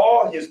than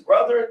all his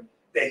brethren,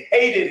 they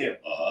hated him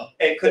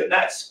and could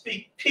not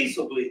speak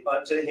peaceably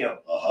unto him.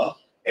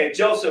 And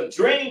Joseph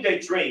dreamed a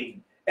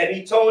dream, and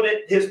he told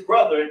it his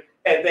brethren,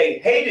 and they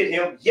hated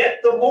him yet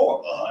the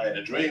more. And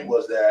the dream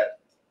was that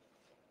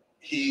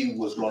he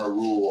was going to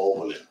rule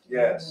over them.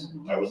 Yes.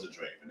 That was the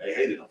dream, and they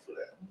hated him for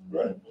that,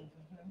 right?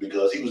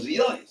 Because he was the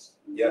youngest.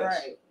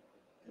 Yes. Right.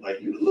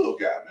 Like, you the little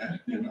guy, man.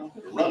 You know,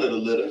 the run of the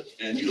litter,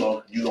 and you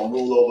don't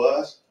rule over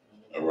us.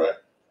 All right.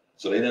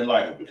 So they didn't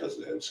like him because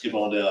of that. Skip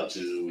on down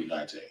to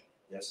 19.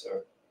 Yes,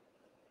 sir.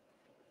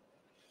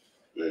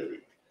 Very.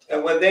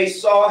 And when they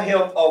saw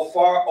him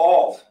afar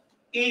off,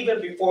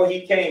 even before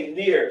he came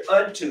near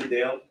unto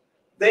them,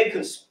 they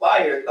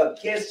conspired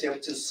against him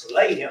to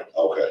slay him.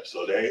 Okay,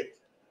 so they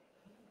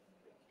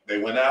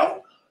went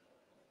out,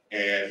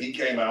 and he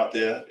came out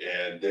there,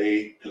 and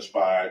they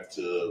conspired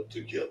to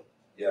kill him.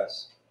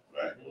 Yes.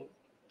 Right.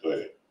 Go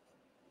ahead.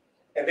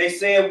 And they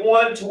said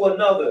one to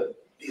another,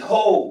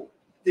 behold,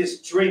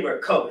 this dreamer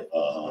cometh.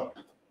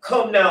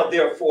 Come now,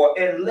 therefore,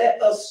 and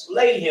let us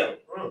slay him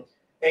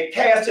and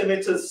cast him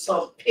into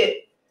some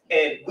pit.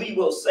 And we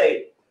will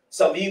say,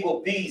 some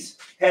evil beast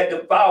had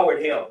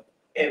devoured him,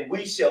 and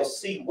we shall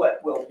see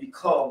what will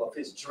become of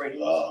his dreams.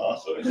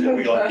 So they said,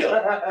 we're going to kill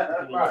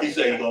him. He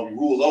said he's going to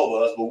rule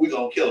over us, but we're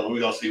going to kill him. We're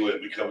going to see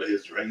what become of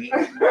his dreams.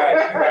 All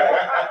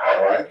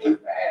right. Keep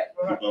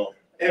going.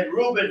 And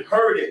Reuben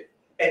heard it,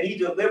 and he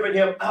delivered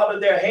him out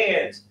of their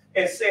hands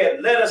and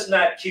said, let us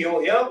not kill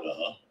him.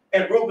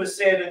 And Reuben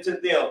said unto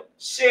them,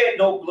 shed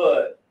no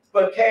blood,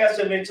 but cast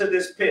him into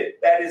this pit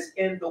that is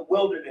in the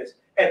wilderness,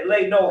 and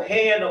lay no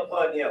hand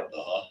upon him,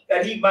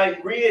 that he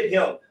might rid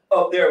him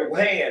of their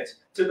hands,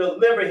 to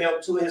deliver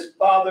him to his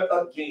father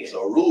again.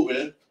 So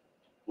Reuben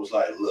was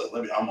like, look,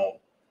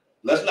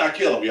 let's not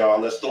kill him, y'all.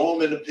 Let's throw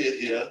him in the pit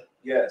here.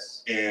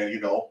 Yes. And,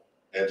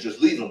 and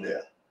just leave them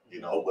there,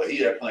 but he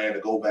had planned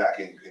to go back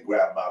and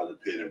grab him out of the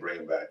pit and bring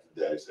him back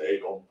to daddy. Say, hey,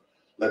 don't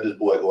let this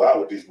boy go out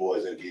with these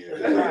boys again.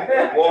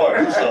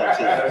 Reward. Do something to him.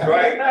 That's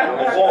right.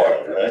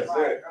 Reward. Right?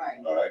 Right.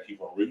 All right,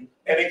 keep on reading.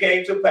 And it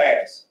came to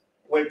pass,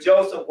 when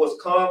Joseph was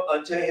come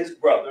unto his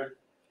brother,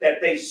 that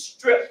they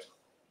stripped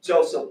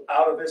Joseph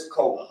out of his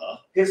coat,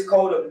 his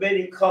coat of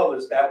many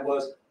colors that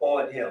was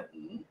on him.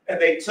 And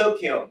they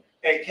took him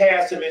and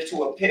cast him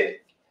into a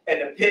pit,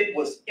 and the pit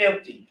was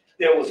empty.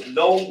 There was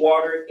no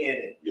water in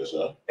it. Yes,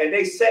 sir. And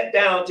they sat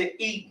down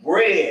to eat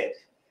bread,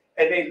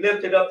 and they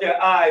lifted up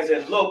their eyes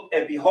and looked,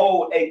 and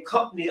behold, a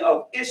company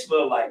of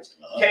Ishmaelites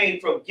came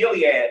from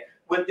Gilead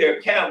with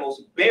their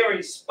camels,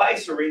 bearing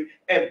spicery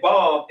and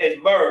balm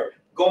and myrrh,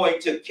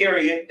 going to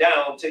carry it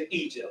down to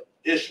Egypt.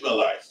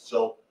 Ishmaelites.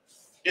 So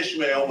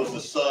Ishmael was the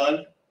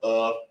son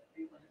of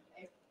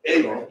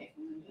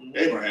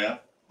Abraham,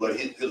 but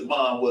his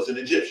mom was an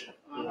Egyptian,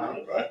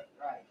 right? Right.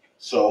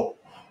 So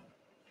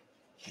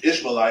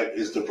Ishmaelite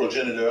is the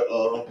progenitor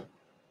of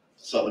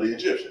some of the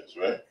Egyptians,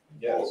 right?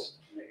 Yes.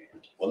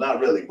 Well,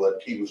 not really,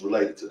 but he was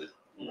related to them,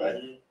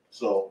 right?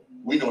 So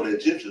we know the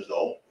Egyptians,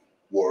 though,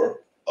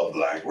 were a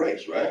black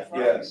race, right?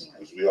 Yes.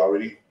 Because we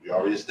already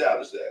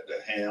established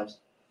that Ham's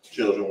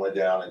children went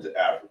down into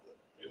Africa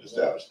and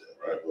established that,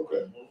 right?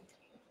 Okay.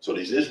 So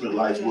these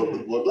Ishmaelites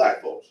were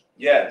black folks.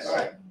 Yes.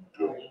 Right.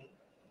 Good.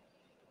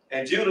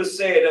 And Judah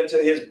said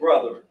unto his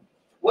brother,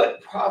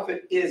 what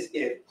profit is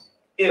it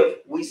if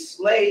we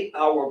slay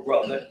our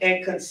brother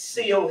and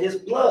conceal his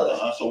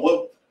blood? So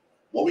what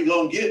we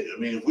gonna get? I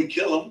mean, if we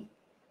kill him,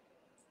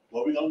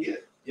 what we gonna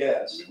get?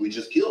 Yes. I mean, we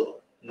just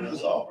killed him.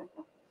 That's all.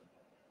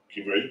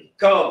 Keep reading.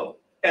 Come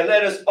and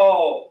let us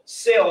all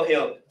sell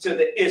him to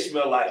the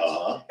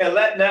Ishmaelites, and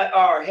let not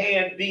our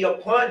hand be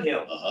upon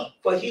him,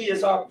 for he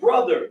is our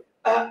brother,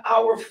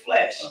 our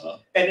flesh.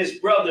 And his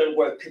brethren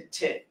were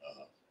content.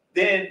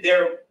 Then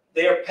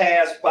there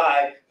passed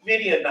by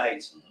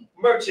Midianites,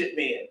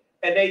 merchantmen,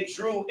 and they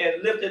drew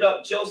and lifted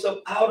up Joseph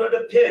out of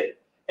the pit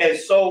and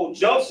sold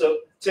Joseph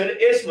to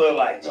the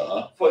Ishmaelites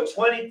for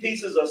 20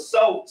 pieces of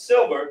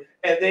silver,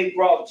 and they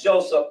brought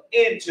Joseph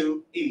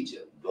into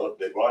Egypt.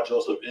 They brought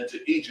Joseph into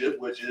Egypt,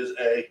 which is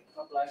a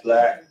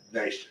black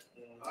nation.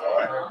 All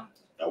right.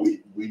 Now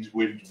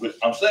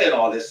I'm saying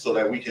all this so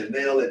that we can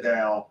nail it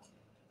down.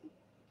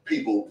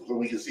 People, so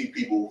we can see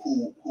people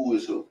who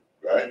is who.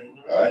 Right.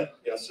 All right.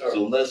 Yes, sir.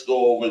 So let's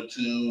go over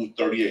to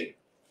 38.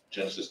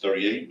 Genesis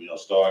 38. We're gonna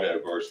start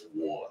at verse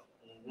 1.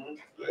 Go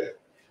ahead.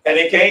 And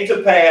it came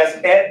to pass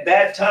at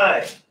that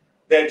time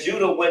that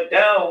Judah went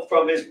down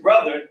from his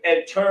brethren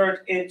and turned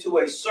into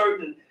a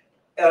certain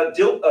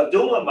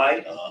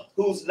Adulamite,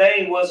 whose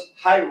name was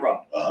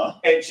Hira.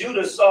 And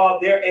Judah saw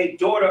there a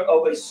daughter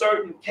of a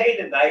certain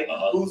Canaanite,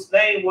 whose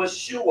name was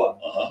Shua.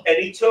 And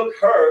he took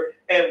her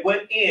and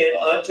went in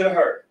unto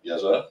her.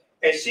 Yes, sir.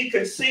 And she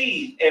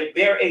conceived and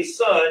bare a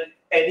son,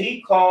 and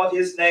he called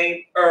his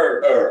name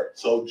Er.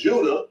 So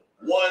Judah,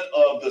 one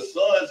of the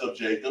sons of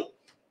Jacob,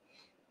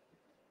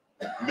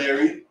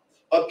 married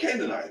a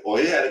Canaanite, or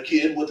he had a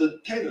kid with a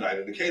Canaanite,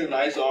 and the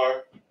Canaanites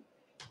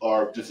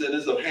are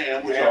descendants of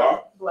Ham, which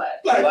are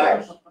Black.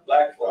 black folks.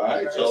 Black folk.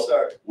 Right, Yes, so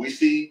sir. we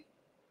see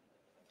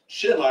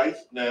Shemites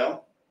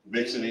now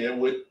mixing in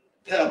with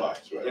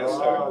Hamites, right? Yes,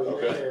 sir.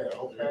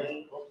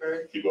 Okay.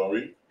 Keep on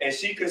reading. And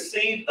she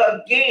conceived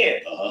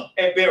again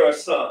and bare a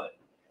son,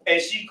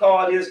 and she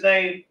called his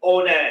name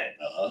Onan.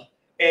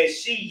 And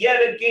she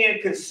yet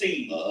again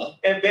conceived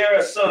and bare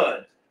a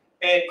son,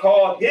 and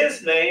called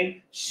his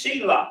name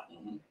Shelah.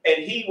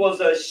 And he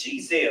was a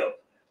Shezil,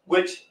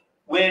 which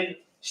when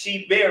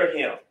she bare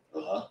him.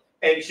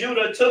 And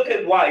Judah took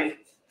a wife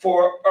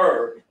for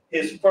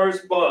his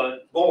firstborn,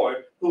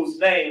 whose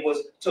name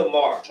was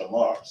Tamar.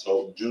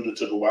 So Judah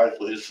took a wife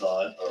for his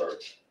son,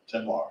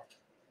 Tamar.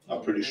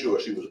 I'm pretty sure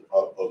she was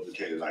of the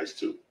Canaanites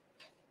too.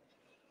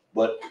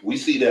 But we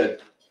see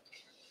that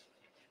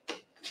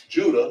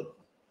Judah,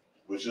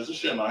 which is a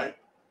Shemite,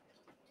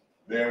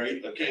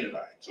 married a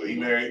Canaanite. So he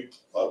married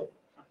a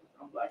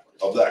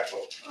black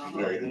folk. He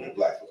married into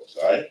black folks,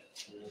 all right?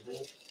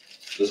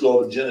 Let's go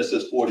over to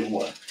Genesis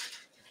 41.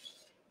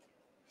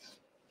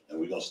 And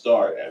we're going to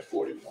start at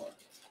 41.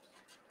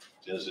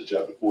 Genesis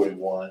chapter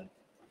 41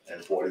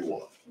 and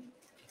 41.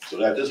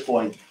 So at this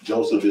point,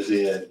 Joseph is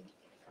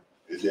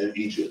in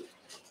Egypt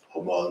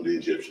among the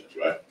Egyptians,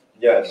 right?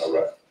 Yes. All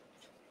right.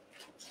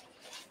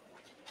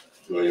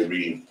 Go ahead and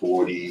read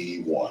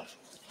 41.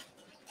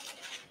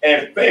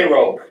 And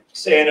Pharaoh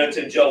said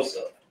unto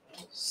Joseph,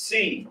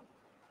 see,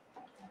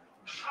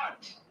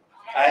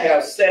 I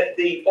have set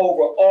thee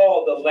over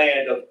all the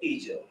land of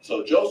Egypt.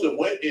 So Joseph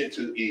went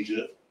into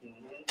Egypt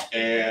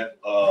and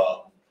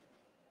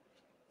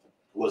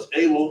was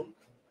able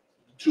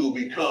to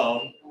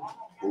become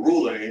a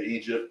ruler in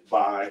Egypt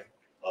by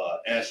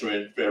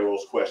answering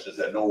Pharaoh's questions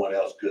that no one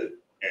else could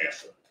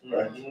answer,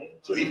 right?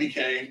 So he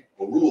became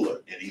a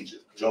ruler in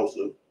Egypt,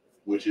 Joseph,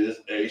 which is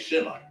a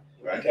Shemite,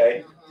 right?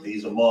 Okay.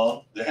 He's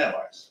among the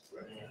Hamites,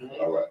 right?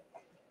 All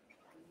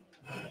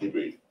right. Keep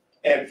reading.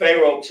 And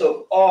Pharaoh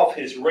took off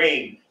his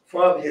ring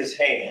from his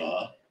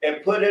hand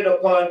and put it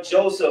upon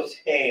Joseph's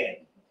hand,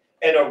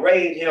 and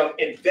arrayed him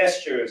in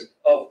vestures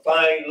of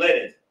fine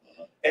linen,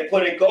 and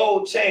put a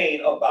gold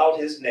chain about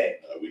his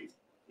neck. We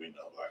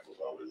know black folks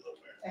always love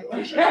wearing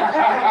gold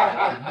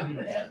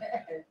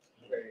chains.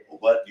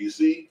 But you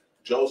see,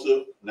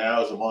 Joseph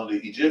now is among the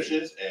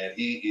Egyptians, and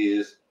he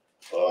is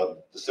the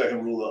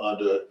second ruler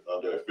under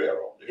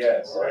Pharaoh.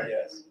 Yes, All right?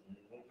 yes.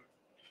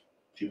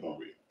 Keep on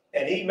reading.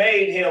 And he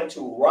made him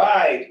to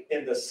ride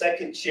in the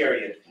second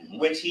chariot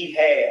which he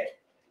had.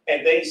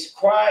 And they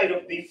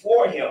cried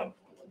before him,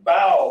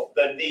 bow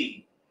the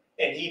knee.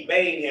 And he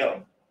made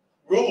him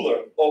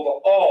ruler over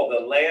all the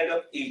land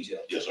of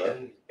Egypt. Yes,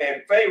 sir.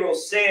 And Pharaoh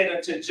said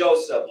unto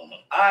Joseph,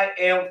 I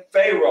am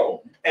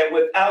Pharaoh, and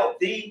without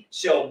thee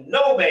shall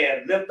no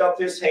man lift up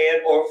his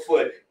hand or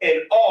foot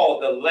in all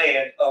the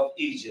land of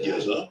Egypt.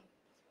 Yes, sir.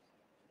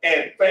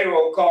 And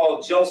Pharaoh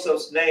called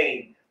Joseph's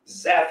name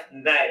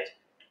Zaphnath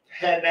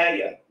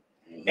Paneah,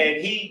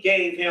 and he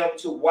gave him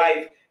to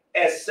wife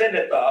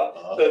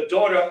Asenath, the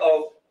daughter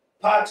of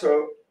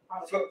Potiphar,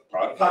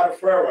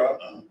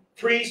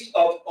 priest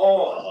of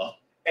On.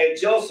 And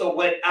Joseph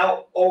went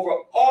out over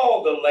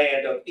all the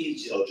land of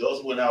Egypt. So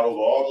Joseph went out over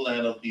all the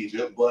land of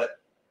Egypt, but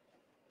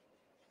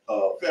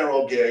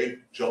Pharaoh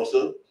gave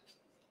Joseph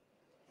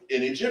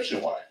an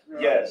Egyptian wife.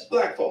 Yes.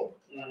 Black folk.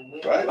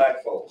 Right?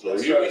 Black folks. So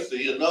here we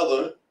see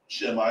another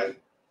Shemite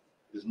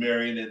is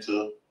marrying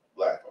into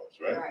black folks,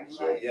 right? Right,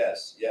 So right.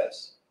 Yes,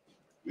 yes.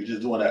 we're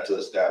just doing that to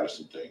establish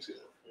some things here.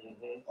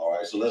 All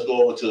right, so let's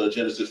go over to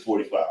Genesis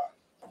 45.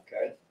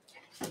 Okay.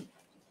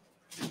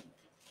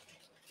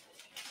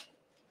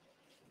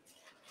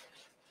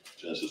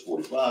 Genesis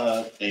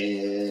 45,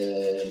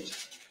 and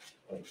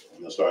we're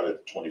going to start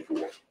at 24.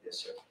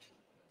 Yes, sir.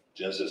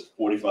 Genesis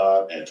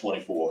 45 and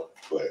 24.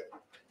 Go ahead.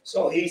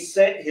 So he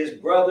sent his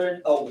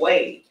brethren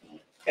away,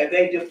 and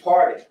they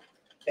departed.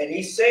 And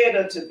he said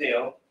unto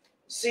them,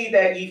 see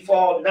that ye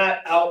fall not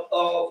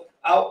out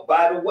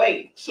by the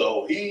way.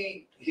 So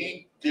he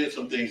did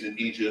some things in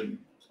Egypt.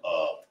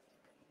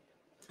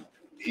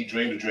 He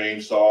dreamed a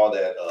dream, saw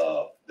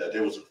that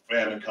there was a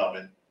famine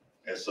coming,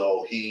 and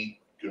so he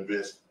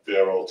convinced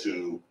Pharaoh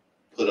to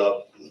put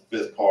up the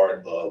fifth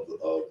part of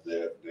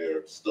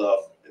their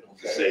stuff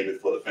to save it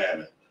for the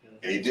famine.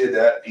 And he did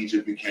that.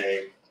 Egypt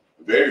became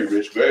very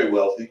rich, very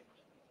wealthy,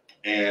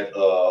 and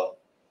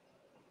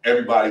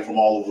everybody from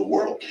all over the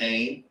world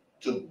came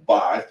to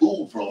buy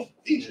food from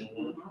Egypt.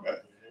 Right?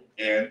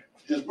 And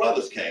his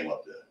brothers came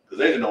up there because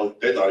they didn't know,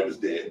 they thought he was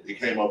dead. He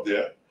came up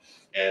there,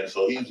 and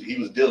so he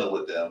was dealing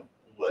with them,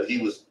 but he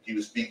was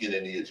speaking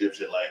in the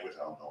Egyptian language.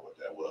 I don't know what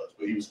that was,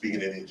 but he was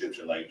speaking in the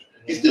Egyptian language.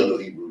 He still knew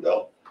Hebrew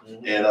though,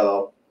 and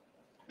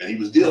he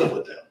was dealing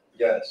with them.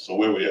 Yes. So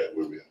where we at?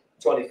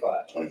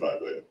 25. 25.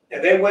 Go ahead.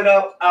 And they went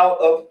up out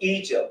of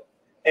Egypt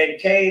and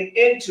came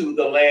into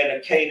the land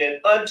of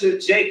Canaan unto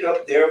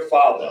Jacob their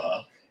father,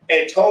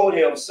 and told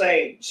him,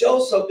 saying,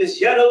 Joseph is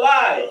yet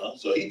alive.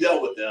 So he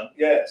dealt with them.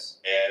 Yes.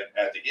 And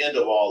at the end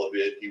of all of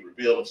it, he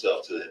revealed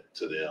himself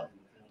to them.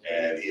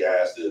 And he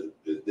asked his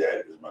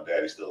dad, is my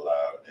daddy still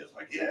alive? And he was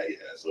like, yeah.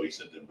 So he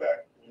sent them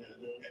back and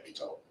he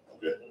told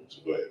them. Okay,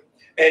 so go ahead.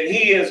 And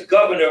he is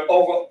governor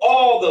over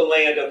all the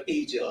land of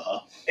Egypt.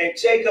 And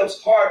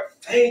Jacob's heart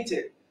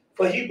fainted,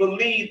 for he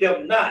believed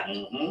them not.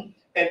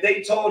 And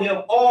they told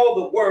him all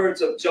the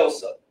words of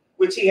Joseph,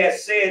 which he had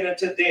said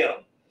unto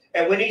them.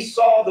 And when he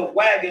saw the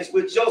wagons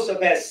which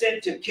Joseph had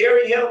sent to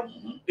carry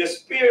him, the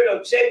spirit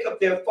of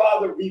Jacob their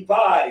father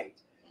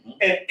revived.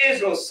 And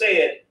Israel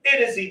said,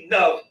 it is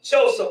enough.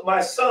 Joseph, my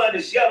son,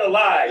 is yet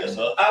alive. Yes,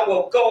 I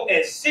will go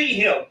and see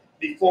him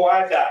before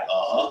I die.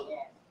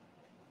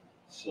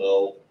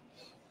 So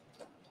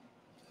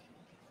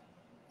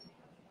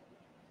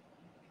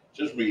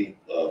just read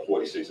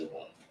 46 and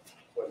 1.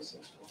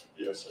 46.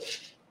 Yes, sir.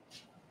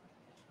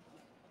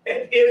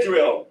 And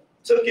Israel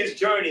took his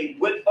journey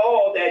with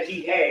all that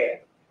he had,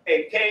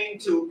 and came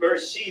to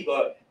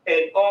Beersheba,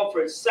 and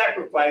offered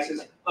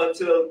sacrifices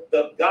unto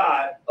the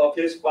God of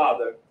his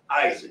father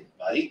Isaac.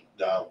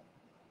 Now,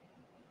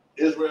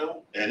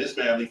 Israel and his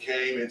family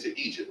came into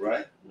Egypt,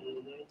 right?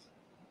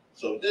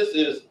 So this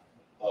is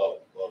a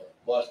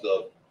bust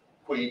of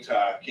King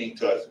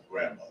Tut's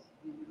grandmother,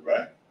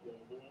 right?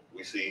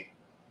 We see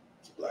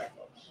black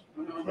folks,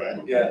 right?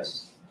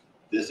 Yes.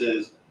 This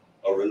is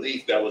a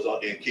relief that was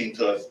in King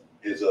Tut's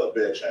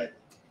bed chamber,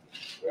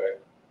 right?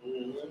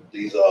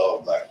 These are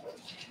all black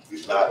folks.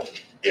 These are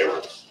not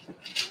Arabs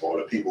or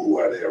the people who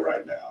are there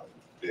right now.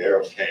 The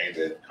Arabs came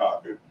and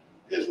conquered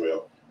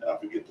Israel, and I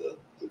forget the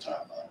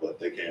timeline, but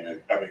they came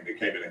in. I mean, they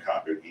came in and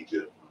conquered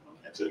Egypt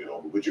and took it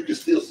over. But you can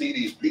still see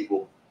these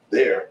people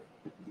there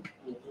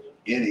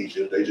in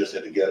Egypt. They just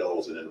in the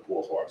ghettos and in the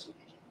poor parts of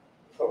Egypt.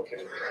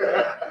 Okay.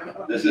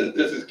 This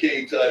is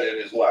King Tut and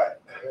his wife.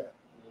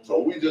 So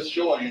we just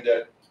showing you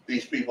that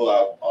these people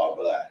are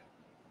black,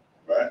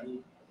 right?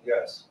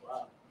 Yes.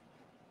 Wow.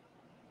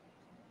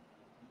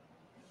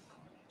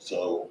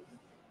 So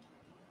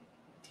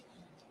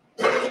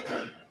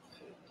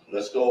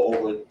let's go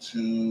over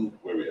to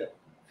where we at?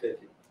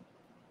 50.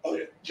 Oh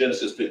yeah,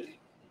 Genesis 50.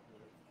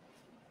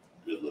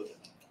 Good looking.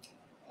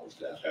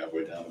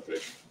 way down the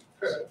page.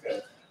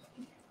 Okay.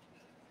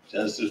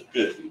 Genesis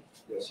 50.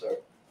 Yes, sir.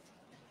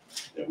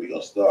 And we're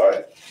going to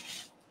start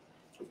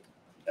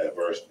at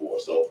verse 4.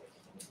 So,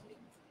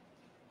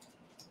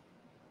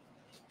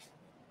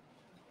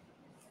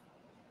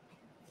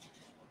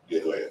 yeah,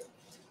 go ahead.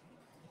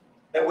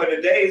 And when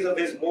the days of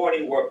his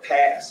mourning were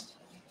past,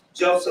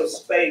 Joseph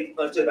spake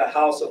unto the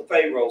house of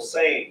Pharaoh,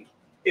 saying,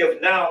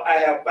 If now I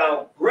have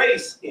found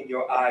grace in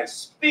your eyes,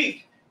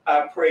 speak,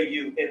 I pray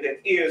you, in the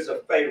ears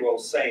of Pharaoh,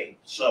 saying.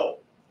 So,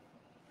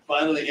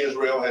 finally,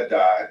 Israel had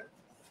died,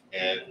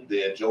 and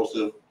then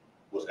Joseph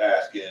was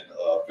asking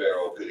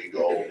Pharaoh, could he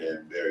go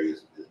and bury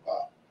his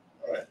body?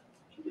 All right.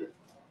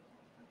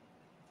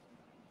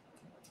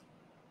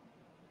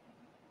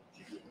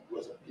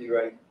 What's that? You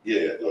ready?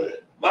 Yeah, go ahead.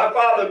 My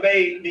father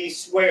made me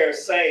swear,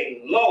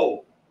 saying,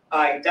 Lo,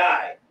 I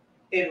die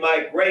in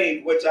my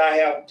grave which I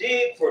have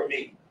digged for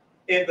me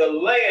in the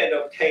land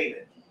of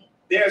Canaan.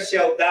 There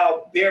shalt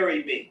thou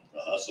bury me.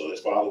 So his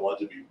father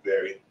wanted to be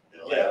buried in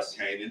the land of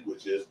Canaan,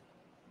 which is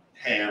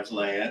Ham's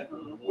land,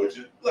 which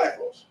is black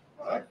folks.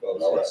 All right. All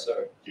right. Yes,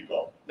 sir. Keep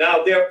going.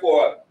 Now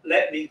therefore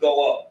let me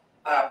go up,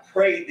 I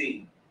pray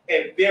thee,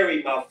 and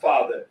bury my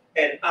father,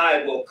 and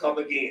I will come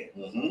again.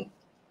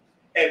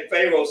 And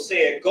Pharaoh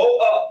said, Go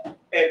up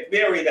and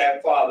bury thy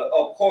father,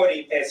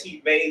 according as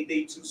he made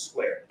thee to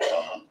swear.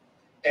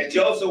 And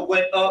Joseph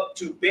went up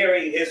to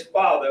bury his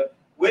father,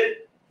 with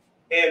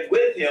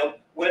him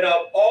went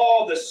up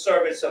all the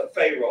servants of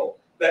Pharaoh,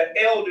 the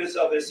elders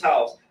of his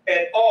house,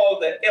 and all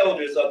the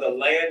elders of the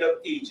land of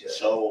Egypt.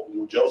 So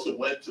Joseph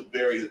went to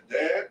bury his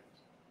dad,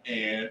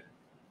 and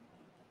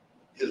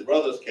his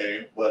brothers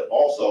came, but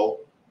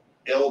also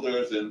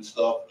elders and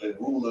stuff and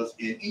rulers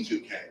in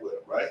Egypt came with him,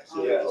 right?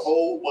 So there's a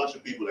whole bunch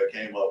of people that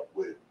came up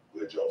with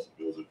Joseph.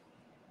 It was a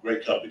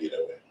great company that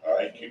way. All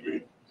right, keep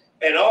reading.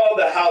 And all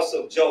the house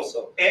of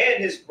Joseph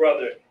and his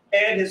brother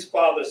and his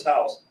father's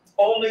house,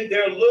 only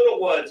their little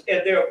ones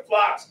and their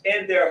flocks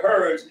and their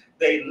herds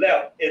they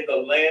left in the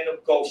land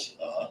of Goshen.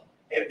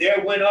 And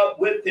there went up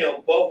with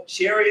him both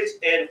chariots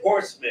and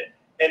horsemen,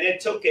 and it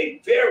took a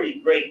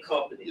very great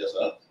company. Yes,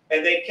 sir.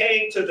 And they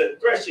came to the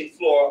threshing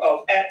floor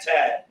of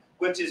Atad,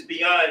 which is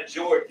beyond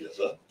Jordan. Yes,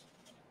 sir.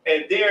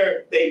 And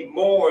there they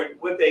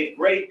mourned with a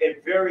great and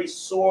very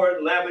sore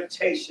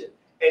lamentation.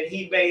 And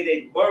he made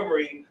a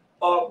mourning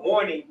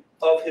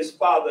of his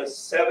father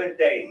 7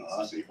 days.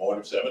 So he mourned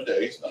him 7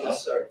 days.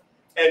 Yes, sir.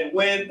 And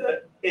when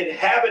the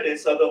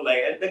inhabitants of the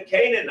land, the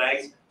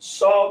Canaanites,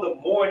 saw the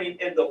mourning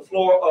in the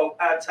floor of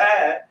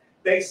Atad,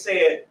 they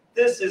said,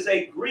 This is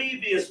a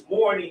grievous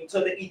mourning to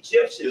the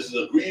Egyptians. This is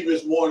a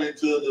grievous mourning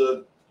to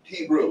the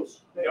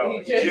Hebrews.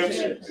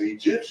 Egyptians. The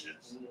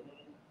Egyptians.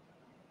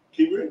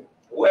 Keep reading.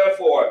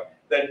 Wherefore,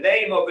 the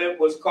name of it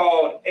was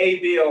called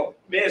Abel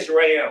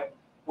Mizraim,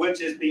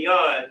 which is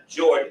beyond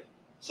Jordan.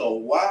 So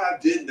why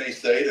didn't they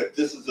say that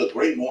this is a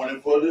great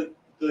mourning for the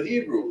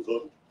Hebrews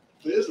or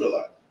the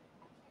Israelites?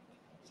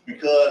 It's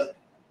because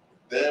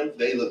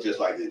they look just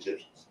like the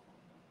Egyptians,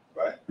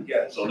 right?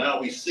 Yes. So now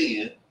we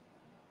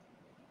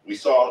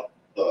saw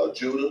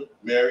Judah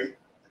marry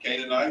a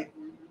Canaanite,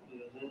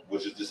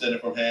 which is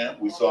descended from Ham.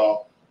 We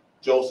saw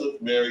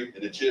Joseph marry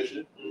an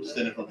Egyptian,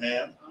 descended from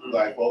Ham,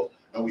 black folks.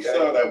 And we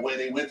saw that when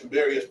they went to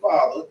bury his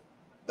father,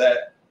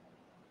 that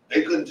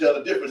they couldn't tell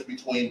the difference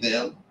between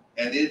them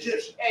and the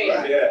Egyptians,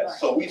 right? Yes.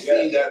 So we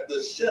see that the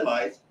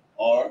Shemites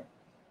are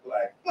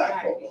black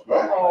folks,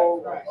 right?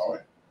 All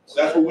right.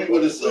 That's what we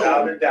would assume.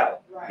 Without a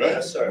doubt. Right?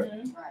 Yes,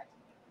 sir.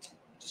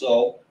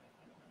 So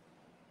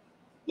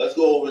let's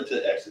go over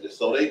to Exodus.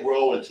 So they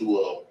grow into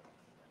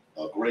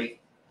a great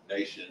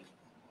nation,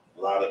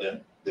 a lot of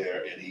them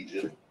there in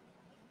Egypt.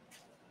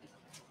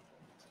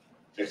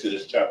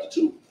 Exodus chapter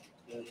 2.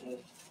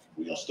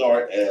 We're going to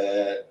start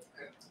at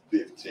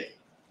 15.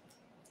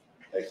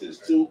 Exodus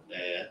 2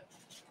 and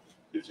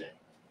 15.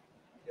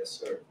 Yes,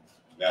 sir.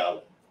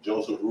 Now,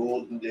 Joseph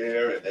ruled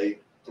there, and they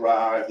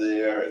thrived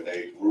there, and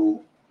they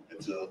grew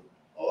into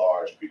a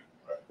large people.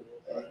 Right?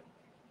 All right.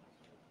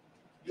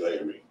 Go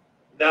ahead and read.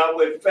 Now,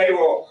 when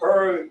Pharaoh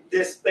heard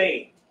this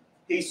thing,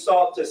 he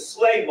sought to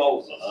slay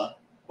Moses.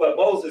 But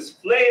Moses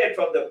fled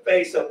from the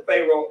face of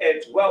Pharaoh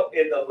and dwelt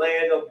in the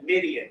land of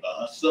Midian.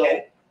 So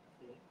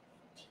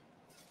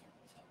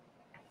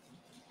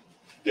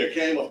there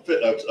came a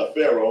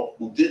Pharaoh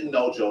who didn't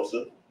know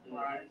Joseph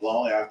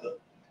long after,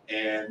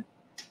 and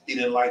he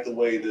didn't like the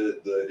way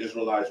the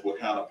Israelites were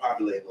kind of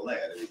populating the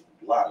land. There was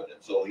a lot of them,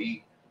 so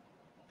he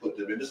put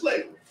them into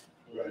slavery.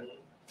 Right?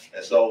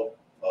 And so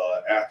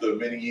after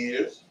many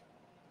years,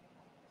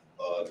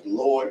 the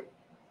Lord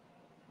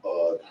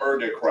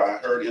heard their cry,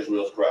 heard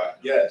Israel's cry,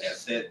 and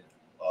sent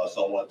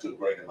someone to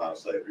bring them out of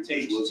slavery.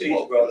 Which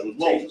was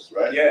Moses,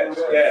 right?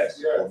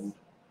 Yes.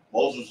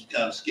 Moses was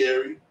kind of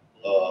scary,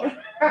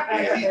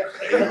 and he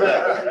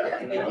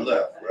left. He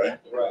left, right?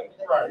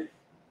 Right.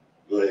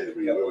 Go ahead and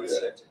read where we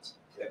at.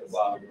 At the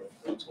bottom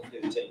of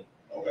 15.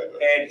 Okay.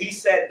 And he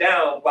sat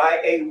down by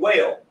a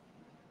well.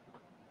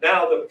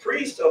 Now the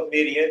priest of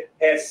Midian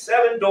had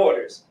 7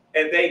 daughters,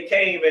 and they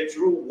came and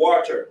drew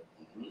water.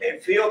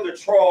 and filled the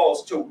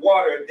troughs to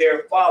water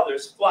their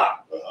father's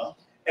flock.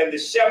 And the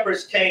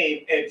shepherds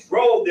came and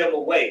drove them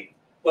away.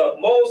 But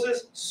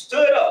Moses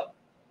stood up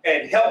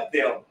and helped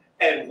them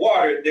and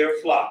watered their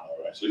flock.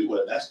 All right, so he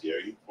wasn't that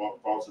scary. He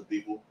fought some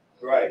people,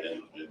 Right.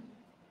 and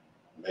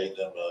made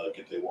them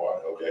get their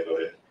water. Okay, go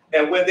ahead.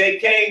 And when they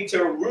came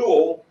to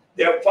Reuel,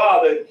 their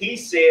father, he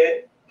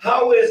said,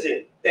 how is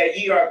it that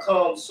ye are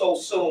come so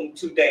soon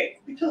today?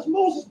 Because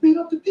Moses beat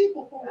up the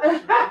people.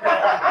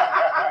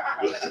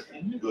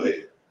 Go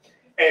ahead.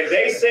 And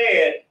they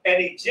said, an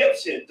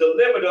Egyptian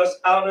delivered us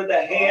out of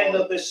the hand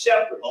of the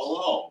shepherds.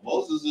 Hold on.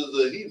 Moses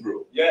is a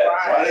Hebrew. Yes.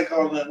 Why they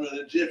call him an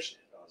Egyptian?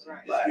 Right.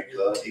 It's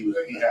because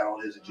he had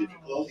on his Egyptian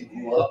clothes. He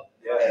grew up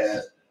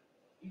Yes.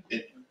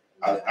 as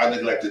I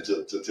neglected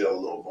to tell a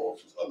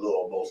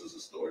little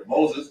Moses story.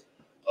 Moses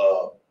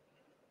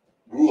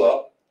grew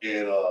up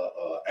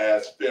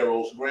as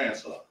Pharaoh's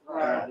grandson.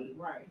 Right.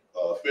 Right.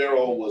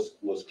 Pharaoh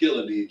was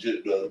killing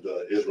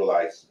the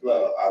Israelites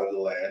out of the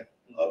land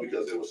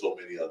because there were so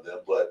many of them.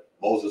 But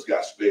Moses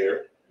got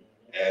spared,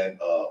 and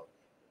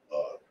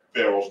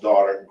Pharaoh's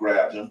daughter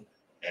grabbed him,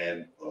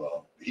 and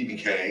he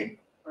became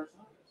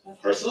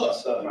her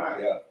son.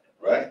 Right. Yeah.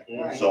 Right?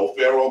 Right. So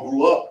Pharaoh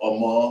grew up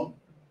among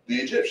the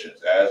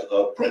Egyptians as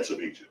a prince of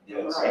Egypt.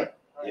 Yes. Right?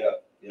 Yeah.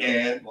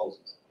 And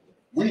Moses.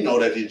 we know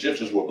that the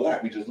Egyptians were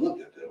black. We just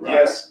looked at them. Right?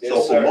 Yes. So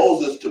Yes, for sir.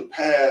 Moses to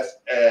pass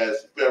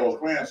as Pharaoh's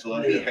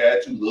grandson, he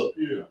had to look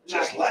Yeah.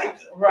 just like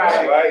them.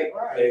 Right. Right.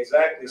 Right.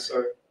 Exactly,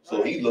 sir.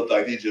 So he looked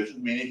like the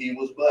Egyptians, meaning he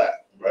was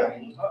black.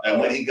 Right? And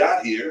when he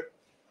got here,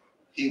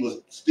 he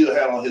was still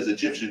had on his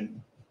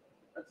Egyptian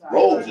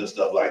robes and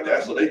stuff like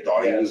that. So they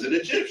thought he was an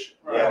Egyptian.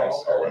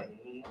 Yes. All right.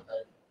 Mhm.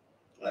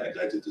 I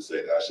neglected to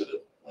say that. I should have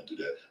went through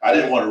that. I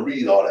didn't want to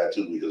read all that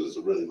too because it's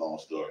a really long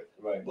story.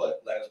 Right.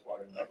 But Last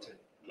part of 19.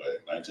 go ahead,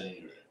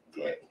 19.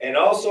 Go ahead. And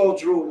also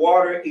drew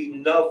water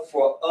enough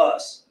for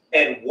us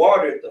and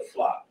watered the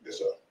flock. Yes,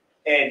 sir.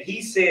 And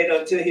he said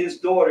unto his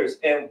daughters,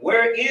 and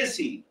where is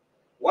he?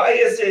 Why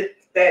is it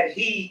that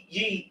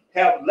ye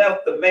have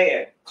left the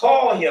man?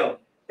 Call him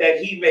that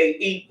he may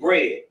eat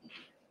bread.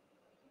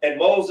 And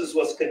Moses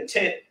was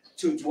content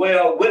to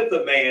dwell with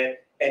the man,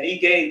 and he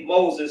gave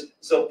Moses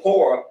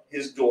Zipporah,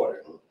 his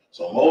daughter.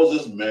 So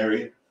Moses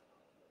married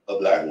a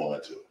black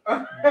woman too.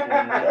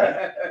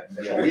 Right.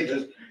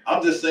 So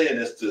I'm just saying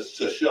this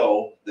to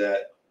show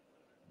that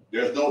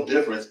there's no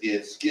difference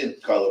in skin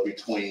color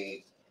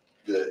between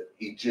the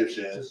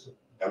Egyptians,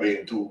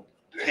 to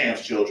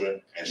Ham's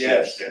children and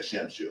Yes.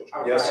 Shem's children.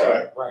 Yes,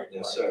 sir. Right? Right.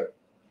 Yes, sir.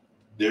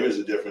 There is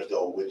a difference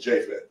though with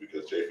Japheth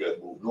because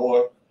Japheth moved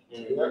north,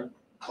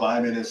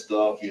 climbing and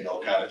stuff,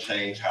 kind of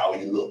changed how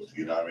he looked,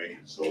 you know what I mean?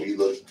 So he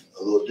looks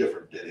a little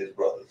different than his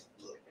brothers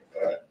look,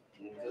 all right?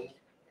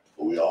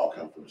 But we all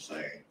come from the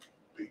same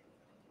people.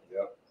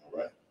 Yep. All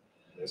right?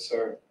 Yes,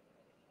 sir.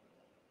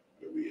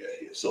 Where we at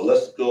here? So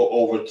let's go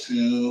over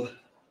to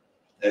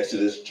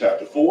Exodus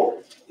chapter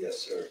 4, Yes,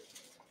 sir.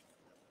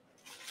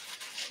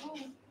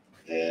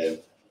 and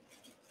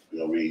we're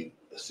going to read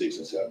 6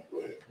 and 7. Go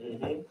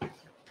ahead.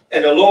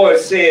 And the Lord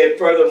said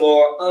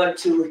furthermore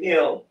unto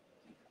him,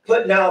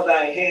 put now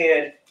thy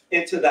hand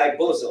into thy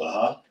bosom.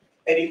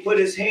 And he put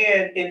his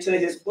hand into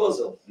his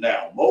bosom.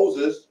 Now,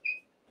 Moses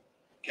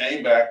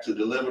came back to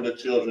deliver the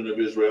children of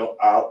Israel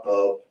out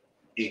of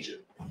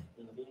Egypt.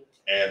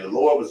 And the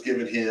Lord was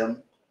giving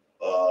him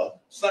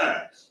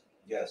signs.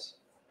 Yes.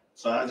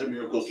 Signs and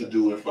miracles to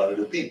do in front of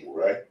the people,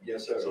 right?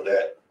 Yes, sir. So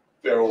that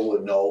Pharaoh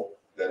would know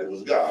that it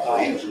was God. So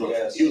he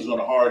was going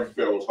to harden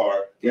Pharaoh's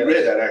heart. We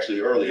read that actually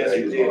earlier, Yes, that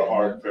he we was did. going to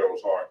harden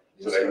Pharaoh's heart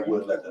so Yes, that sir. he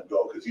wouldn't let them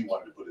go because he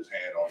wanted to put his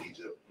hand on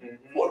Egypt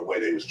for the way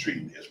they was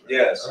treating Israel.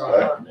 Yes.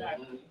 Right?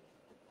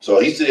 So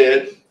he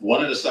said,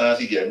 one of the signs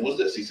he gave him was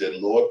this. He said, the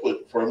Lord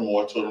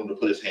furthermore told him to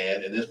put his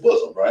hand in his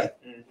bosom, right?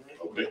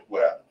 Okay,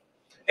 what happened?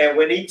 And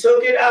when he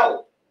took it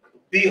out,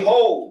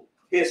 behold,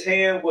 his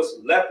hand was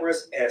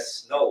leprous as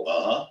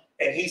snow.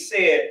 And he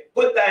said,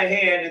 put thy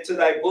hand into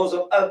thy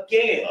bosom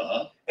again.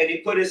 And he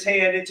put his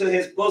hand into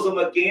his bosom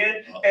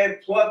again and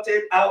plucked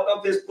it out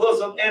of his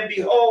bosom. And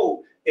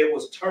behold, it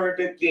was turned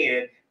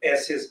again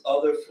as his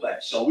other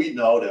flesh. So we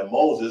know that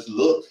Moses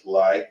looked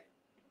like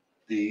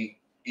the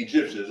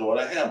Egyptians or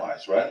the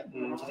Hamites, right?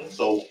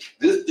 So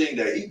this thing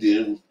that he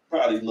did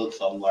probably looked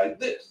something like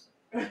this.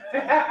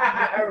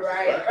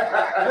 Right.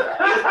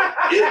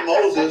 If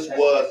Moses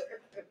was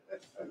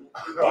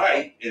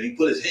white and he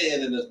put his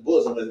hand in his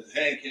bosom and his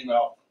hand came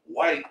out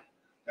white,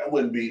 that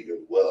wouldn't be,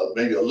 well,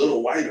 maybe a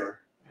little whiter.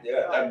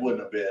 Yeah. That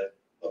wouldn't have been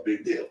a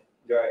big deal.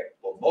 Right.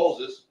 But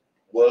Moses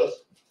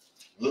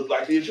looked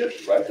like the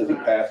Egyptians, right? Because he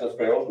passed as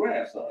Pharaoh's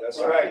grandson. That's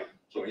right.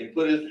 So when he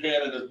put his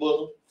hand in his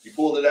bosom, he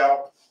pulled it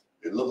out,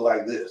 it looked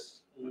like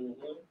this.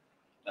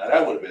 Now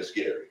that would have been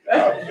scary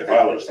if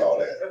I would have saw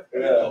that.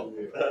 Yeah.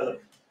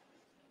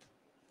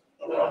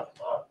 All right.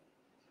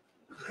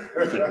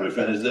 We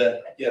finished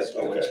that? Yes,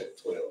 we went Okay.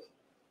 to 12.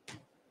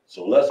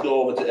 So let's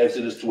go over to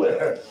Exodus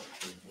 12.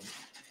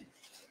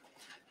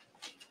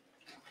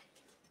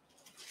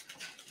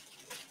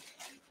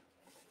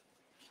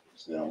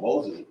 Now Moses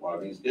Moses are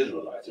these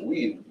Israelites. And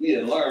we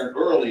had learned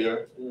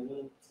earlier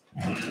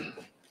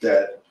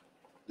that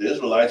the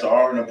Israelites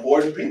are an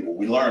important people.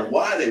 We learned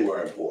why they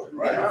were important,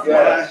 right?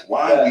 Yes.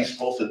 Why are we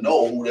supposed to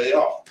know who they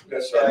are?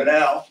 That's And right.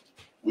 now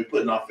we're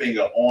putting our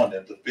finger on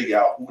them to figure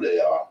out who they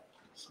are,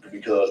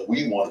 because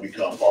we want to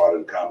become part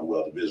of the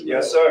Commonwealth of Israel.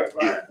 Yes, sir.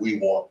 If we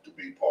want to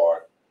be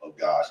part of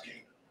God's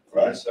kingdom,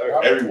 right? Yes, sir.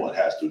 Everyone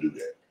has to do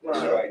that. That's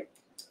you know? right.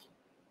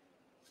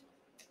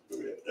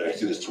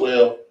 Exodus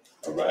 12,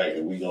 all right,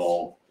 and we're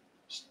going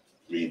to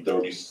read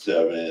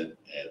 37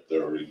 and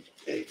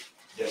 38.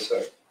 Yes,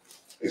 sir.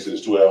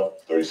 Exodus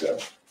 12, 37.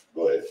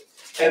 Go ahead.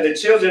 And the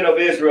children of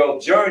Israel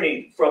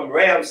journeyed from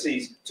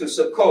Ramses to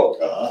Succoth,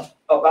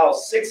 about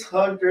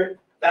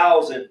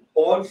 600,000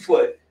 on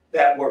foot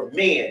that were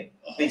men,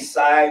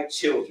 beside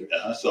children.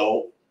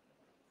 So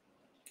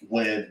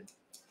when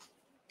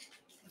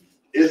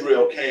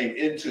Israel came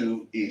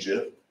into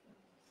Egypt,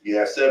 he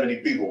had 70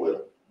 people with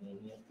him.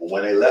 But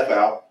when they left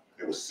out,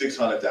 it was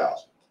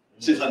 600,000.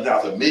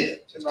 600,000 men.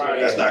 Right.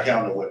 That's not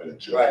counting the women and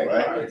children,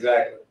 right?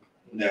 Exactly.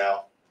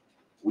 Now,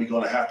 we're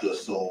going to have to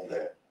assume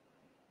that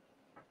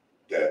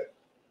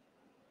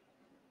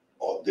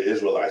the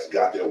Israelites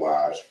got their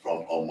wives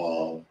from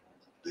among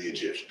the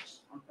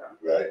Egyptians,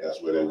 right?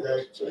 That's where they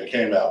were. So they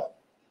came out.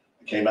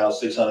 It came out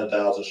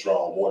 600,000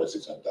 strong, more than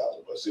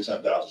 600,000, but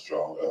 600,000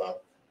 strong.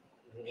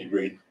 Keep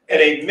reading.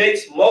 And a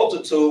mixed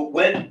multitude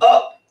went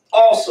up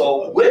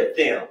also with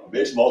them. A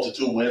mixed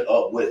multitude went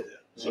up with them.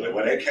 So that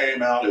when they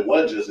came out, it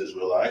wasn't just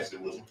Israelites.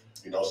 It was,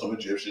 some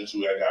Egyptians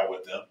who had got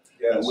with them.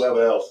 Yes. And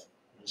whoever else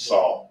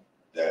saw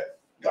that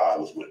God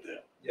was with them.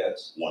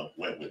 Yes. One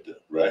went with them,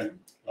 right?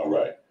 All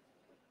right.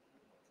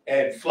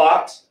 And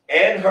flocks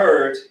and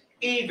herds,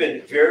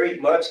 even very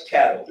much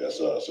cattle. That's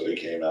so they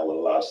came out with a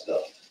lot of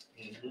stuff.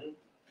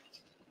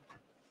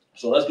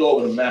 So let's go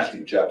over to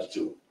Matthew chapter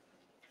 2.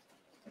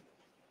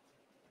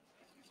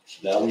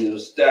 Now we have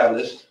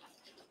established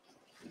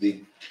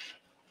the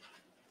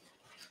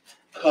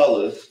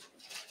colors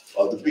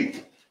of the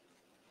people.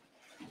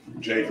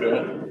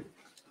 Japheth,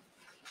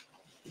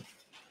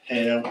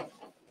 Ham,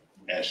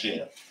 and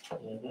Shem.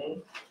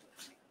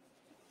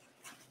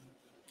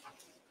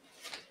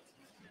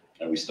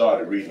 And we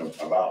started reading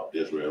about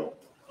Israel,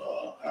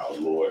 how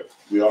the Lord,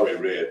 we already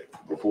read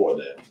before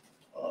that,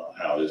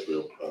 how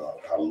the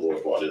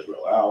Lord brought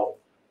Israel out,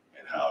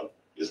 and how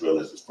Israel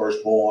is his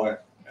firstborn,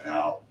 and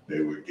how they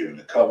were given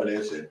the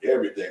covenants, and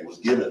everything was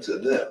given to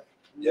them.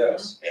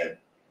 Yes. And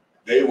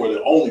they were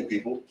the only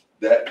people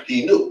that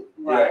he knew.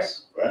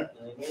 Yes. Right?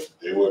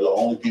 They were the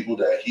only people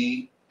that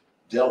he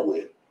dealt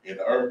with in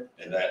the earth,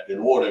 and that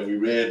we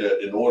read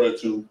that in order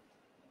to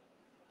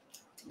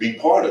be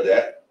part of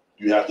that,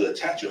 you have to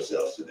attach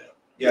yourselves to them.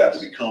 You have to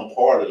become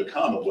part of the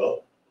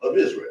Commonwealth of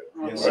Israel.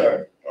 Yes,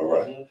 sir. All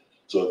right.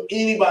 So if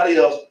anybody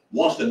else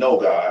wants to know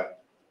God,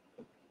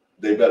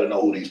 they better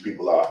know who these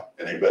people are,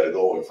 and they better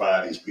go and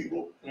find these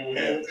people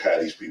and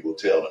have these people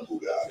tell them who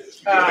God is.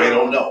 Because they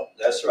don't know.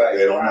 That's right.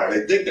 They don't know.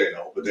 They think they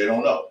know, but they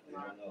don't know.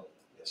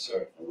 Yes,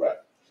 sir. All right.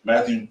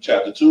 Matthew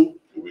chapter 2,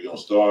 we're going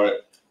to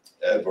start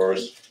at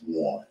verse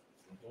 1.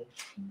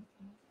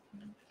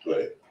 Go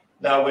ahead.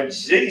 Now, when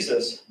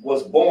Jesus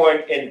was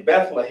born in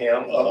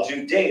Bethlehem of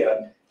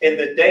Judea, in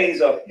the days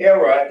of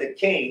Herod the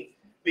king,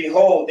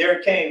 behold, there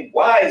came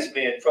wise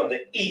men from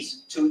the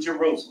east to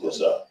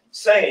Jerusalem,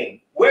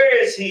 saying,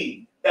 where is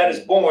he that is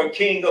born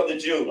King of the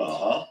Jews?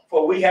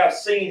 For we have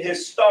seen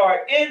his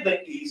star in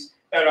the east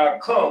and are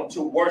come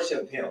to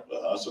worship him.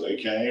 So they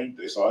came,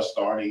 they saw a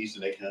star in the east,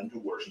 and they came to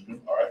worship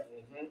him. All right.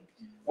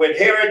 When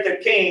Herod the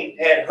king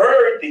had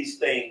heard these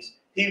things,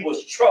 he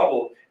was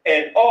troubled,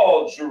 and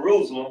all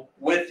Jerusalem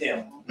with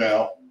him.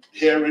 Now,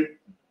 Herod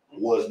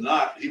was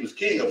not, he was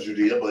king of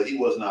Judea, but he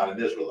was not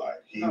an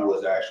Israelite. He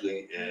was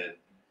actually an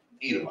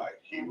Edomite.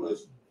 He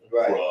was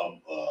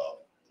from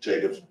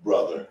Jacob's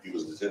brother. He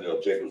was a descendant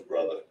of Jacob's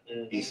brother,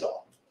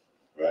 Esau,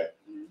 right?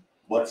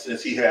 But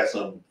since he had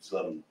some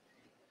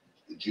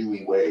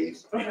Jewy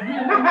ways, and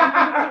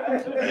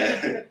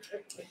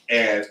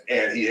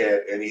he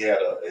had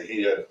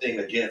a thing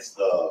against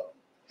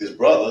his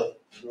brother,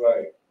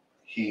 right?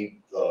 He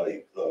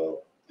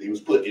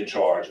was put in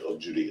charge of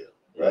Judea,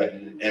 right?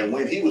 And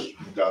when he was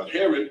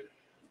Herod,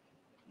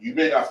 you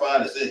may not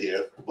find this in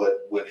here,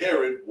 but when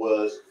Herod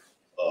was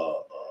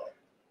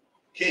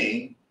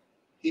king,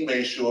 he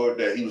made sure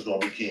that he was going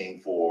to be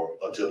king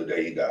until the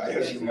day he died.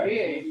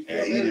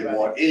 And he didn't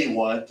want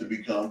anyone to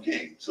become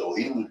king. So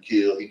he would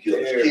kill, he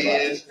killed his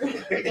kids,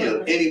 he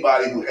killed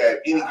anybody who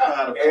had any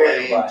kind of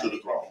claim to the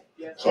throne.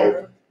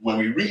 So when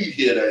we read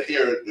here that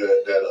Herod,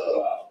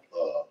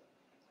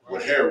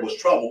 when Herod was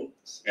troubled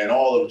and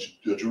all of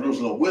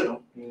Jerusalem with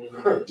him,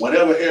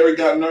 whenever Herod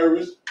got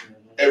nervous,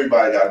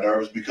 everybody got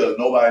nervous because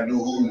nobody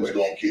knew who he was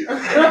going to kill.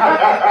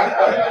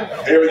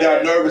 Herod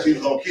got nervous, he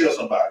was going to kill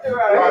somebody.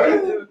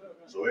 Right?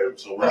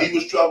 So when he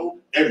was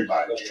troubled,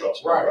 everybody was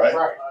troubled. Right.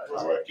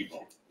 All right, keep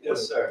on.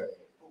 Yes, sir.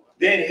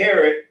 Then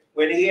Herod,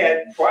 when he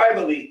had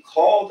privately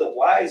called the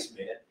wise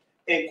men,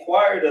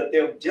 inquired of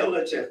them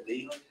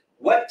diligently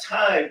what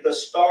time the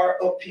star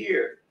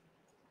appeared.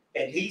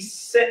 And he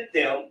sent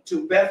them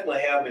to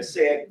Bethlehem and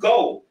said,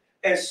 go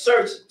and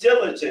search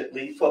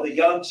diligently for the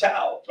young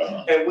child.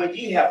 And when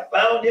ye have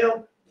found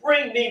him,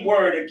 bring me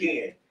word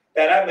again,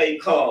 that I may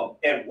come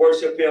and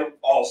worship him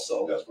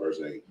also. That's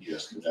verse 8.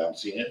 Yes, I'm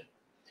seeing it.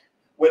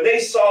 When they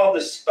saw the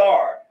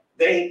star,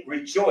 they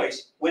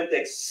rejoiced with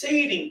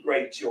exceeding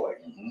great joy.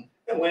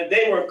 And when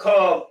they were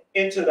come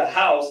into the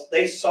house,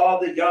 they saw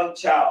the young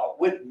child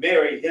with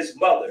Mary, his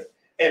mother,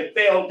 and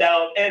fell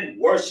down and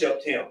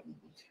worshiped him.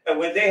 And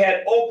when they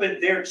had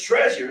opened their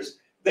treasures,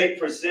 they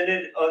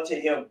presented unto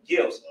him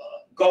gifts,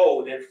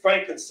 gold and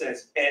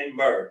frankincense and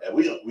myrrh. And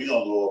we're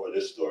gonna go over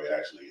this story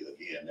actually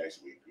again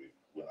next week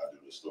when I do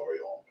the story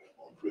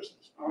on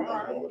Christmas. We're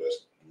gonna go over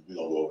this. We're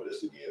gonna go over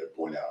this again and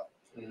point out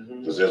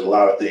because there's a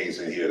lot of things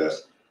in here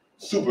that's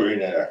super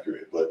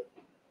inaccurate, but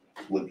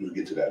we'll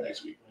get to that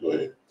next week. Go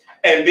ahead.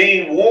 And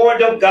being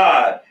warned of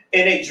God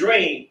in a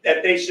dream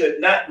that they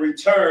should not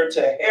return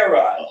to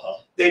Herod,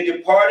 they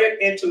departed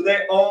into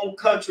their own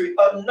country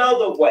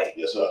another way.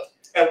 Yes, sir.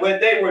 And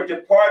when they were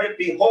departed,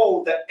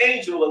 behold, the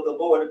angel of the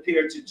Lord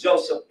appeared to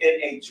Joseph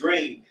in a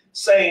dream,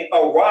 saying,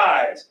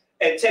 arise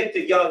and take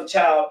the young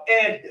child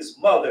and his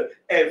mother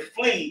and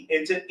flee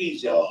into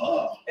Egypt.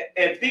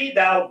 And be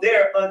thou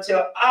there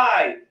until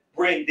I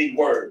bring thee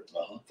word.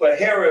 For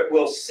Herod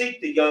will seek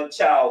the young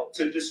child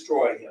to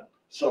destroy him.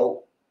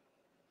 So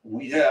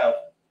we have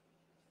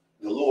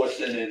the Lord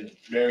sending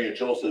Mary and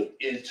Joseph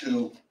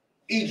into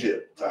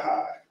Egypt to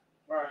hide.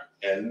 Right.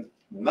 And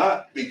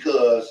not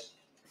because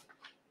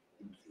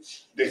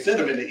they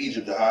sent him into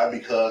Egypt to hide,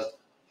 because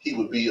he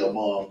would be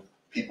among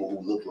people who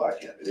look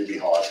like him. It'd be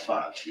hard to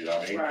find, you know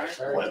what I mean?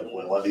 Right.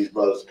 When one of these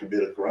brothers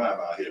commit a crime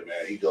out here,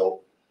 man, he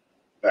go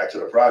back to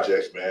the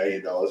projects, man,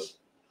 you know, it's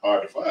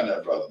hard to find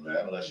that brother,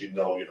 man, unless you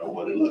know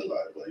what it looked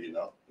like. But, you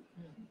know,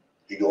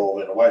 he go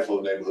over in the white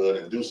folk neighborhood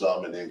and do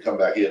something and then come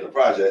back here in the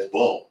projects,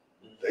 boom,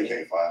 they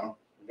can't find him.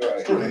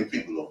 There's too many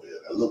people over there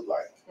that look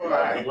like him. You know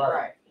what I mean?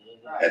 Right.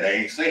 And they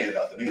ain't saying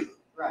nothing either.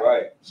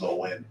 Right. So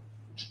when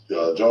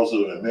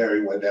Joseph and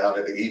Mary went down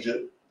into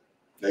Egypt,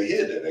 they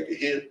hid there.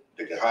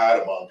 They could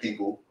hide among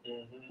people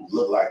who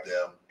look like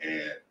them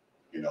and,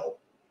 you know,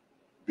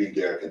 be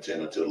there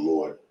content until the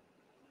Lord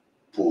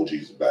pulled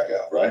Jesus back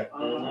out, right?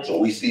 So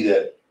we see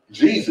that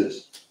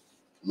Jesus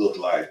looked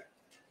like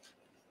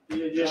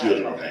the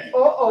children of Ham.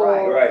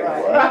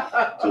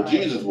 Right. So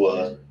Jesus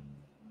was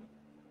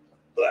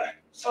black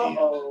skinned,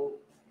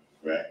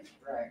 right?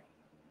 Right.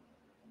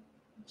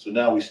 So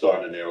now we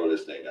start to narrow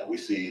this thing down. We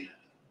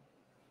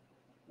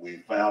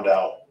found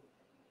out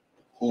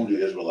who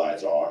the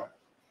Israelites are.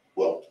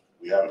 Well,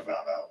 we haven't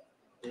found out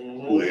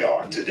who they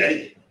are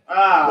today,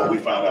 but we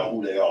found out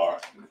who they are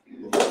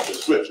in the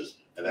scriptures,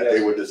 and that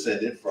they were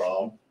descended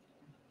from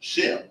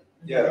Shem.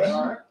 Yes.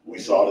 Right? We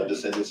saw the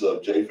descendants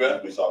of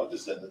Japheth. We saw the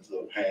descendants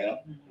of Ham.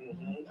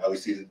 Now we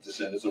see the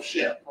descendants of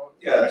Shem.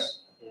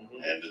 Yes. Right?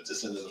 And the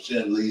descendants of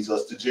Shem leads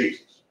us to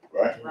Jesus,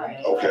 right?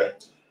 Right. Okay.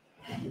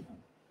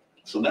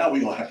 So now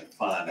we're going to have to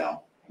find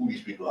out who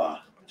these people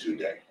are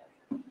today,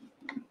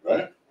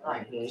 right?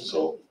 Right.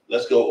 So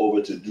let's go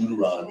over to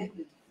Deuteronomy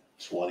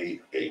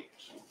 28.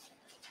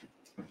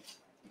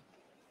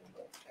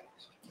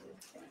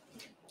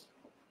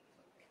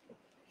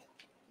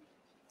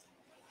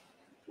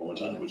 One more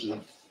time, what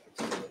you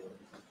say?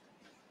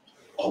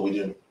 Oh, we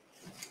didn't.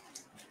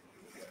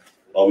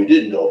 Oh, we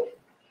didn't go.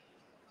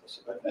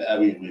 Yeah,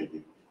 we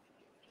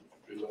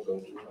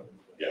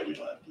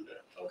don't have to do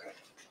that. Okay.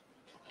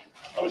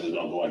 I was just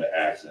gonna go into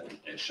Acts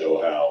and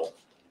show how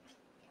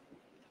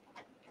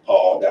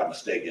Paul got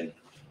mistaken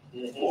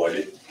for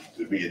it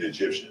to be an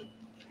Egyptian,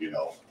 you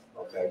know.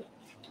 Okay.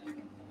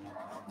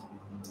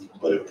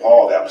 But if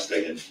Paul got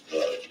mistaken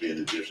to be an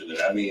Egyptian, then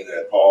that means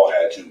that Paul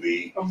had to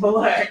be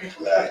Black.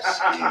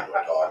 skin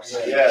or dark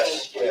skin.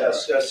 Yes,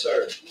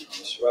 sir.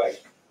 That's right.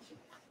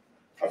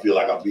 I feel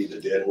like I'm beating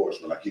a dead horse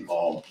when I keep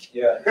on.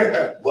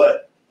 Yeah.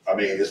 But I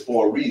mean, it's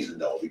for a reason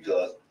though,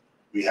 because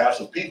we have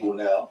some people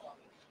now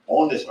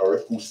on this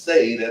earth who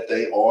say that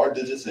they are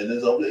the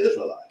descendants of the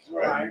Israelites,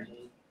 right?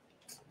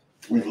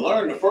 We've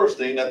learned the first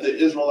thing, that the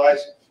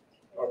Israelites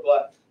Or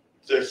black.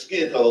 their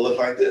skin color look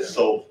like this.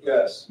 So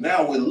Yes.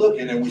 now we're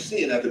looking and we're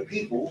seeing that the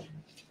people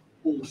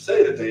who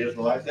say that they're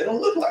Israelites, they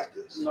don't look like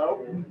this.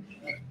 No.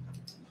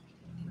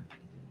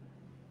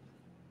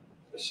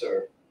 Yes,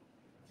 sir.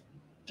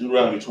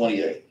 Deuteronomy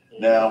 28.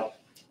 Now,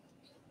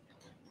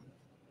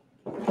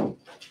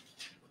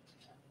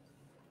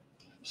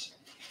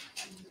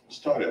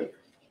 start at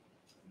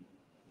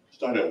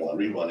 1,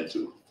 read 1 and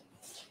 2.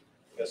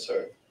 Yes,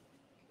 sir.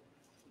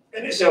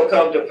 And it shall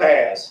come to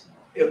pass,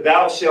 if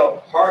thou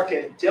shalt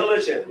hearken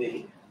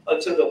diligently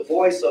unto the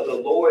voice of the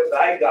Lord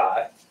thy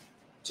God,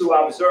 to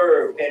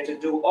observe and to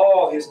do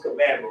all his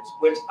commandments,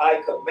 which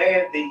I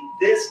command thee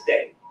this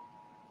day,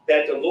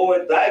 that the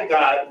Lord thy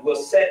God will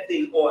set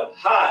thee on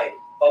high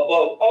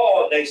above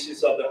all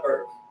nations of the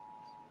earth.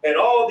 And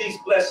all these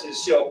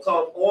blessings shall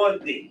come on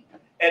thee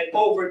and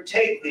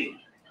overtake thee,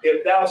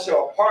 if thou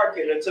shalt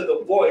hearken unto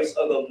the voice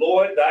of the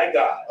Lord thy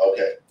God.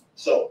 Okay,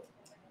 so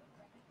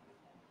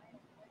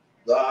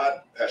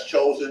God has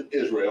chosen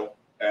Israel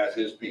as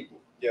his people.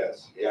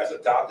 Yes. He has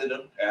adopted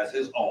them as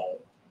his own,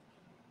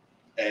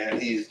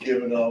 and he's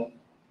given them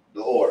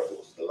the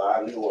oracles, the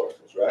lively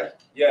oracles, right?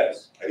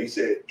 Yes. And he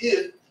said,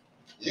 if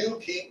you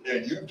keep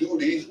and you do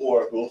these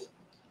oracles,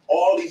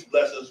 all these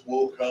blessings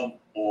will come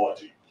on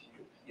to you.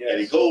 And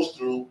he Yes. goes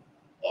through,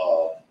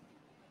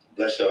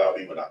 blessed shall I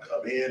be when I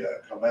come in and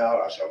I come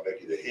out, I shall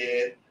make you the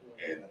head,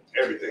 and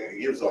everything. And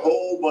he gives a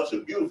whole bunch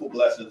of beautiful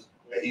blessings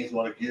that he's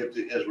going to give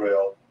to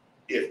Israel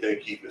if they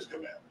keep his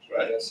commandments,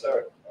 right? Yes,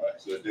 sir. All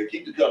right. So if they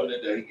keep the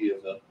covenant that he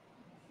gives them,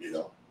 you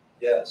know,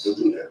 Yes. they'll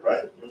do that,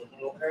 right?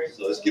 Mhm. Okay.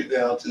 So let's get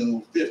down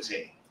to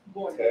 15.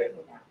 Okay.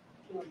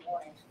 Go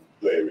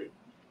ahead, Rick.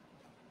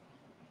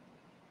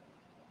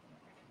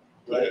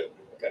 Go ahead.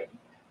 Okay.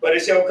 But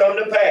it shall come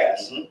to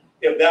pass, Mhm.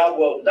 if thou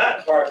wilt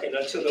not hearken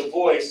unto the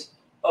voice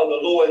of the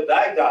Lord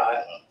thy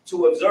God,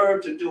 to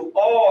observe to do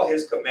all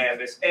his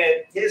commandments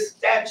and his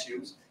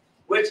statutes,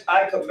 which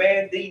I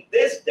command thee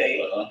this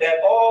day,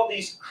 that all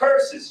these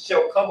curses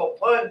shall come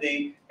upon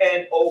thee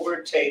and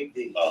overtake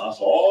thee. So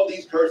all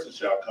these curses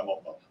shall come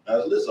upon.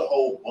 Now, there's a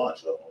whole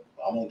bunch of them.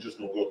 I'm just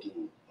going to go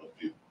through a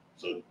few.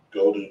 So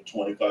go to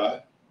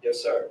 25.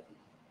 Yes, sir.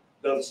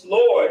 The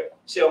Lord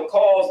shall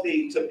cause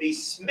thee to be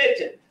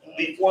smitten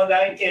before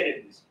thine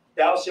enemies.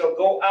 Thou shalt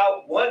go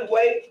out one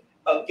way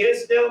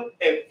against them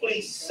and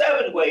flee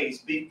 7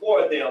 ways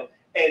before them,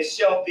 and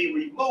shall be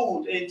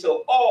removed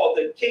into all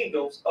the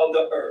kingdoms of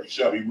the You earth.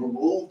 shall be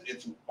removed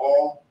into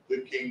all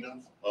the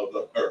kingdoms of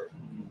the earth.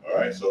 All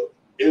right. So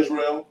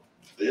Israel,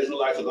 the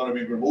Israelites are going to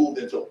be removed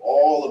into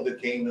all of the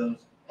kingdoms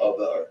of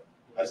the earth.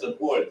 That's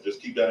important.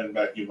 Just keep that in the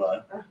back of your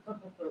mind.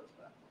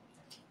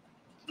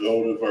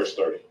 Go to verse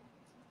 30.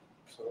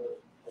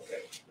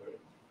 Okay.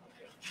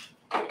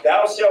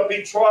 Thou shalt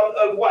betroth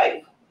a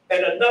wife,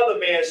 and another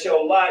man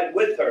shall lie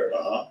with her.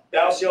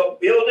 Thou shalt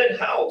build an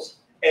house,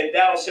 and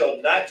thou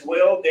shalt not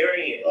dwell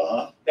therein.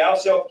 Thou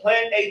shalt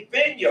plant a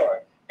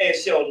vineyard, and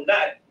shalt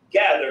not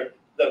gather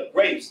the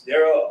grapes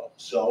thereof.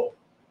 So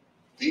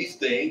these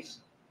things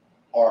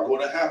are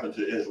going to happen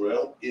to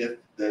Israel if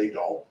they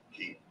don't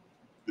keep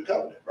the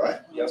covenant,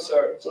 right? Yes,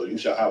 sir. So you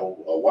shall have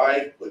a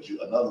wife, but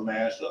another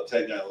man shall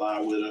take her in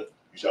line with her.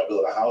 You shall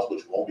build a house, but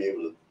you won't be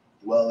able to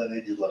dwell in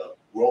it. You're going to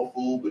grow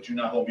food, but you're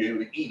not going to be able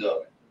to eat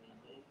of it.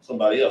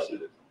 Somebody else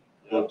did it.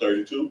 Go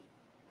 32.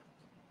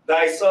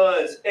 Thy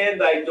sons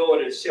and thy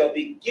daughters shall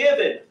be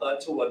given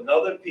unto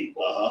another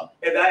people,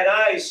 and thine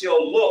eyes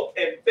shall look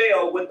and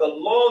fail with the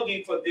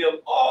longing for them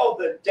all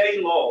the day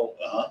long,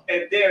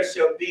 and there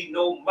shall be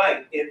no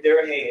might in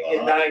their hand,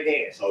 in thine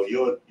hand. So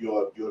your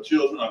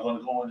children are going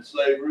to go into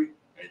slavery,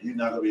 and you're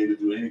not going to be able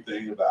to do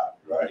anything about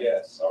it, right?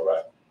 Yes. All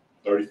right.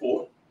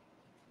 34.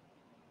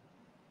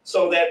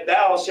 So that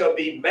thou shalt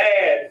be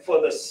mad for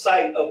the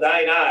sight of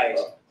thine eyes,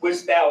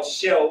 which thou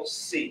shalt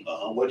see.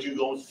 What you're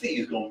going to see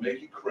is going to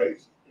make you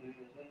crazy.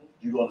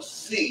 You're going to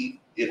see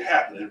it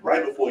happening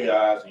right before your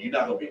eyes, and you're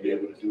not going to be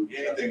able to do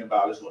anything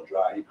about it. It's going to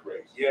drive you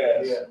crazy.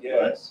 Yes,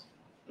 yes.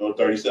 Go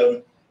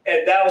 37.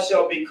 And thou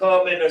shalt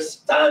become an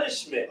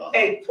astonishment,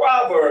 a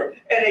proverb,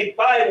 and a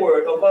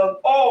byword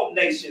among all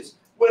nations,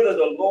 whither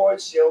the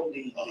Lord shall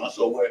lead thee.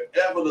 So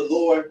wherever the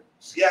Lord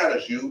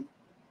scatters you,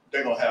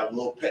 they're going to have a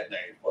little pet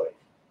name for you.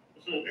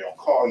 They're going to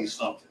call you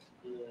something.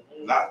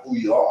 Not who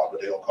you are, but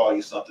they're going to call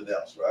you something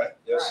else, right?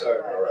 Yes,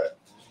 sir. All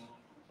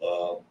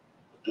right.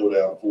 Go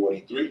down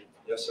 43.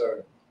 Yes,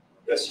 sir.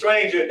 The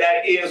stranger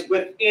that is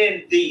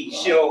within thee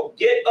shall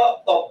get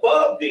up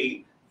above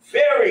thee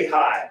very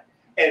high,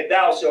 and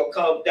thou shalt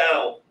come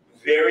down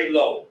very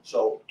low.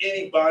 So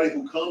anybody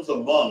who comes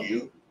among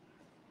you,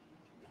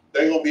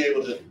 they're going to be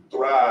able to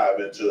thrive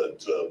and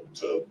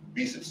to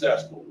be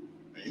successful.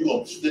 And you're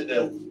going to sit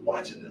there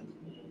watching them.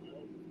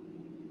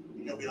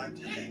 You're going to be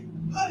like,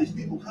 dang, how are these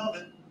people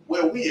coming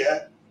where we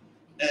at,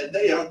 and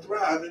they are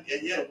thriving,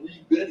 and yet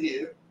we've been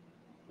here,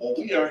 or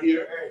we are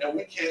here, and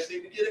we can't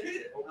seem to get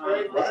ahead.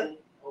 Okay. Right?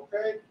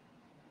 Okay.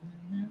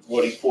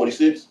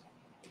 46.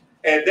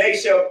 And they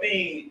shall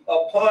be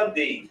upon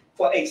thee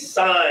for a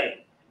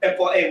sign and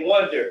for a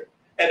wonder,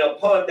 and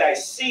upon thy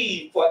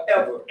seed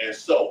forever. And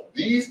so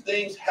these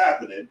things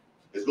happening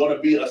is going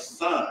to be a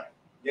sign.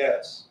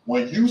 Yes.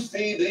 When you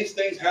see these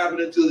things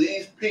happening to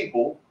these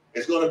people,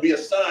 it's going to be a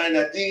sign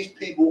that these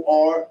people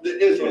are the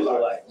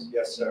Israelites.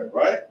 Yes, sir.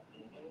 Right?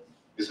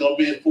 It's going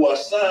to be for a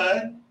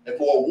sign and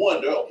for a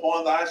wonder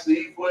upon thy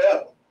seed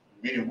forever.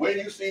 Meaning when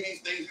you see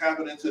these things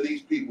happening to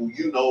these people,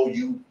 you know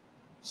you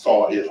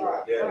saw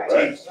Israel. Yeah.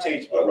 Right?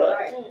 Teach. All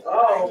right.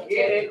 Oh,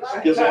 get it.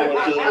 Skip over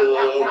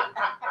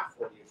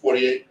to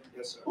 48.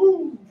 Yes,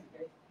 sir.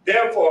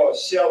 Therefore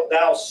shalt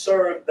thou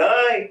serve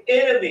thine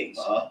enemies,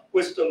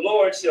 which the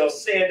Lord shall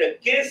send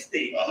against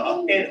thee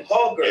in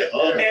hunger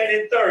and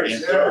in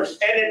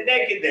thirst, and in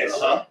nakedness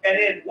and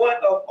in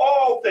want of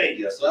all things.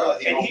 Yes, sir.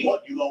 You're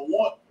going to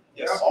want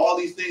all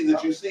these things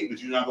that you see,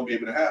 but you're not going to be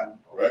able to have them.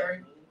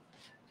 Right?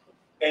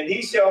 And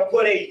he shall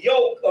put a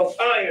yoke of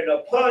iron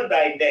upon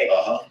thy neck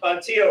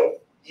until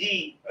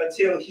he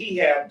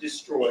have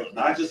destroyed.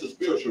 Not just a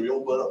spiritual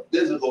yoke, but a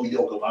physical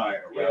yoke of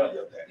iron around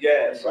your neck.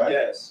 Yes, right?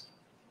 yes.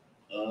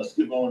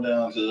 Skip on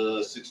down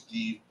to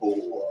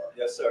 64.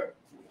 Yes, sir.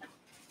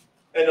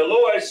 And the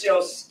Lord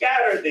shall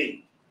scatter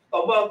thee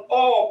among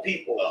all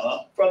people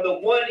from the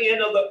one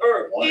end of the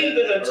earth,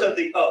 even unto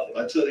the other.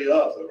 Unto the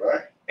other,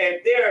 right?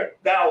 And there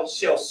thou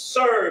shalt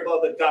serve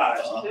other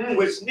gods,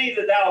 which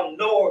neither thou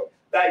nor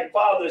thy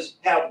fathers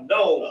have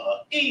known,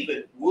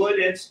 even wood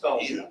and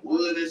stone. Even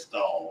wood and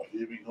stone.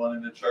 You be going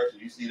into church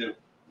and you see the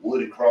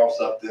wooden cross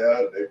up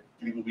there.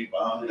 People be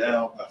bowing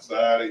down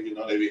outside. And,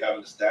 they be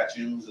having the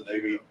statues and they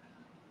be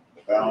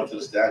bowing to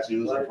the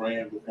statues and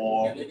praying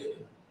before them.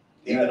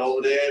 Even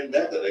over there in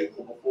Mecca, they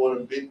go before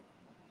the big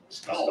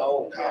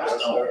stone.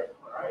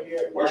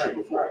 Worship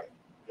before it.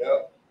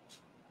 Yeah.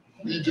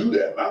 We do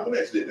that. Malcolm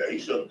X did that. They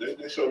showed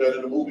that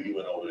in the movie. He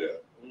went over there,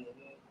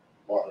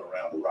 walking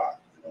around the rock,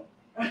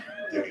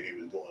 thinking he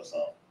was doing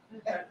something.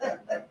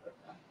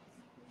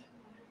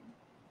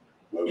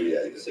 Where we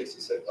at?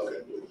 66.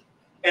 Okay, good.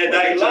 And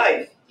thy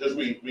life. Just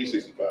read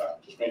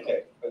 65. Just read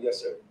okay.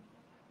 Yes, sir.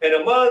 And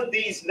among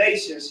these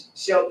nations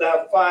shalt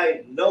thou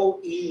find no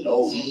ease.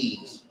 No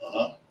ease.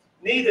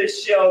 Neither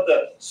shall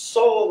the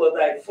sole of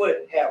thy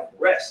foot have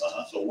rest.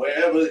 So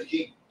wherever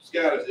he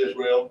scatters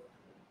Israel,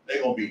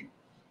 they're gonna be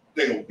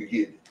getting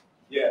it.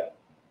 Yeah.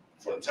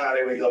 From the time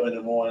they wake up in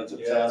the morning to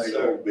the time they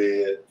go to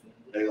bed,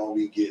 they're gonna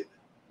be getting it.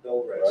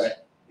 No rest. Right?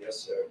 Yes,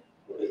 sir.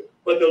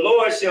 But the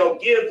Lord shall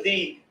give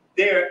thee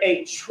there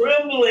a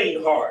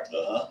trembling heart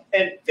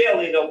and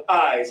failing of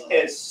eyes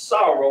and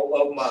sorrow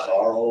of mind.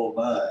 Sorrow of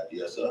mind,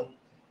 yes, sir.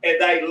 And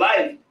thy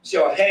life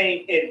shall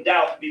hang in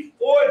doubt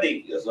before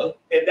thee. Yes, sir.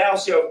 And thou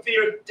shalt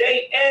fear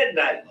day and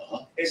night,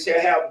 and shall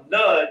have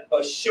none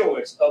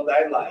assurance of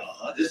thy life.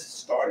 This is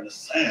starting to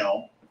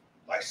sound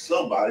like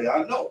somebody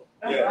I know.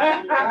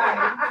 Yeah.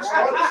 It's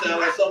starting to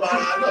sound like somebody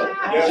I know.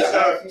 Yes, You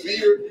shall have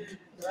fear.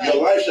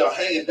 Your life shall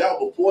hang in doubt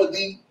before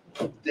thee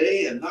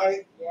day and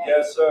night.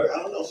 Yes, sir. I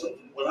don't know.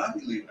 When I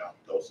be leaving out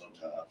though,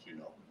 sometimes,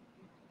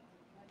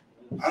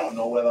 I don't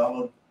know whether I'm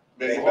gonna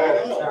make it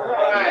back home.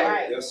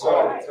 Right. Yes,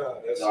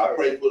 sir. Yes, sir. I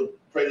pray to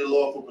the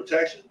Lord for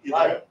protection.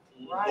 Right.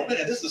 But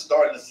man, this is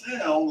starting to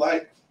sound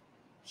like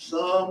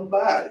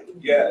somebody.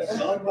 Yes.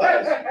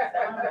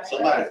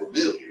 Somebody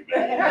familiar,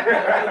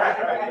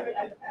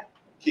 man.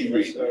 Keep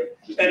reading.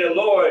 And the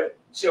Lord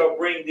shall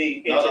bring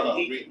thee into No.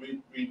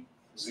 Read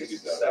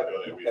 67.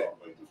 Okay.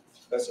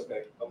 That's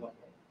okay.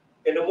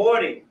 In the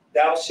morning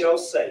thou shalt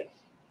say,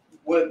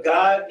 would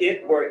God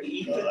it were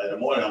even. In the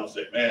morning I'm gonna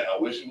say, man, I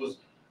wish it was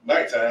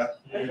nighttime.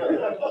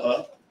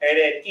 And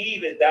at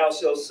even thou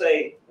shalt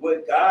say,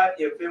 would God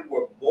if it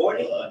were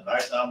morning.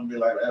 Nighttime I'm gonna be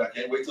like, man, I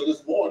can't wait till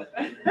this morning.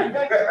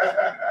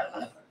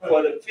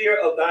 For the fear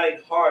of thine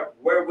heart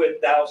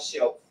wherewith thou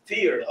shalt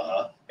fear,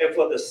 and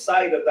for the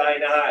sight of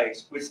thine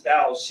eyes which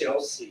thou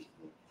shalt see.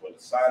 For the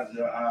sight of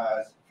your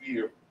eyes,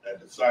 fear, and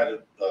the sight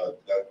of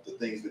the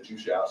things that you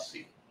shall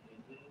see.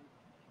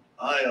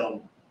 I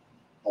am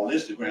on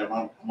Instagram.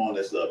 I'm on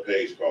this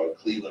page called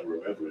Cleveland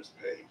Remembrance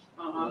Page.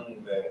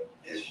 And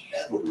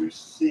every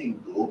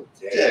single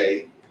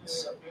day,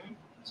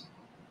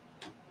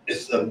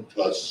 it's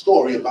a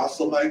story about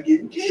somebody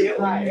getting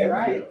killed.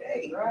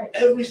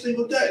 Every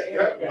single day.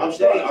 I'm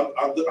sorry,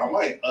 I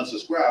might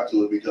unsubscribe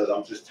to it because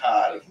I'm just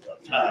tired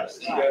of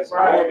seeing it.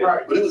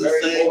 But it was the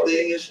same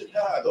thing in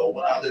Chicago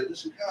when I lived in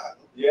Chicago.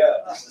 Yeah.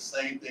 It's the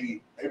same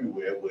thing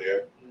everywhere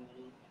where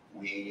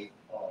we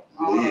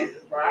live.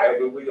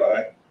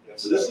 Right.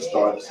 So this is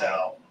starting to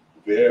sound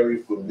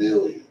very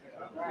familiar.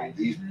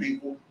 These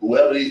people,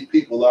 whoever these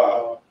people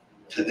are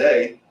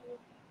today,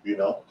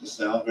 just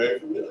sound very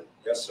familiar.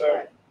 Yes,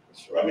 sir.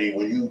 I mean,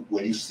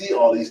 when you see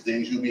all these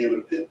things, you'll be able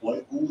to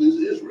pinpoint who is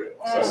Israel.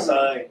 It's a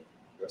sign.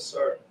 Yes,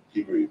 sir.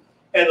 Keep reading.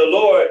 And the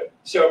Lord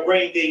shall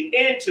bring thee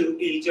into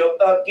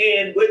Egypt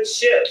again with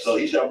ships. So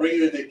he shall bring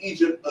you into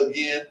Egypt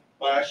again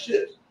by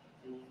ships.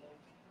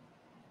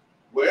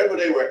 Wherever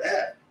they were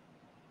at,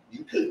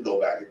 you couldn't go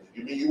back.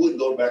 You wouldn't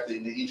go back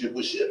into Egypt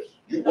with ships.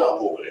 You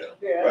walk over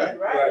there,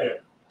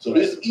 right? So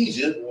this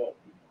Egypt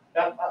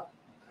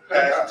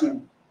has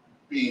to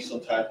be some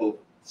type of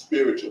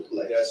spiritual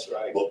place. That's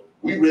right. But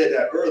we read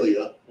that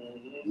earlier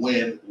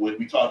when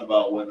we talked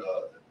about when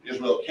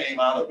Israel came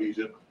out of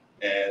Egypt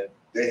and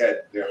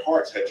their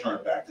hearts had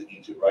turned back to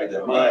Egypt, right?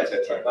 Their minds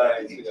had turned back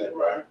to Egypt,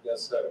 right?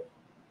 Yes, sir.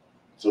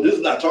 So this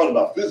is not talking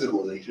about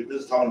physical Egypt.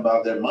 This is talking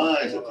about their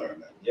minds had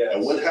turned back. Yes.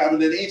 And what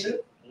happened in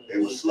Egypt? They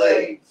were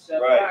slaves.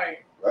 Right.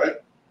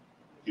 Right?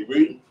 Keep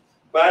reading.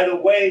 By the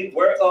way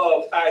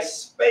whereof I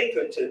spake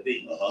unto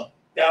thee,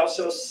 thou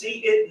shalt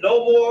see it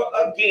no more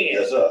again.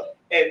 Yes, sir.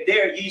 And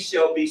there ye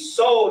shall be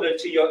sold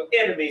unto your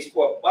enemies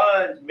for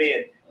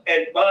bondmen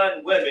and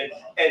bondwomen,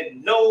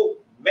 and no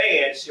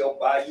man shall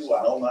buy you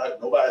out.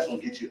 Nobody's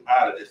gonna get you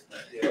out of this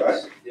thing,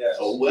 right? Yes.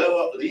 So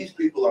whoever these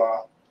people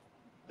are,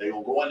 they're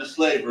gonna go into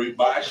slavery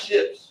by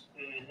ships.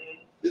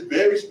 It's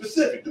very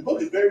specific. The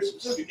book is very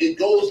specific. It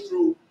goes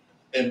through,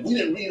 and we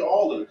didn't read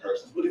all of the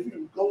curses, but if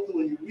you go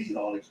through and you read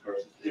all these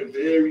curses, they're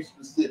very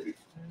specific.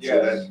 Yes.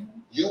 So that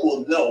you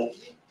will know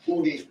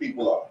who these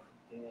people are,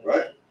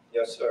 right?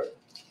 Yes, sir.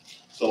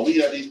 So we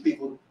have these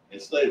people in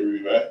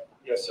slavery, right?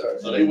 Yes, sir.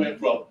 So they went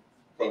from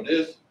from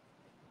this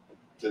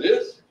to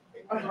this?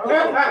 No.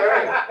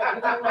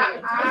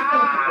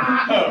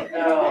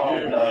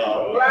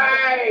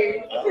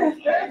 Right.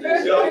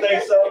 You don't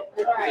think so?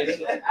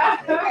 Right.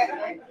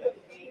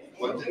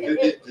 Well, did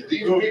these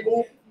people during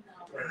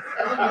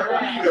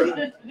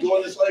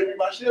the slavery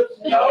by ships?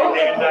 No,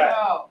 they did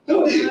not.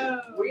 Who did?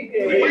 We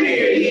did. We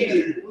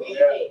did. We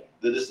did.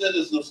 The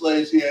descendants of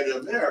slaves here in the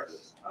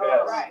Americas.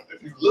 All right.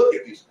 If you look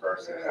at these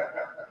curses,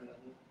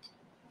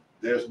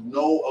 there's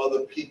no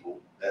other people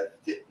that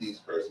fit these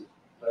curses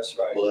That's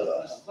right. but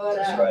us.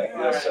 That's right.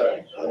 Yes,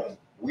 sir.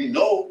 We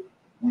know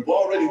we've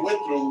already went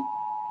through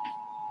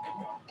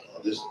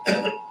this.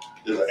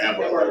 There's an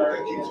Amber Alert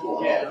that keeps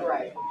going on.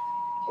 Right.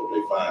 Hope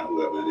they find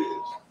whoever it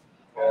is.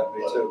 Yeah,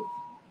 me too.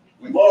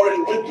 We've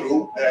already went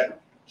through that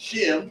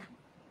Shem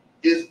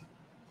is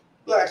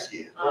black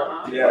skinned.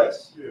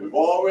 Yes. We've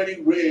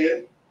already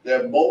read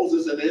that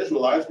Moses and the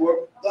Israelites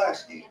were black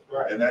skinned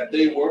Right. and that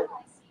they were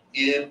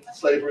in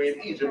slavery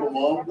in Egypt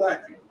among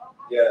black people.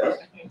 Yes.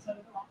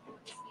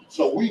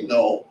 So we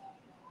know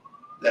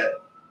that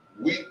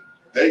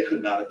they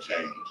could not have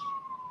changed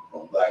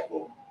from black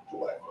folk to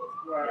white folk.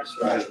 That's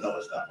We right. just know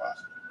it's not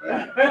possible.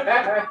 Right?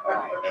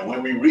 And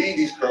when we read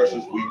these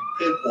curses, we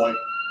pinpoint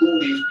who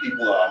these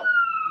people are,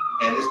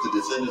 and it's the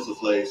descendants of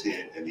slaves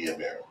here in the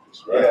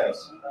Americas. Right?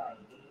 Yes.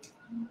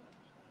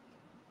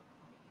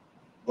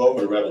 Go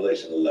over to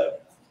Revelation 11.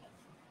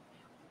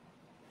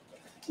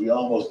 We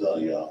almost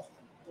done, y'all.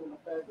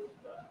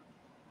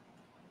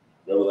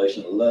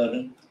 Revelation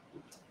 11.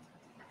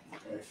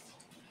 Okay.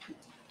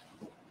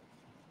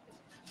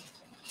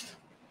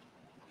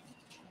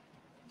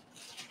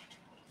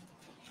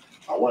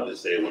 I wanted to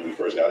say it when we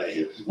first got in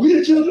here. We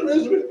the children of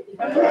Israel.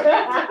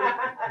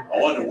 I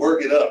wanted to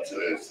work it up to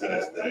this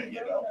thing,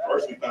 you know.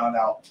 First we found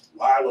out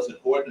why it was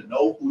important to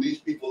know who these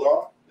people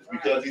are. It's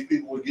because these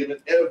people were given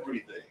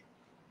everything.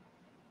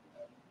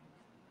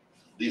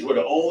 These were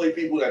the only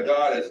people that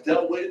God has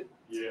dealt with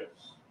Yes.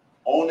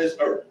 on this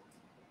earth.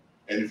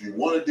 And if you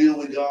want to deal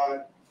with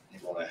God,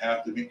 you're going to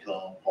have to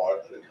become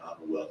part of the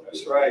Commonwealth.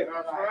 That's right.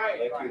 That's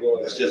right. Thank you,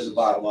 Lord. That's just the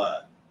bottom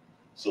line.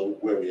 So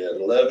where we at?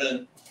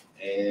 11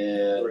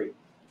 and 3.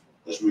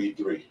 let's read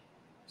 3.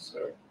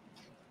 Sir.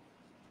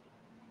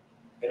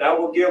 And I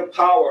will give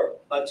power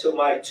unto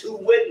my 2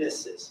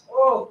 witnesses,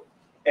 Oh.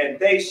 and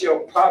they shall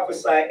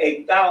prophesy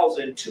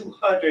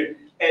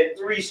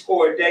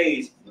 1,260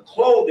 days,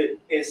 clothed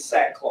in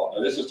sackcloth.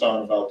 Now this is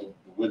talking about the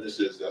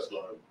witnesses that's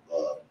going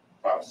to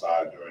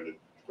prophesy during the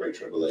Great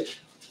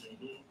Tribulation.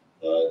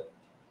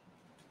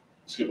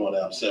 Skip on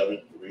down to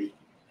 7. Read.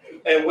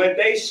 And when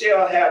they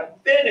shall have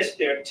finished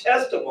their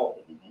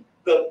testimony,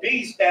 the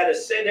beast that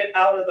ascended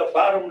out of the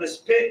bottomless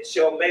pit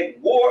shall make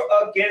war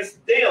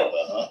against them,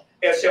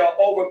 and shall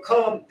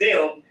overcome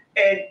them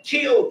and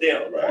kill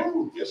them. Right.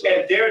 Yes,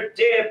 sir. And their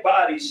dead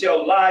bodies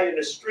shall lie in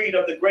the street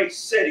of the great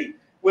city,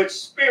 which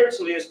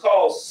spiritually is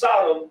called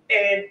Sodom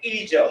and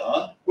Egypt,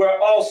 where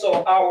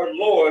also our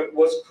Lord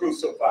was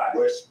crucified.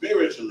 Where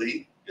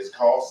spiritually it's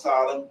called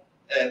Sodom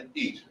and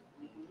Egypt.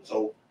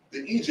 So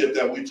the Egypt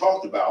that we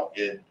talked about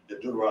in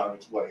Deuteronomy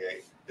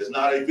 28 is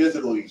not a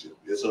physical Egypt.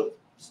 It's a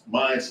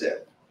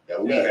mindset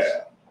that we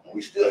have. And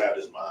we still have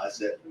this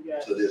mindset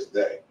to this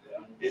day.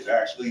 It's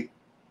actually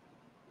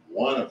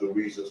one of the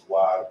reasons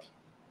why,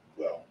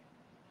 well,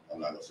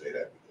 I'm not going to say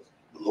that because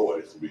the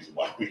Lord is the reason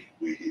why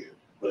we're here.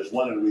 But it's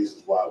one of the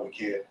reasons why we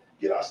can't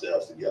get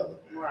ourselves together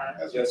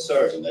as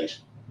a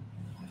nation.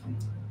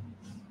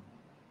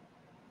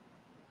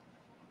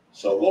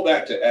 So go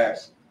back to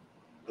Acts.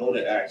 Go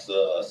to Acts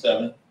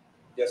 7.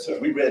 Yes, sir.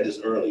 We read this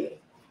earlier.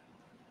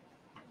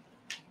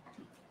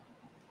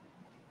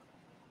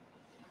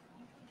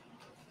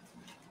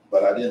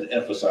 But I didn't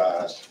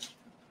emphasize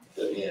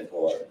the end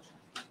part.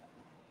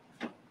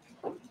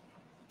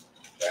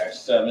 Acts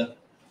 7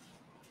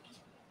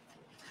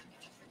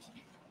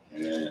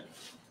 and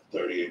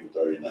 38 and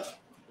 39.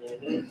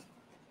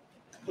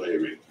 Go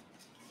ahead, read.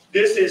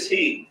 This is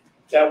he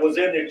that was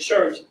in the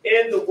church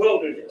in the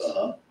wilderness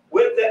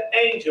with the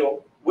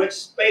angel which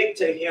spake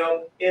to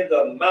him in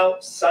the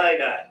Mount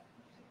Sinai,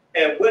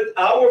 and with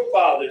our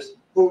fathers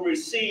who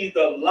received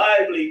the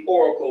lively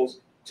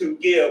oracles to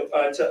give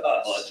unto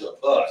us.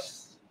 Unto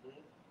us.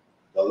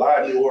 The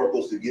lively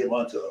oracles to give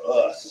unto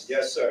us.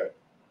 Yes, sir.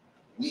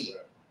 We,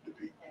 the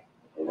people.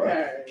 All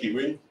right. Keep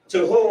reading.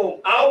 To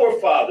whom our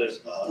fathers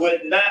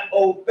would not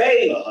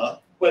obey,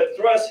 but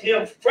thrust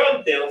him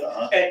from them,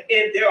 and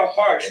in their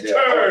hearts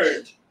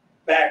turned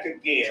back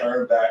again.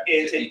 Turn back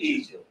into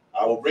Egypt.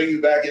 I will bring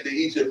you back into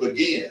Egypt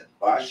again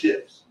by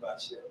ships. By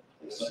ship.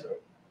 Yes, sir.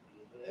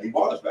 And he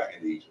brought us back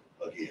into Egypt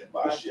again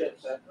by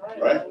ships.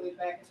 Right.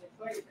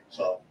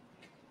 So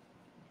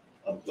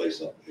I'm gonna play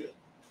something here.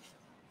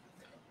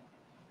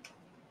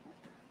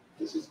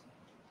 This is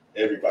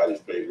everybody's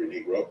favorite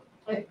Negro,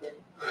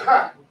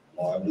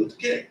 Martin Luther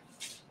King.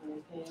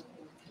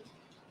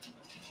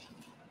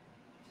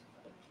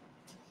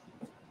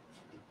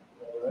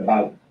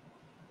 About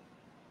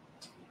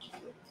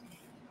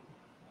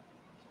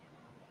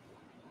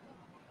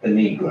the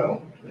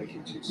Negro.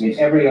 I mean,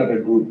 every other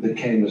group that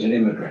came as an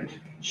immigrant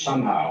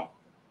somehow.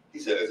 He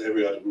said as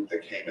every other group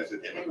that came as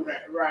an immigrant.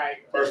 Right,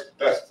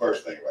 That's the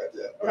first thing right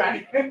there.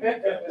 right.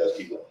 Let's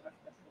keep going.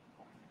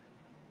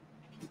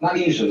 Not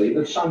easily,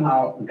 but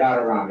somehow got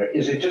around it.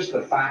 Is it just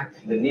the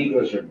fact the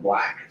Negroes are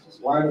black?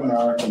 White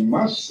America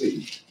must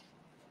see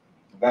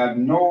that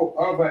no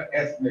other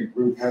ethnic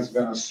group has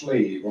been a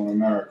slave on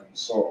American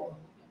soil.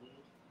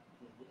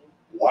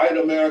 White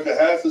America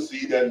has to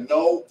see that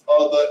no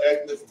other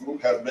ethnic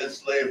group has been in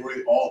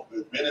slavery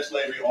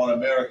on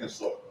American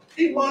soil.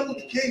 Even Martin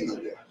Luther King knew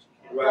that.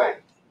 Right.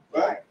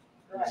 Right?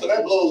 So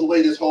that blows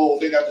away this whole,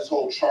 they got this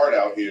whole chart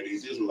out here,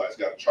 these Israelites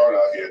got a chart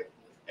out here,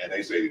 and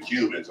they say the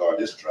Cubans are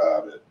this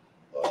tribe, and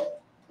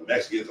the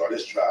Mexicans are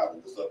this tribe,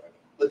 and stuff like that.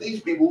 But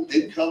these people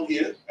didn't come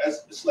here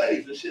as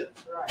slaves and shit.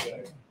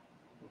 Right.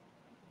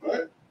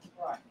 Right?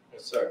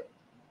 Yes, sir.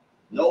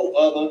 No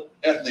other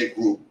ethnic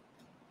group,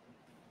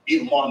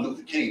 even Martin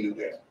Luther King knew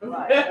that.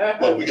 Right.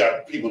 But we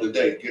got people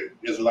today,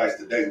 Israelites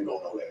today, who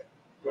don't know that.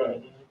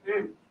 Right.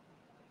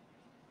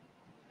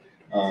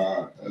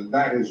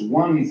 That is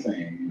one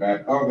thing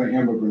that other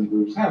immigrant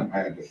groups have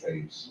had to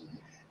face.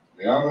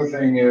 The other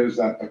thing is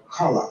that the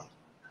color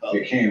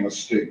became a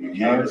stigma.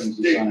 American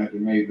society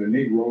made the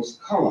Negroes'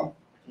 color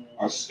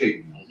a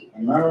stigma.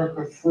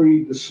 America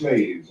freed the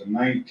slaves in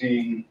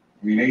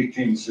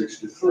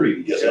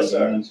 1863. Yes, sir.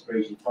 The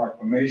Emancipation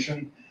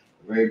Proclamation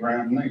of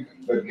Abraham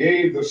Lincoln, but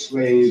gave the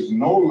slaves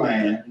no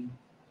land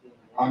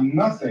or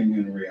nothing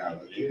in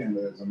reality, and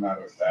as a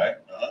matter of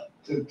fact,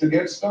 to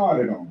get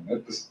started on.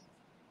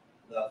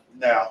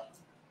 Now,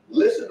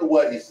 listen to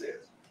what he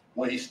says.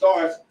 When he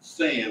starts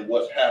saying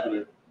what's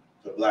happening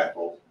to black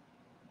folks,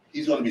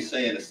 he's going to be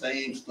saying the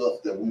same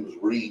stuff that we was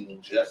reading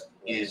just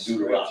in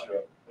Deuteronomy,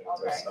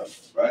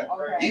 right?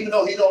 Okay. Even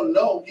though he don't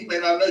know, he may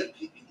not know,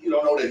 he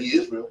don't know that he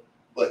is Israel,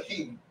 but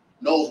he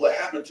knows what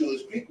happened to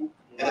his people,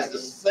 and it's the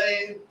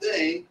same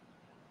thing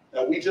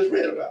that we just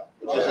read about.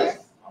 Okay.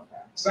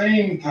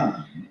 Same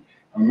time,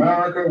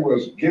 America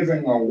was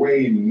giving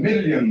away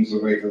millions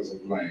of acres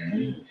of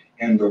land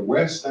in the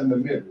West and the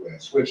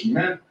Midwest, which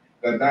meant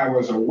that there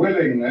was a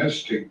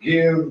willingness to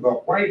give the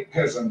white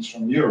peasants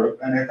from Europe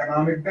an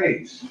economic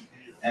base.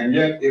 And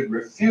yet it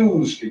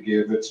refused to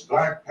give its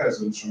black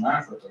peasants from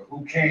Africa,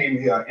 who came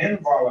here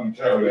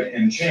involuntarily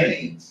in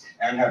chains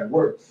and had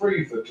worked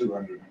free for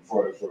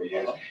 244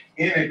 years,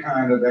 any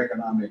kind of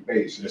economic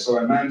base. And so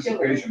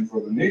emancipation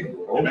for the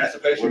Negro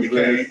Emancipation was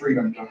really became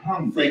freedom to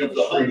hunger, freedom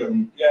to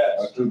freedom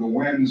Yes. to the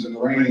winds and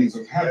rains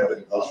of heaven.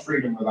 It was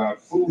freedom without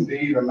food to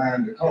eat or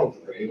land to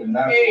cultivate, and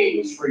that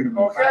was freedom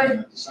and famine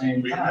at the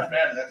same freedom and time.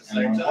 famine at the And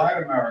same when time.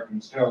 white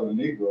Americans tell the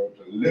Negro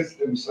to lift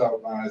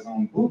himself by his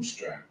own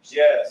bootstraps,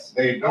 Yes.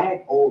 they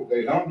don't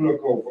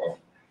look over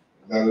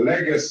the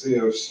legacy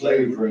of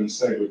slavery and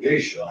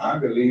segregation. I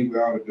believe we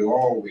ought to do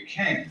all we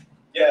can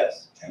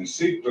Yes. and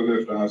seek to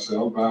lift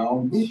ourselves by our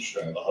own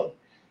bootstraps.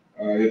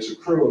 It's a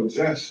cruel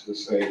jest to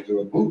say to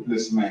a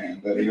bootless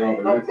man that he ought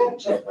to lift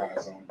himself by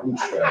his own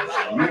bootstraps.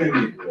 Many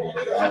Negroes,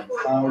 out of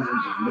thousands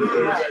of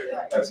Negroes,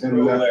 have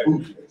been left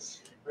bootless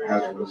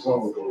as a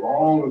result of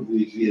all of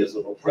these years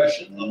of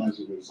oppression and as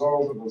a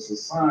result of a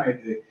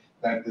society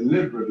that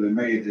deliberately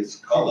made his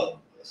color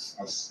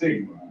a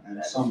stigma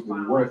and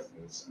something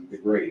worthless and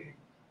degrading.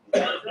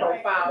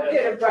 Profound.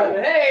 Get it,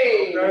 brother.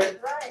 Hey.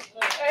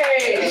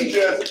 Hey.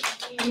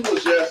 He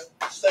was just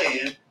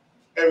saying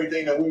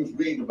everything that we was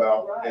reading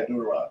about in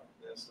Deuteronomy.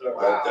 Yes, sir.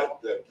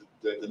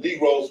 That the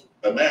Negroes'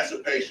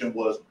 emancipation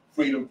was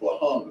freedom for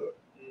hunger,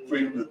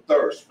 freedom to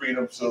thirst,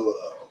 freedom to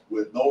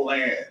with no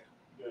land,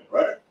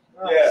 right?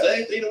 Yeah.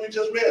 Same thing that we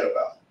just read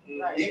about.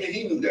 Right. Even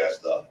he knew that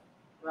stuff,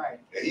 Right.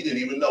 and he didn't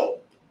even know,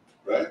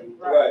 right?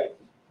 Right.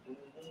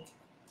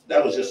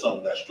 That was just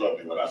something that struck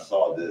me when I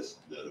saw this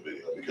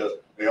video, because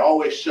they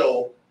always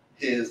show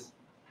his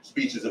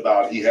speeches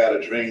about he had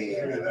a dream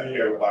and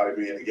everybody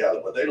being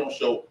together, but they don't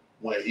show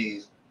when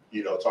he's,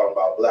 talking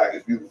about black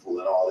is beautiful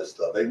and all this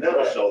stuff. They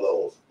never show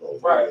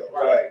those Right. videos.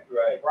 Right.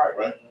 Right.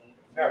 Right?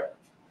 Never.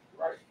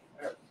 Right.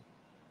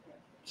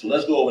 So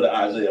let's go over to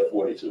Isaiah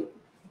 42.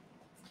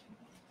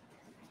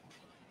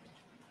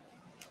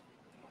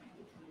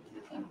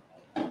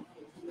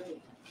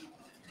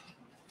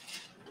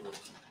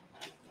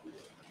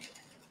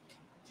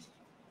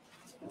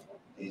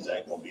 These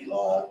ain't gonna be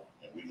long,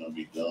 and we're gonna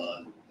be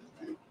done.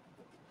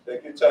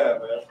 Take your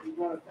time, man. You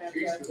want a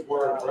Peace fantastic is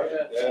word, right?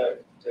 Yeah.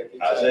 Take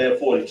your time. Isaiah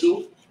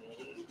 42.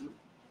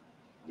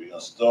 We're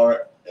gonna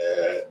start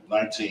at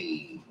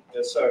 19.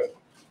 Yes, sir.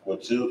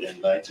 42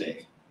 and 19.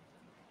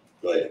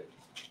 Go ahead.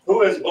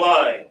 Who is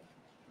blind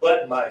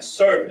but my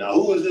servant? Now,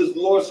 who is this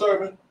Lord's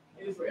servant?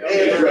 Israel.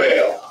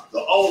 Israel.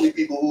 The only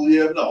people who we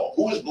have known.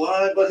 Who is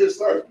blind but his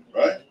servant,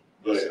 right?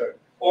 Go Yes, ahead. sir.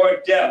 Or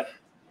deaf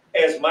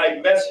as my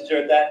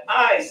messenger that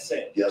I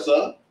sent. Yes,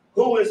 sir?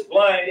 Who is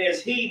blind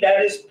is he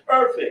that is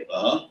perfect,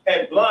 Uh-huh.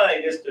 and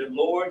blind is the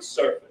Lord's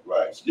servant.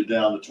 Right. Skip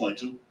down to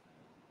 22.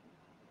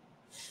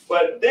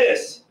 But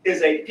this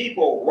is a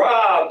people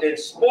robbed and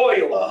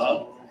spoiled,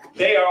 Uh-huh.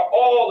 They are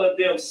all of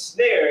them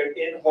snared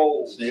in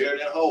holes.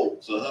 Snared in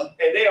holes,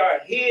 And they are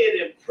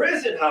hid in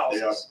prison They are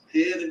houses.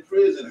 hid in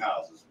prison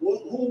houses.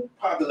 Who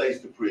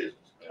populates the prisons?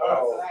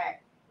 Oh,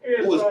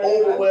 Who is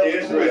overwhelmed?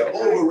 Israel. Who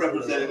is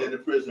overrepresented in the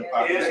prison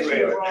population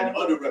Israel. and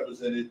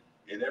underrepresented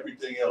in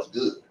everything else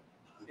good?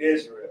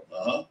 Israel.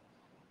 Uh-huh.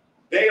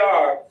 They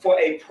are for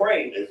a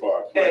prey They for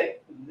our prey.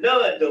 and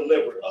none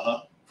delivered.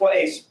 Uh-huh. For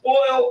a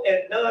spoil and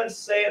none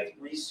saith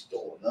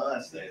restore.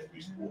 Nonsense.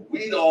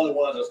 We the only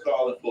ones that's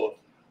calling for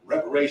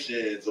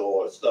reparations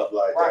or stuff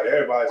like Right. that.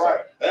 Everybody's Right.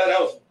 like, that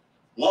was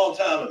a long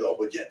time ago,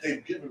 but yet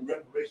they've given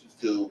reparations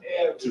to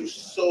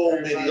so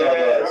many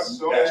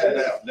Yes.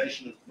 other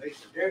nations.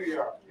 There you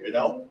are. You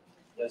know?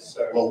 Yes,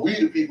 sir. But we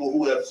the people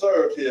who have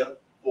served here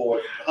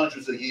for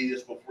hundreds of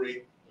years for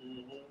free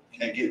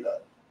can't get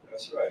that.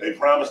 That's right. They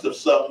promised us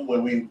something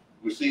when we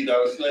received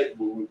our slave,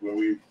 when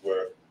we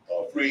were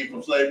freed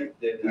from slavery.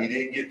 We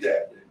didn't get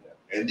that.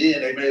 And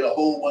then they made a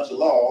whole bunch of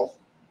laws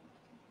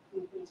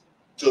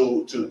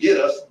to get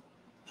us,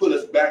 put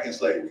us back in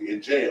slavery,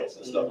 in jails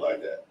and stuff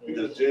like that.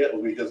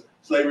 Because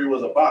slavery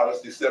was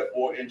abolished except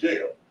for in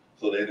jail.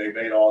 So then they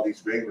made all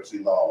these vagrancy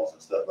laws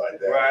and stuff like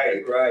that.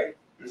 Right.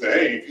 They say,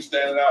 hey, if you're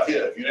standing out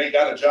here, if you ain't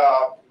got a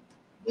job,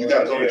 you got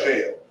to go to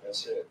jail.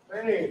 That's it.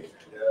 Hey.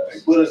 They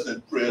put us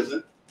in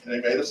prison and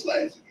they made us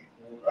slaves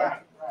again. Right?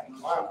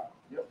 Wow.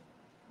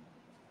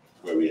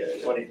 Where we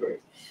at? 23.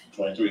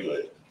 23, go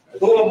ahead.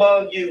 Who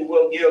among you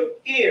will give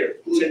ear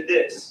to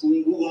this?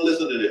 Who gonna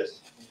listen to this?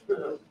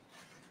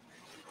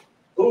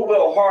 Who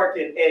will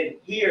hearken and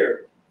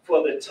hear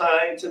for the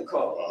time to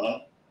come? Uh-huh.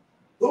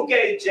 Who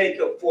gave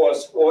Jacob for a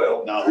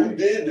spoil? Now, who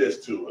did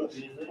this to us?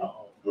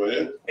 Go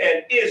ahead.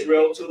 And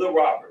Israel to the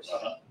robbers?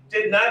 Uh-huh.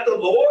 Did not the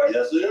Lord?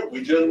 Yes, sir.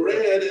 We just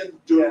read in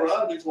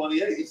Deuteronomy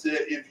 28. He said,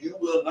 if you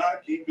will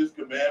not keep his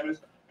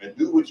commandments and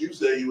do what you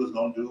say you was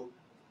going to do,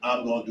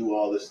 I'm going to do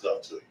all this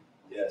stuff to you.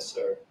 Yes,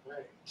 sir.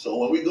 So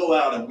when we go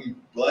out and we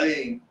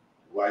blame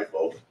white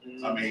folks,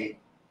 I mean,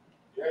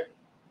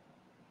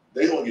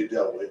 they don't get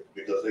dealt with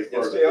because they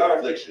further they are.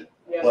 affliction.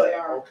 Yes, But- they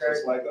are.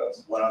 Just like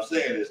us. What I'm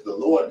saying is the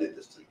Lord did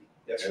this to you.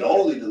 That's And right.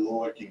 only the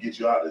Lord can get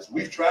you out of this.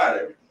 We've tried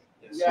everything.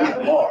 Yes, Yeah.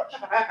 We've marched.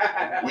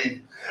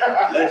 We've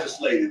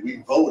legislated. We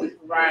voted.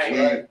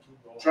 Right.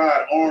 We've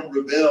tried armed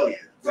rebellion.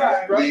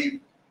 Right. We've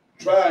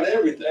tried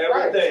everything.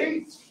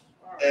 Everything.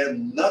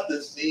 And nothing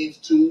seems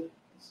to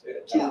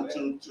Right.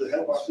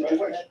 help our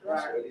situation.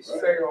 Right. Stay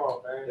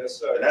on, man.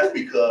 Yes, And sir. that's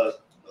because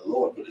the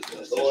Lord put us in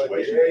a Lord,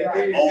 situation.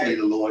 yeah. Only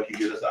the Lord can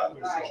get us out of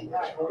this Right, situation.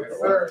 right. All Yes,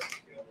 right? sir.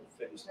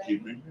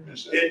 Keep reading. Yes,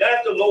 sir. Did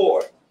not the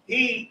Lord,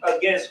 he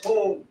against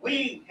whom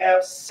we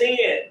have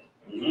sinned,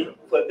 Mhm.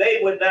 for they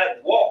would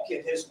not walk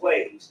in his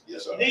ways,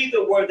 Yes, sir.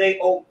 neither were they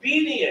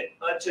obedient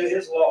unto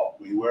his law.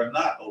 We were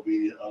not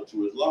obedient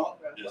unto his law,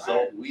 and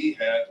so we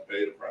had to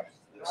pay the price.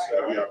 Yes, And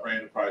sir. we are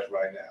paying the price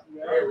right now.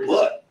 Yeah.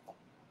 But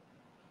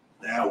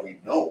now we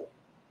know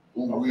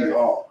who we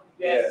are.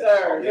 Yes,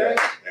 sir. Yes.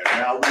 And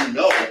now we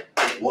know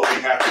what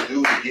we have to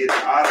do to get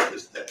out of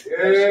this thing. Yeah.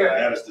 And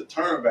that is to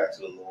turn back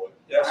to the Lord,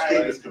 That's keep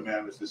right. his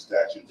commandments, his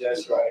statutes.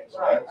 That's his laws,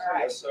 right.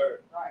 Right. Yes, sir.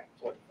 Right.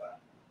 25.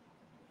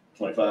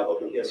 25,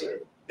 okay. Yes,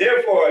 sir.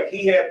 Therefore,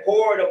 he had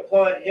poured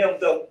upon him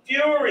the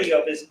fury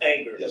of his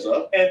anger Yes,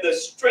 sir. and the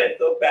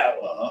strength of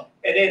battle, Uh-huh.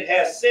 and it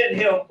has sent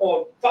him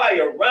on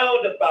fire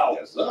round about.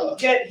 Yes, sir.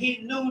 Yet he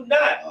knew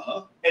not,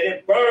 Uh-huh. and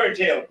it burned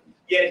him.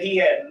 Yet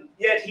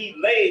he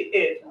laid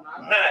it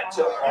not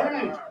to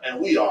heart. And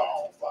we are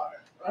on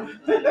fire.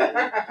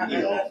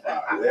 We on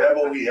fire.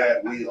 Wherever we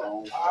at, we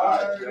on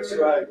fire. That's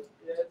right.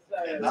 Yes,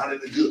 And sir. not in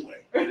the good way.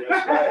 That's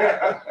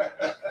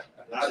right.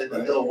 Not in the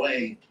Lil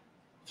Wayne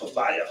for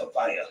fire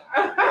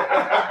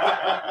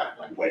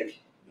way.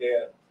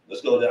 Yeah.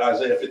 Let's go to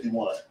Isaiah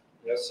 51.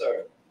 Yes,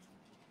 sir.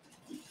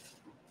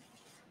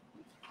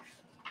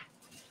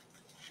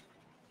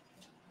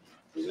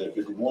 Isaiah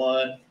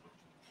 51.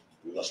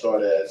 We're gonna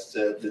start at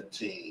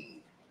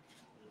 17.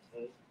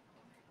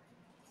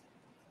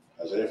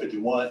 Isaiah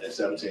 51 and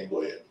 17.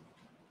 Go ahead.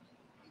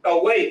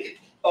 Awake,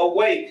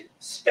 awake,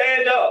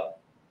 stand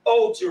up,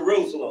 O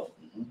Jerusalem,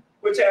 Mhm.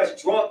 which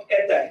has drunk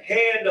at the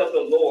hand of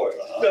the Lord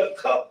the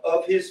cup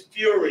of his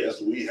fury.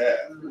 Yes, we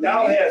have.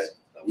 Thou hast,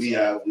 We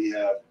have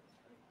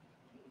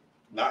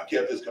not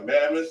kept his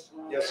commandments.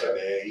 yes, And sir.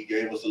 then he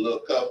gave us a little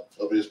cup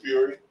of his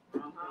fury.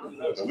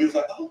 And we was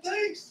like, oh,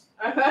 thanks.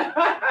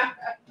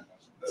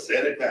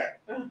 Set it back.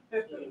 And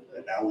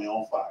now we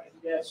on fire.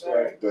 Yes,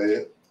 sir. Go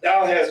ahead.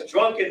 Thou hast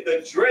drunken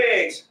the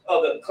dregs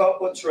of the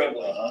cup of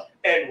trembling Uh-huh.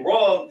 and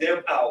wrung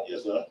them out.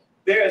 Yes, sir.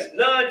 There is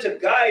none to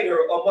guide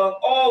her among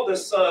all the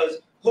sons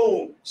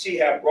whom she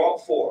hath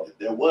brought forth.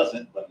 There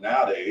wasn't, but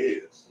now there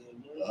is.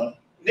 Uh-huh.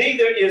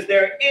 Neither is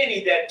there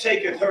any that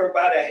taketh her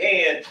by the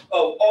hand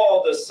of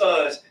all the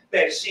sons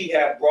that she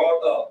hath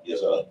brought up.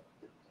 Yes, sir.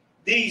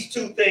 These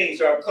two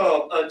things are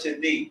come unto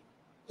thee.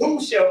 Who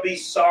shall be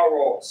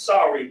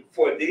sorry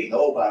for thee?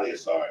 Nobody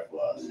is sorry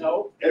for us.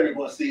 No.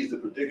 Everyone sees the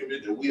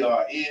predicament that we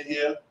are in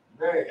here,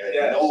 and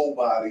Yes.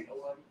 nobody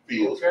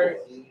feels for us.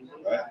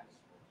 Right?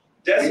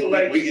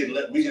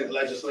 Desolation. We get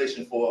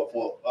legislation for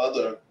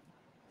other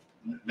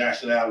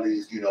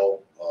nationalities,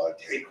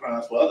 hate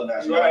crimes for other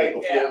nationalities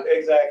Right, before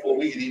exactly.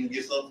 we can even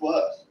get something for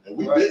us. And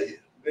we've Right. been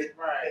here.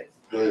 Right.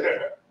 Go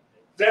ahead.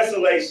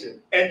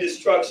 Desolation and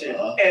destruction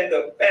Uh-huh. and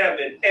the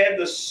famine and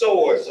the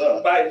sword. Yes,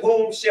 sir. By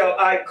whom shall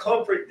I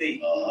comfort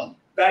thee?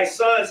 Thy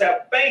sons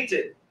have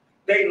fainted.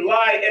 They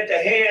lie at the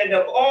hand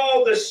of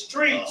all the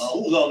streets.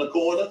 Who's on the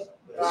corners?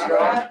 That's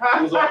right.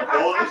 Who's on the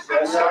corners?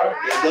 Yes, sir.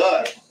 It's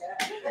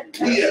us.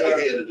 We at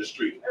the head of the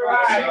street.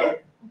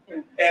 Right.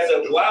 As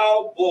a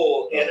wild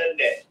bull in a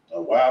net.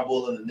 A wild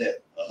bull in the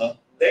net.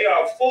 They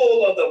are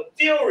full of the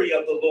fury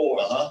of the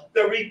Lord,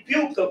 the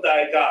rebuke of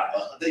thy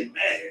God. They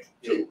mad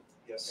too.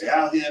 Yes, They sir.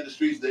 out here in the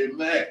streets, they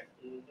mad.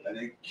 And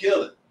they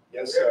killing.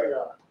 Yes, There sir. we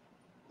are.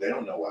 They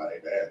don't know why they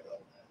bad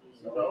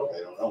though. No. They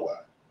don't know why.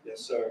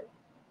 Yes, sir.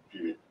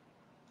 Period.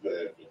 Go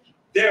ahead.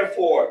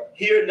 Therefore,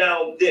 hear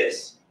now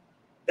this,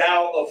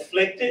 thou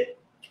afflicted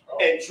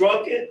and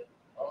drunken,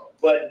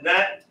 but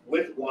not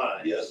with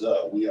wine. Yes,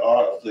 sir. We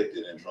are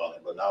afflicted and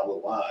drunken, but not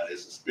with wine.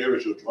 It's a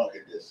spiritual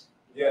drunkenness.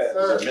 Yes,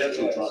 It's a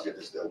mental yes.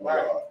 drunkenness that we Right.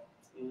 are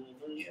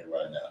Mhm. in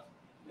right now.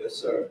 Yes,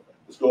 sir.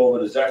 Let's go over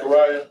to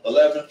Zechariah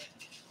 11.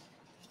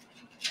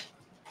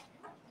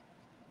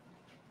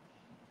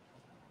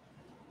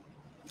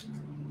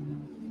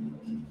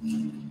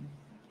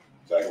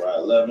 Zechariah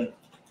 11,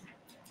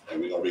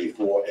 and we're going to read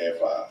 4 and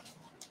 5.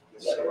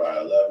 Yes, sir.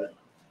 Zechariah 11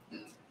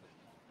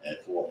 and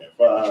 4 and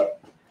 5.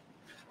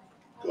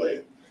 Go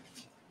ahead.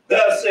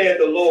 Thus saith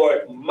the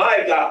Lord,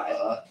 my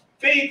God,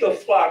 feed the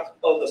flock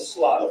of the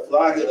slaughter. The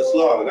flock of the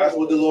slaughter. That's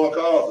what the Lord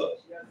calls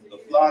us. The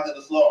flock of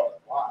the slaughter.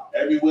 Wow.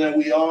 Everywhere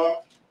we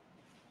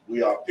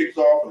are picked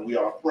off and we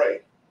are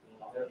prey.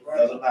 That's right.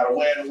 Doesn't matter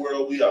where in the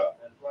world we are.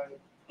 That's right.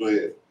 Go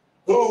ahead.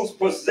 Whose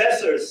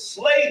possessors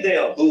slay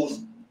them Whose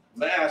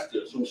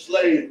masters, whose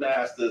slave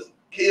masters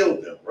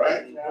killed them,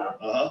 right?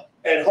 Yeah.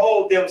 and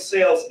hold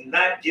themselves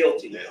not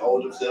guilty. They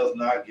hold themselves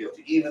not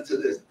guilty, even to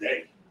this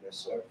day, Yes,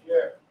 sir.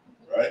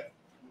 Yeah. right?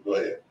 Go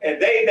ahead.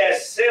 And they that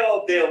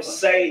sell them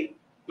say,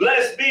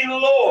 blessed be the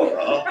Lord,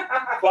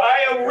 for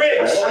I am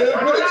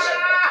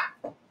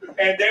rich.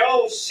 And their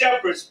own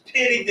shepherds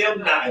pity them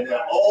not. And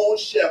their own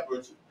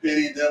shepherds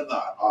pity them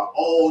not. Our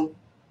own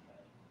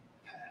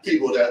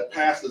people, that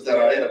pastors that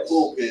are in the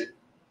pulpit,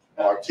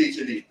 are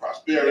teaching these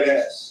prosperity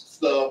Yes.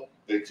 stuff.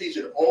 They're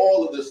teaching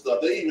all of this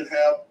stuff. They even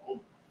have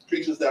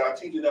preachers that are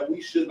teaching that we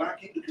should not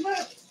keep the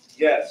commandments.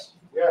 Yes.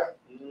 Yeah.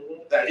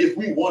 Mhm. That if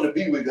we want to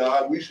be with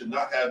God, we should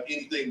not have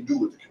anything to do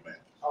with the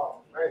commandments.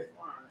 Oh, man.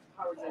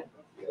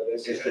 Yeah,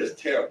 that's It's it. just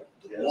terrible.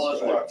 The Yes, ones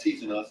who right. are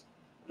teaching us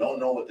don't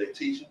know what they're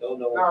teaching, Don't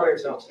know No, what they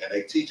they're don't. teaching. and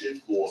they teach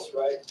it for That's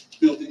right.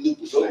 filthy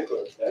lucre's sake. Lucre.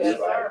 Yes, That's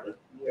right. sir.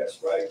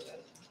 That's right.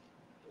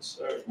 Yes,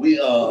 sir. We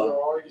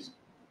All these-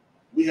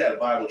 we had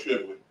Bible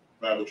trivia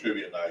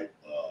night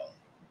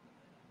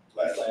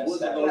last Last was it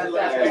Sabbath. last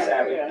Last week?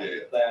 Sabbath.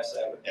 Yeah. Last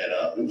Sabbath.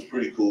 And it was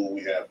pretty cool.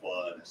 We had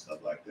fun and stuff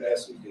like that.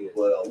 Yes, we did.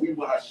 But we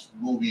watched the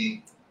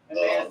movie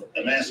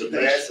Emancipation,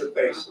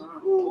 Emancipation.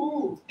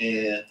 Ooh.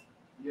 and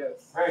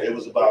Yes. it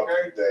was about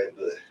Okay.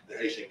 the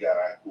Haitian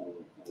guy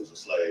who was a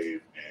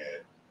slave,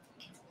 and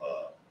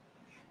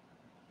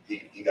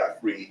he got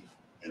free,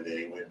 and then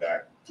he went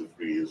back to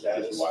free his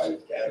wife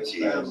and kids.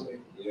 Family.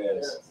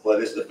 Yes.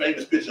 But it's the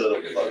famous picture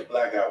of the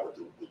black guy with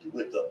the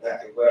whipped up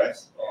back, right?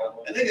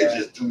 And they didn't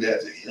just do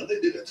that to him; they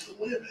did it to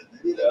the women,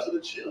 they did that to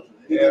the children,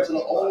 they did that to the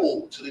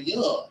old, to the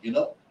young. You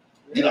know,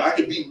 I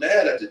could be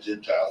mad at the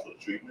Gentiles for the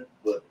treatment,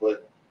 but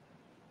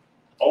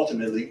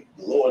ultimately,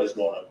 the Lord is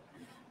going to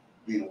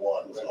be the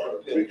one who's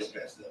going to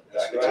recompense them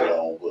back into their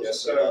own bosom. Yes,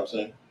 sir. You know what I'm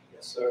saying?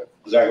 Yes, sir.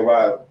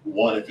 Zechariah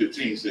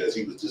 1:15 says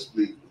he was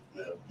displeased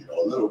with them,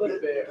 a little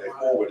bit, but they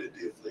forwarded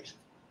the affliction.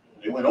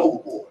 They went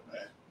overboard,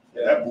 man.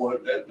 Yeah.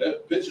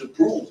 That picture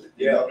proves it.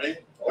 You know what I mean?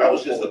 That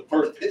was just the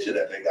first picture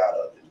that they got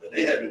of it. But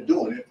they had been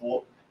doing it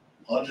for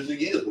hundreds of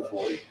years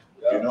before it,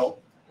 you know?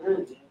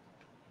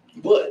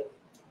 But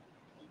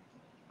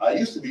I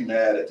used to be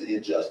mad at the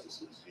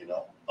injustices,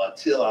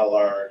 until I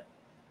learned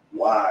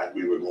why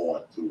we were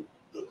going through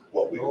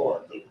what we were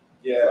going through.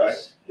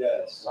 Yes.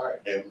 Yes. Right.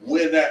 And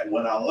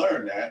when I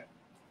learned that,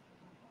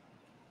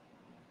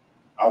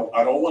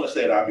 I don't want to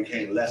say that I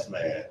became less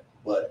mad,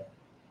 but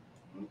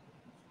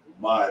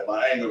my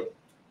anger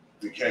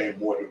became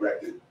more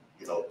directed,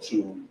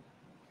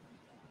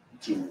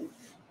 to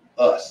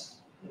us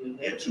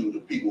and to the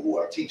people who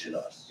are teaching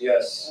us,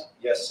 Yes.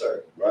 Yes,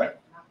 sir. right?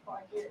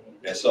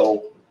 And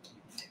so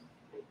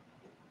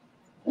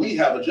we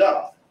have a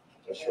job.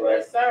 That's right.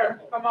 Yes, sir.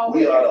 Come on.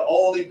 We are the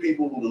only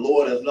people who the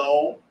Lord has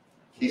known.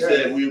 He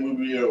said we will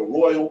be a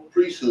royal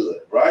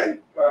priesthood,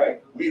 right?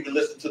 Right. We even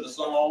listened to the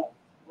song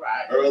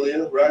Right.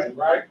 earlier, right?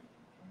 Right.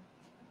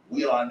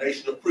 We are a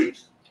nation of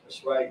priests.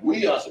 That's right.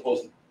 We are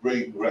supposed to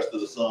bring the rest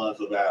of the sons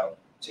of Adam,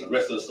 the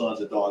rest of the sons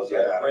and daughters of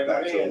Yeah, Adam bring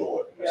back them to the in.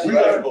 Lord. That's We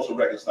right. are supposed to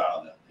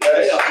reconcile them. They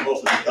Yes. are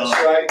supposed to become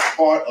That's right.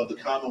 part of the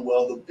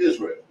commonwealth of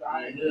Israel.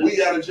 Right. We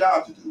got a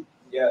job to do.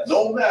 Yes.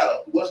 No matter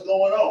what's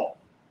going on,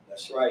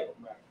 That's right.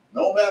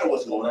 no matter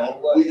what's going No matter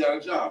on, what. we got a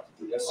job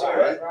to do. Yes, all sir.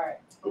 right? Right.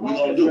 But we're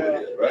going to do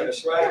it, right?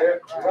 That's right.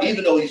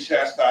 Even though he's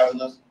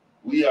chastising us,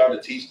 We are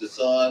to teach the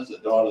sons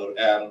and daughters of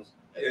Adam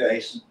and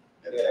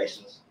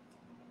nations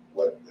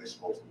what they're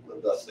supposed to do.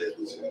 What thus says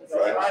the Lord,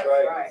 right? That's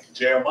right.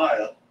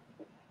 Jeremiah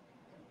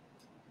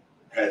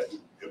had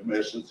the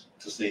message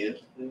to sin,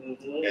 and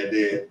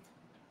then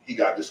he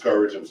got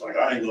discouraged and was like,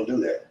 I ain't gonna do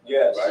that.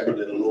 Yes. Right? But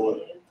then the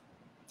Lord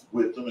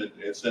whipped him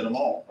and sent him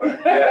on. Right?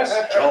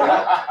 Yes.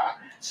 Jonah,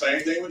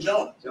 same thing with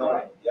Jonah.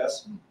 Jonah.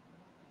 Yes.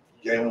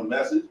 Gave him a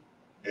message,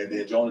 and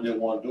then Jonah didn't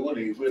want to do it,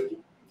 and he whipped him.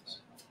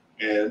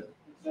 And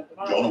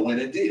Jonah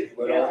went and did it.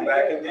 Went on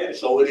back and did it.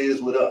 So it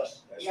is with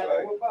us. That's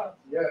right.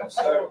 Yes.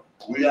 Sir.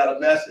 We got a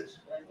message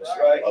That's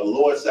right. of the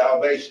Lord's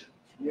salvation,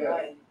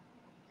 Yeah.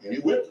 and he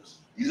whipped us.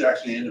 He's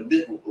actually in the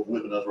middle of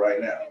whipping us right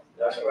now.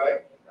 That's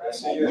right.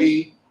 Yes, But he is.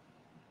 we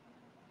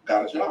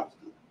got a job to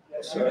do.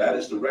 Yes, And sir. that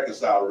is to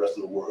reconcile the rest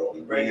of the world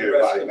and bring Bring the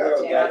rest everybody of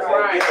the back world together.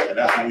 back together. And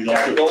that's what we're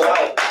gonna do. Go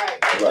out.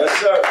 Right. Yes,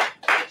 sir.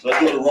 So let's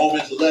go to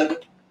Romans 11.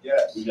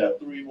 Yes. We got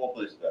 3 more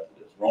places after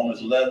this.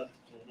 Romans 11.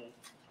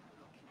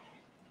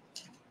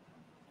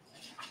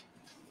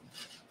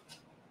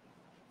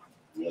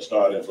 We're gonna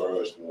start in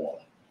verse 1.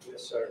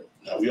 Yes, sir.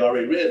 Now we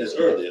already read this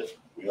earlier.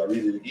 We're gonna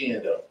read it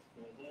again though.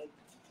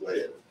 Go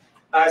ahead.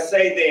 I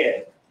say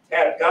then,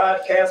 hath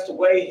God cast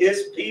away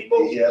his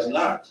people? He has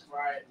not.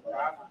 Right.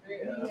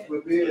 God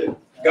forbid.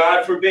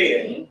 God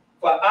forbid.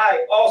 For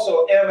I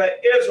also am an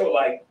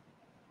Israelite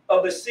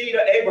of the seed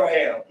of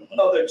Abraham,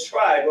 of the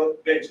tribe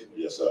of Benjamin.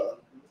 Yes, sir.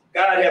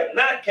 God hath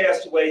not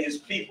cast away his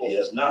people, He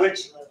has not.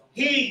 which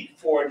he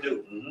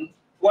foreknew. Mhm.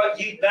 What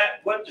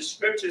the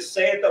scripture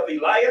saith of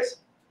Elias,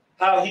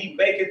 how he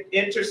maketh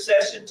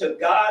intercession to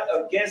God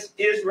against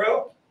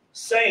Israel,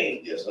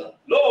 saying, Yes, sir.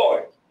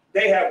 Lord,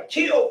 they have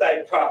killed thy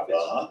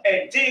prophets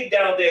and digged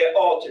down their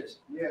altars,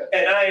 Yes.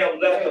 and I am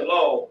left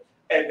alone,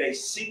 and they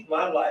seek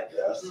my life.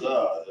 Yes,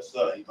 sir. Yes,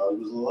 sir. He thought he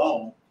was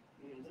alone.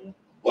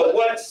 But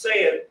what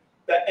saith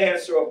the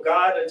answer of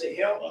God unto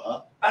him?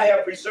 I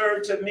have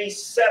reserved to me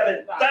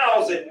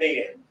 7,000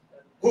 men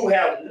who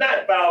have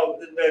not bowed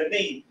the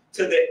knee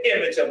to the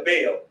image of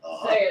Baal.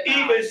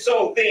 Even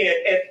so then,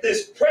 at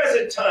this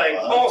present time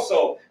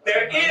also,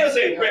 there is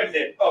a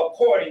remnant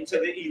according to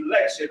the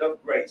election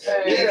of grace.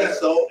 Even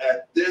so,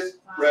 at this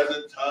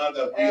present time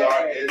that we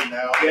are in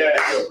now,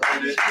 Yes.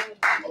 appointed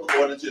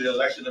according to the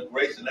election of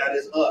grace, and that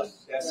is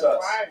us. That's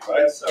us. Right?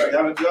 Yes, We sir.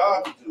 got a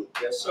job to do.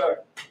 Yes, sir.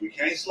 We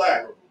can't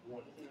slack.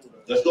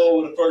 Let's go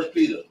over to 1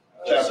 Peter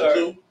Yes, chapter sir.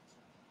 2.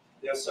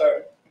 Yes,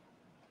 sir.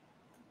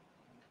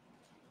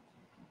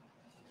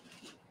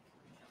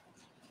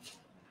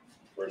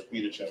 1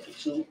 Peter chapter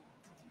 2.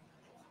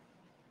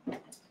 We're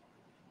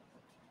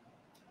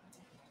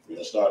going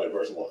to start at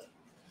verse 1.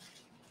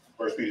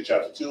 1 Peter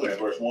chapter 2 and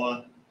verse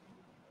 1.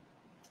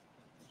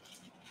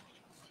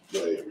 Go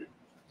ahead, read.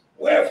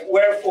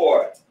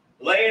 Wherefore,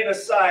 laying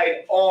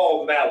aside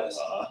all malice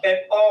and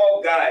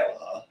all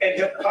guile and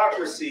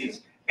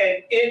hypocrisies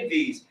and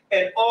envies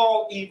and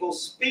all evil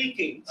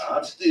speakings.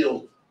 I'm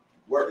still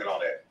working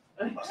on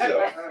that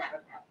myself.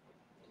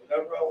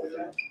 Nothing wrong with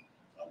that.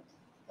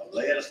 I'm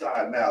laying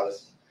aside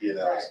malice, and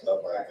stuff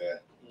like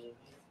that. And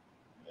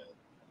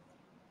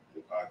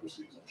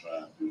hypocrisies, I'm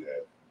trying to do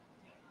that.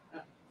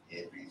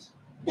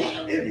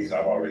 Envies,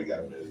 I've already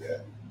got rid of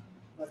that.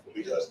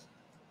 Because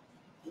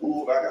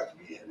who have I got to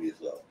be envious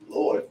of?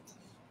 Lord,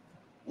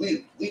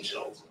 we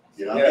chose them.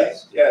 You know what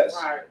Yes, yes.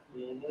 Right. I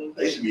mean?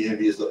 They should be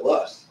envious of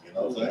us. You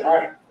know what I'm saying?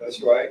 Right.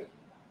 That's right.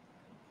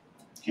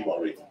 Keep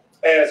on reading.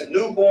 As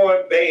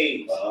newborn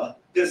babes,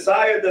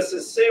 desire the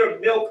sincere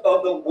milk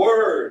of the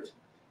word,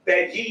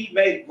 that ye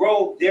may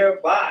grow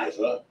thereby. Yes,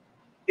 sir.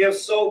 If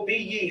so be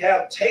ye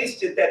have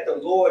tasted that the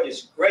Lord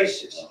is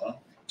gracious,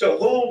 to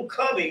whom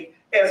coming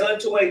as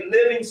unto a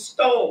living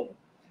stone,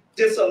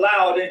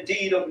 disallowed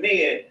indeed of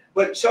men,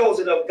 but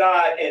chosen of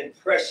God and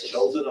precious.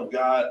 Chosen of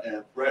God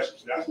and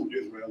precious. That's who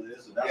Israel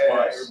is, and that's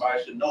why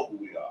everybody should know who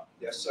we are.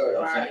 Yes, sir. You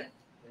know what I'm saying?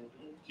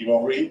 Keep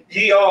on reading.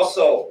 Ye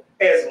also,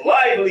 as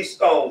lively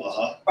stones,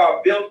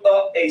 are built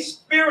up a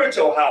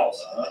spiritual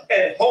house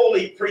and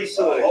holy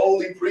priesthood. A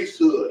holy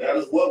priesthood. That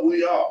is what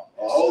we are.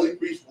 A holy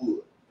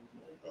priesthood.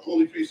 A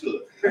holy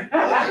priesthood.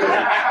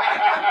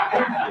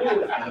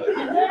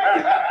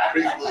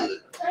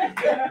 Priesthood.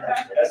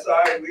 That's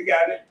all right. We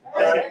got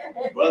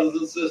it. Brothers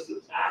and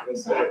sisters.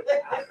 That's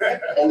right.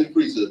 Holy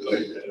priesthood. Go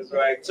ahead. That's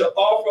right. To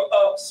offer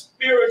up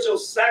spiritual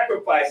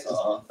sacrifices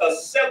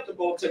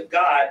acceptable to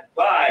God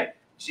by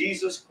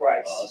Jesus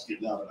Christ. Let's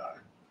get down tonight.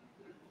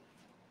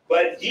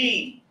 But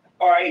ye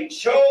are a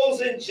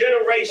chosen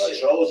generation. A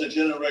chosen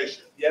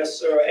generation. Yes,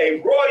 sir.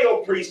 A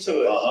royal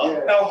priesthood.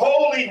 A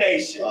holy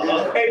nation.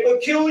 A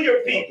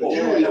peculiar people.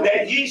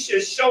 That ye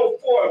should show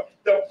forth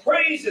the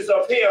praises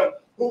of him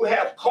who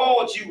hath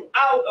called you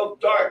out of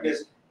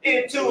darkness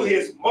into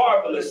his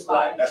marvelous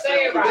light. That's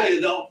Say it right.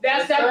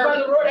 That's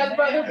brother. That's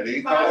brother. And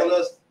he called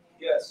us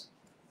Yes.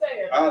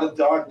 Say it. out of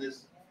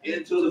darkness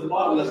into the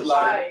marvelous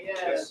light. Right, yes.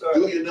 Yes, sir.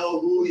 Do you know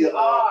who you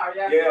are?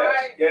 That's Yes.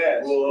 right.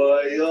 Yes.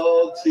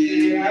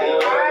 Royalty.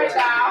 That's right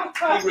now.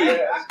 Keep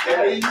reading. Keep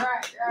reading.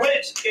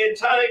 Which in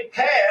time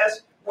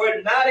past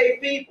were not a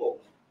people,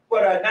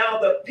 but are now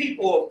the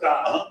people of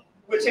God,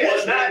 Which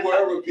Once has not. we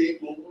were a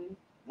people,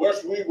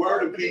 once we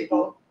were the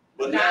people,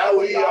 but now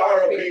we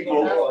are a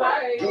people. That's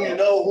right. Do you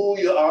know who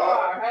you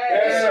are?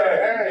 Yes,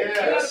 sir.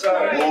 Yes,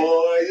 sir.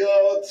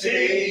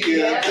 Loyalty.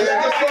 Yes, This is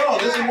the sir. song.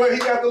 This is where he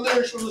got the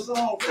lyrics from the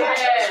song from.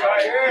 Yes.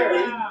 right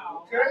here.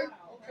 Wow.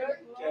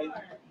 Okay.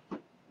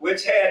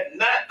 Which had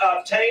not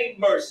obtained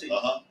mercy,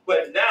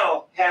 but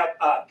now have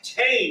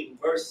obtained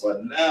mercy.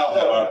 But now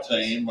have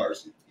obtained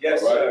mercy.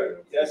 Yes, All right. sir.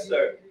 Yes,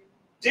 sir.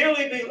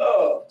 Dearly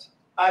beloved,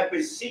 I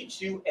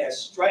beseech you as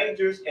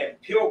strangers and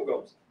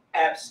pilgrims,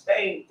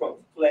 abstain from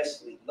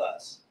fleshly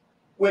lusts,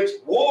 which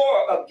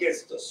war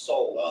against the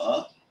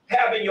soul,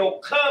 having your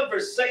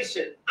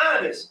conversation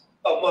honest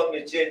among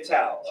the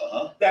Gentiles,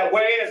 that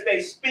whereas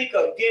they speak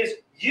against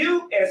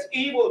you as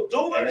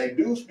evildoers, And they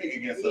do speak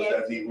against us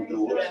as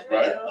evildoers,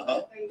 right?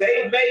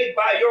 they may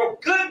by your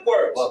good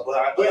works, But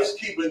by us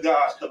keeping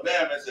God's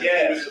commandments and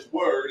keeping His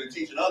word and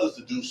teaching others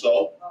to do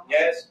so,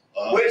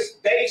 which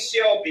they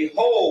shall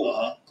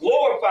behold,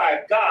 glorify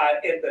God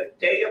in the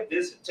day of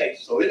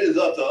visitation. So it is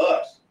up to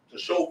us to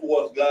show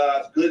forth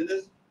God's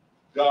goodness,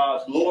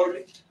 God's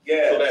glory,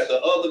 so that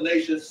the other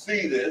nations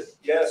see this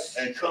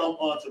and come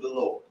unto the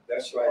Lord.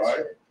 That's right.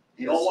 Right?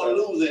 You don't want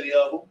to lose any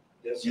of them.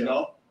 You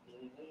know?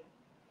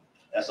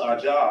 That's our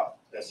job.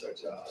 That's our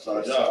job. That's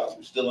our job.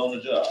 We're still on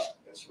the job.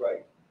 That's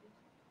right.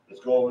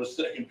 Let's go over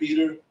to 2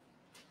 Peter.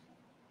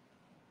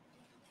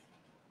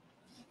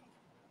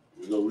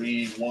 We're going to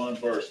read one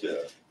verse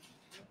there.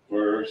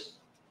 Verse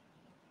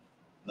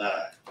 9.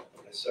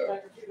 Yes,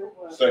 sir.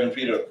 2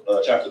 Peter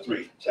chapter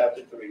 3.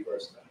 Chapter 3,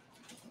 verse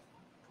 9.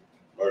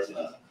 Verse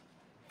 9.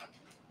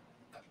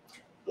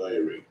 Go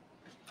ahead, read.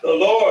 The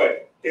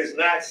Lord is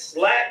not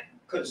slack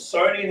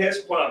concerning his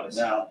promise.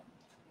 Now,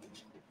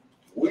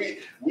 we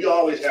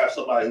always have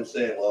somebody who's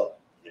saying, well,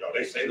 you know,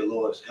 they say the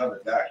Lord is coming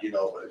back, you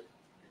know, but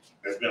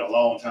it's been a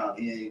long time.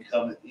 He ain't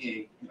coming.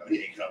 He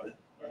ain't coming.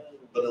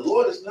 But the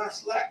Lord is not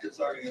slack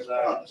concerning his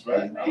promise,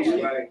 right? That's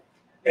right.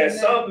 And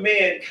some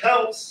men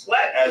count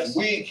slackness. As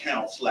we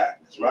count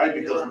slackness, right?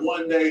 Because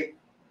one day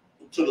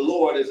to the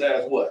Lord is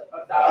as what?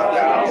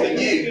 1,000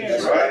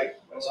 years, right?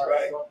 That's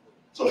right.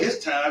 So his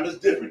time is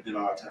different than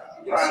our time.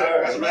 Yes,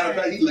 sir. As a matter of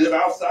fact, he lived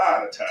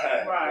outside of time.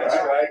 That's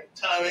right.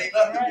 Time ain't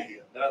nothing to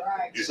him.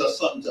 It's just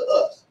something to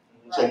us.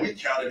 So we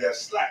count it as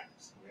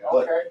slackness.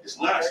 But it's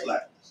not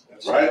slackness,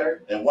 right?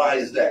 And why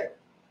is that?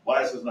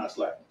 Why is it not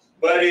slackness?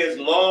 But is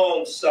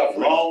long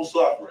suffering. Long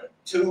suffering.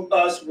 To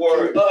us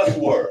word. To us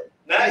word.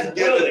 Not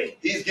willing.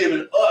 He's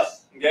giving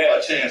us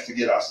a chance to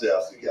get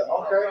ourselves together.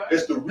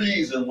 It's the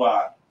reason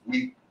why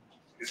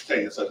it's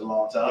taking such a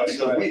long time,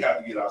 because we have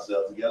to get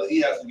ourselves together. He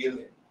has to get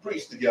his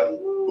priests together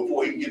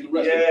before he can get the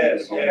rest of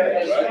the people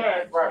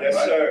together, right?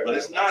 Yes, sir. But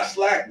it's not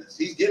slackness.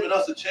 He's giving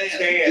us a chance to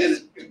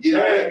get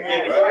it,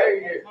 Right.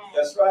 right?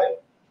 That's right.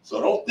 So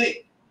don't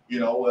think,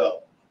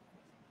 well,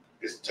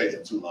 it's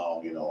taking too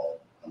long,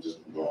 I'm just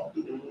going to go on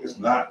through it. It's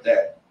not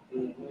that.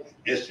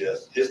 It's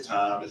just his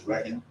time is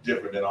reckoned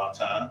different than our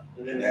time,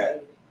 and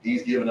that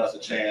he's giving us a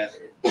chance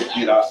to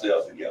get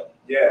ourselves together.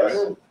 Yes.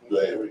 Right? Go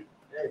ahead, read.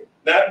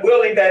 Not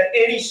willing that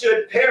any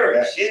should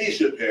perish, That any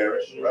should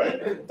perish,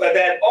 right? but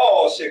that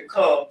all should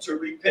come to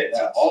repentance.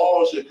 That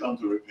all should come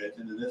to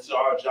repentance, and it's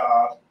our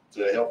job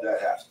to help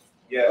that happen.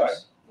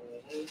 Yes.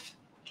 Right?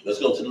 Let's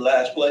go to the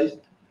last place.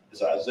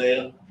 It's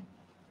Isaiah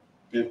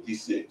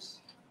 56.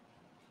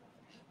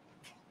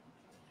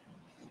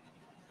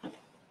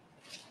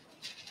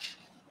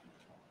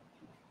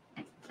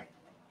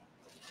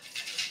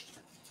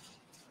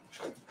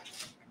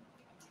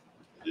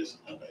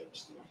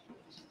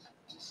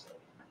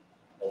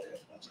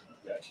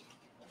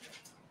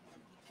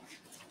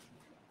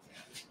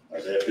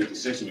 Isaiah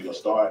 56, and we're going to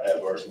start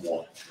at verse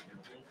 1.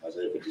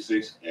 Isaiah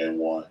 56 and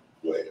 1.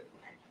 Go ahead.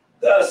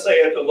 Thus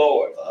saith the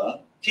Lord,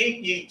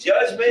 keep ye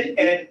judgment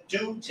and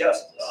do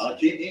justice.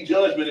 Keep ye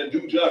judgment and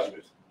do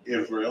judgment,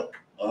 Israel.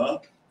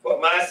 For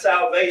my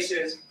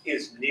salvation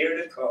is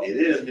near to come. It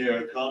is near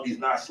to come. He's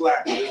not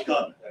slack with his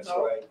coming. That's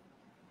right.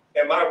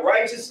 And my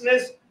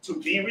righteousness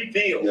to be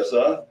revealed. Yes,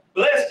 sir.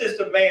 Blessed is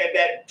the man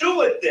that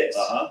doeth this,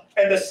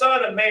 and the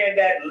son of man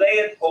that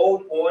layeth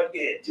hold on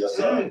it. Yes,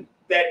 sir.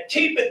 That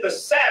keepeth the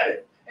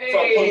Sabbath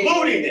from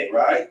polluting it,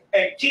 right?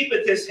 And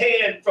keepeth his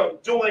hand from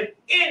doing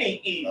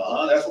any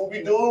evil. That's what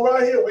we're doing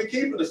right here. We're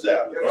keeping the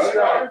Sabbath, Yes,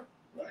 right?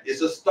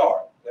 It's a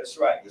start. That's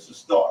right. It's a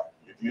start.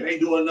 If you ain't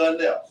doing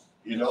nothing else,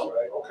 That's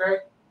right. Okay.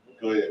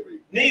 Go ahead, read.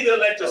 Neither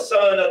let the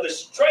son of the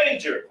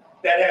stranger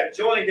that have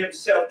joined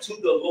himself to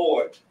the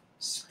Lord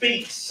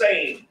speak,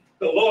 saying,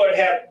 the Lord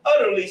hath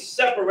utterly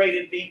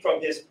separated me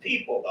from his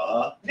people.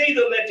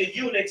 Neither let the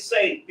eunuch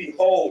say,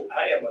 behold,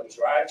 I am a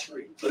dry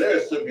tree. So there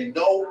is to be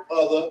no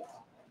other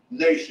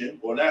nation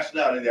or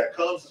nationality that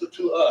comes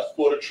to us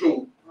for the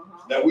truth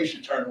that we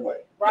should turn away.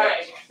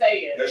 Right.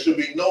 Say it. There should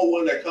be no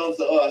one that comes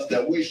to us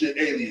that we should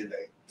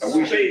alienate, that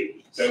we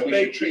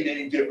should treat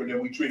any different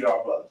than we treat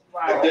our brothers.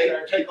 If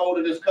they take hold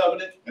of this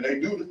covenant and they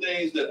do the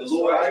things that the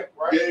Lord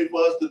gave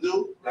us to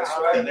do,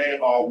 then they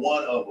are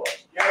one of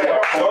us.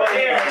 Joint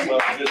heirs.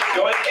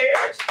 Joint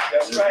heirs.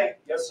 That's right.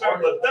 Yes, sir.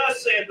 But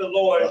thus saith the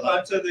Lord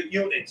unto the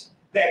eunuchs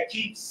that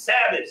keep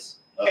Sabbaths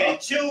and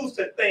choose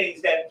the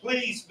things that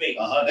please me.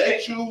 They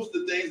choose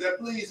the things that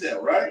please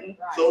him, right?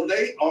 So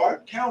they are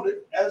counted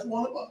as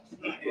one of us.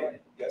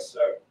 Yes,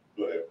 sir.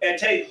 Go ahead. And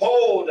take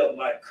hold of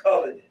my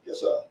covenant. Yes,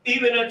 sir.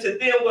 Even unto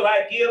them will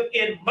I give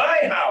in my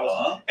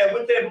house and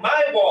within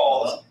my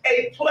walls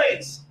a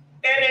place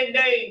and a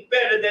name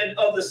better than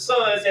of the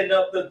sons and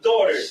of the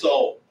daughters.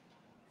 So,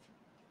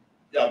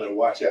 y'all better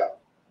watch out.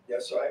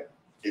 That's right.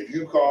 If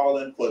you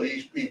calling for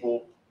these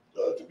people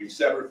to be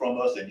separate from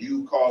us, and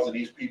you causing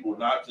these people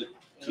not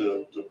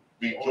to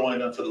be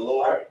joined unto the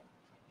Lord,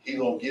 He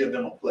gonna give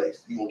them a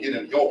place. He gonna give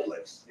them your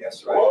place.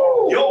 That's right.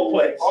 Whoa. Your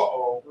place.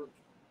 Uh-oh.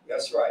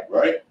 That's right.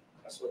 Right?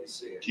 That's what He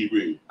said. Keep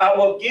reading. I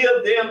will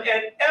give them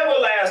an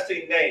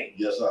everlasting name.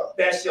 Yes, sir.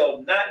 That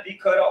shall not be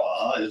cut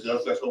off.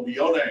 That's gonna be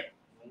your name.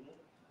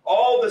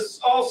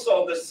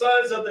 Also the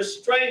sons of the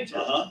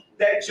stranger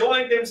that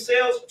join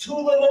themselves to the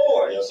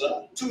Lord, yes,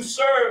 sir, to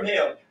serve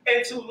Him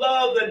and to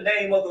love the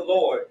name of the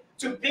Lord,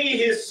 to be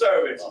His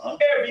servants.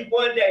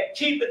 Everyone that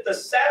keepeth the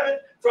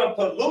Sabbath from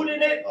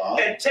polluting it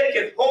and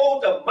taketh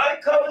hold of my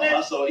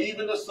covenant. So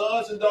even the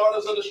sons and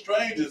daughters of the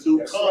strangers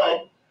who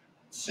come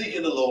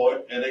seeking the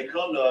Lord, and they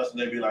come to us and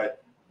they be like,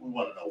 we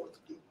want to know what to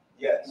do.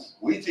 Yes.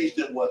 We teach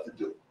them what to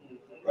do.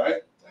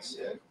 Right? That's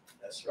it.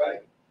 That's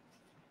right.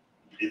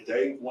 If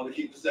they want to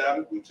keep the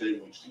Sabbath, we teach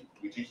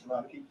them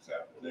how to keep the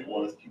Sabbath. If they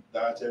want us to keep the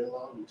dietary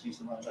law, we teach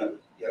them how to do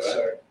it. Yes,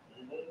 sir.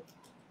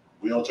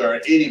 We don't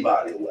turn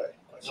anybody away.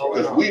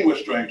 Because we were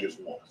strangers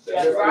once.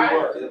 That's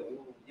right.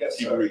 Yes,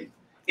 Keep sir. reading.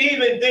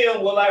 Even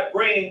them will I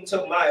bring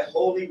to my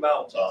holy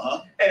mountain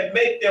and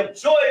make them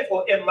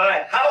joyful in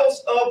my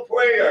house of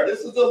prayer.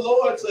 This is the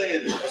Lord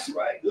saying this. That's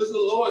right. This is the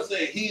Lord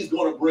saying He's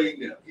going to bring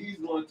them. He's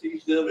going to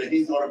teach them, and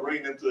He's going to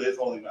bring them to His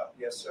holy mountain.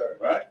 Yes, sir.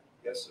 Right?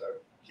 Yes,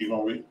 sir. Keep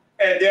on reading.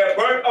 And their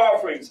burnt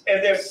offerings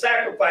and their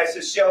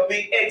sacrifices shall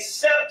be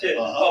accepted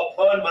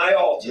upon my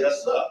altar.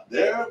 Yes,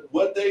 sir.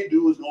 What they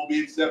do is going to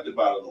be accepted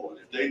by the Lord.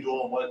 If they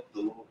doing what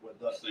the Lord, what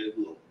thus saith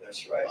the Lord.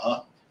 That's right.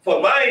 For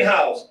my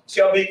house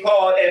shall be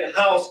called an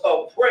house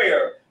of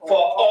prayer for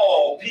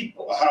all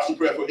people. A house of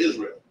prayer for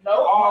Israel. No.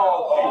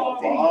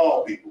 For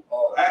all people.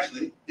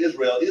 Actually,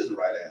 Israel is the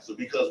right answer,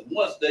 because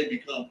once they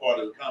become part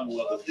of the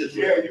Commonwealth of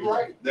Israel, you're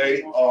right.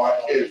 They are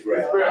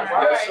Israel.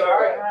 Yes,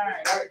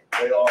 sir.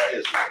 They are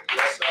Israel.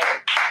 Yes,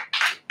 sir.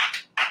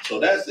 So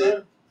that's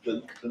it.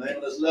 The name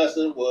of this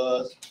lesson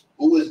was,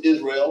 who is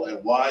Israel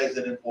and why is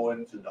it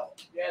important to know?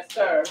 Yes,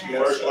 sir.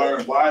 First,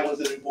 learn why was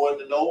it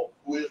important to know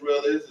who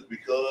Israel is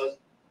because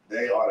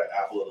they are the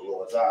apple of the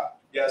Lord's eye.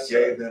 Yes, He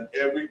gave them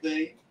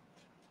everything,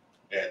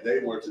 and they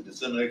were to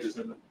disseminate this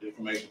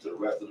information to the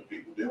rest of the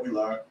people. Then we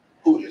learn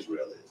who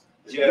Israel is.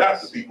 It's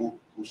not the people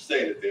who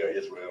say that they're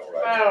Israel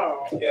right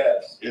now.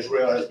 Yes.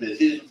 Israel has been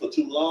hidden for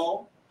too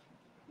long,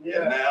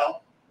 and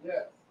now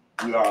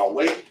we are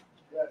awake,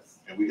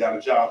 and we got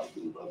a job to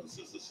do, brothers and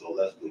sisters, so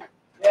let's do it.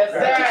 Yes,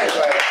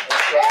 sir.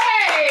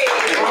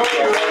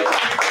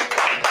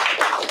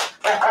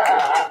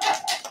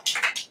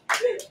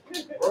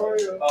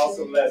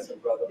 Awesome lesson,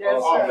 brother.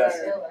 Yes, awesome sir.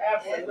 lesson.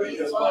 Absolutely. We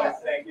just want to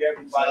thank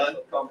everybody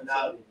for coming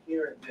out and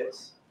hearing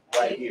this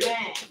right here.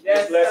 Yes,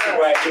 This lesson sir.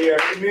 right here,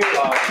 I'll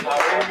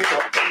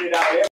put it out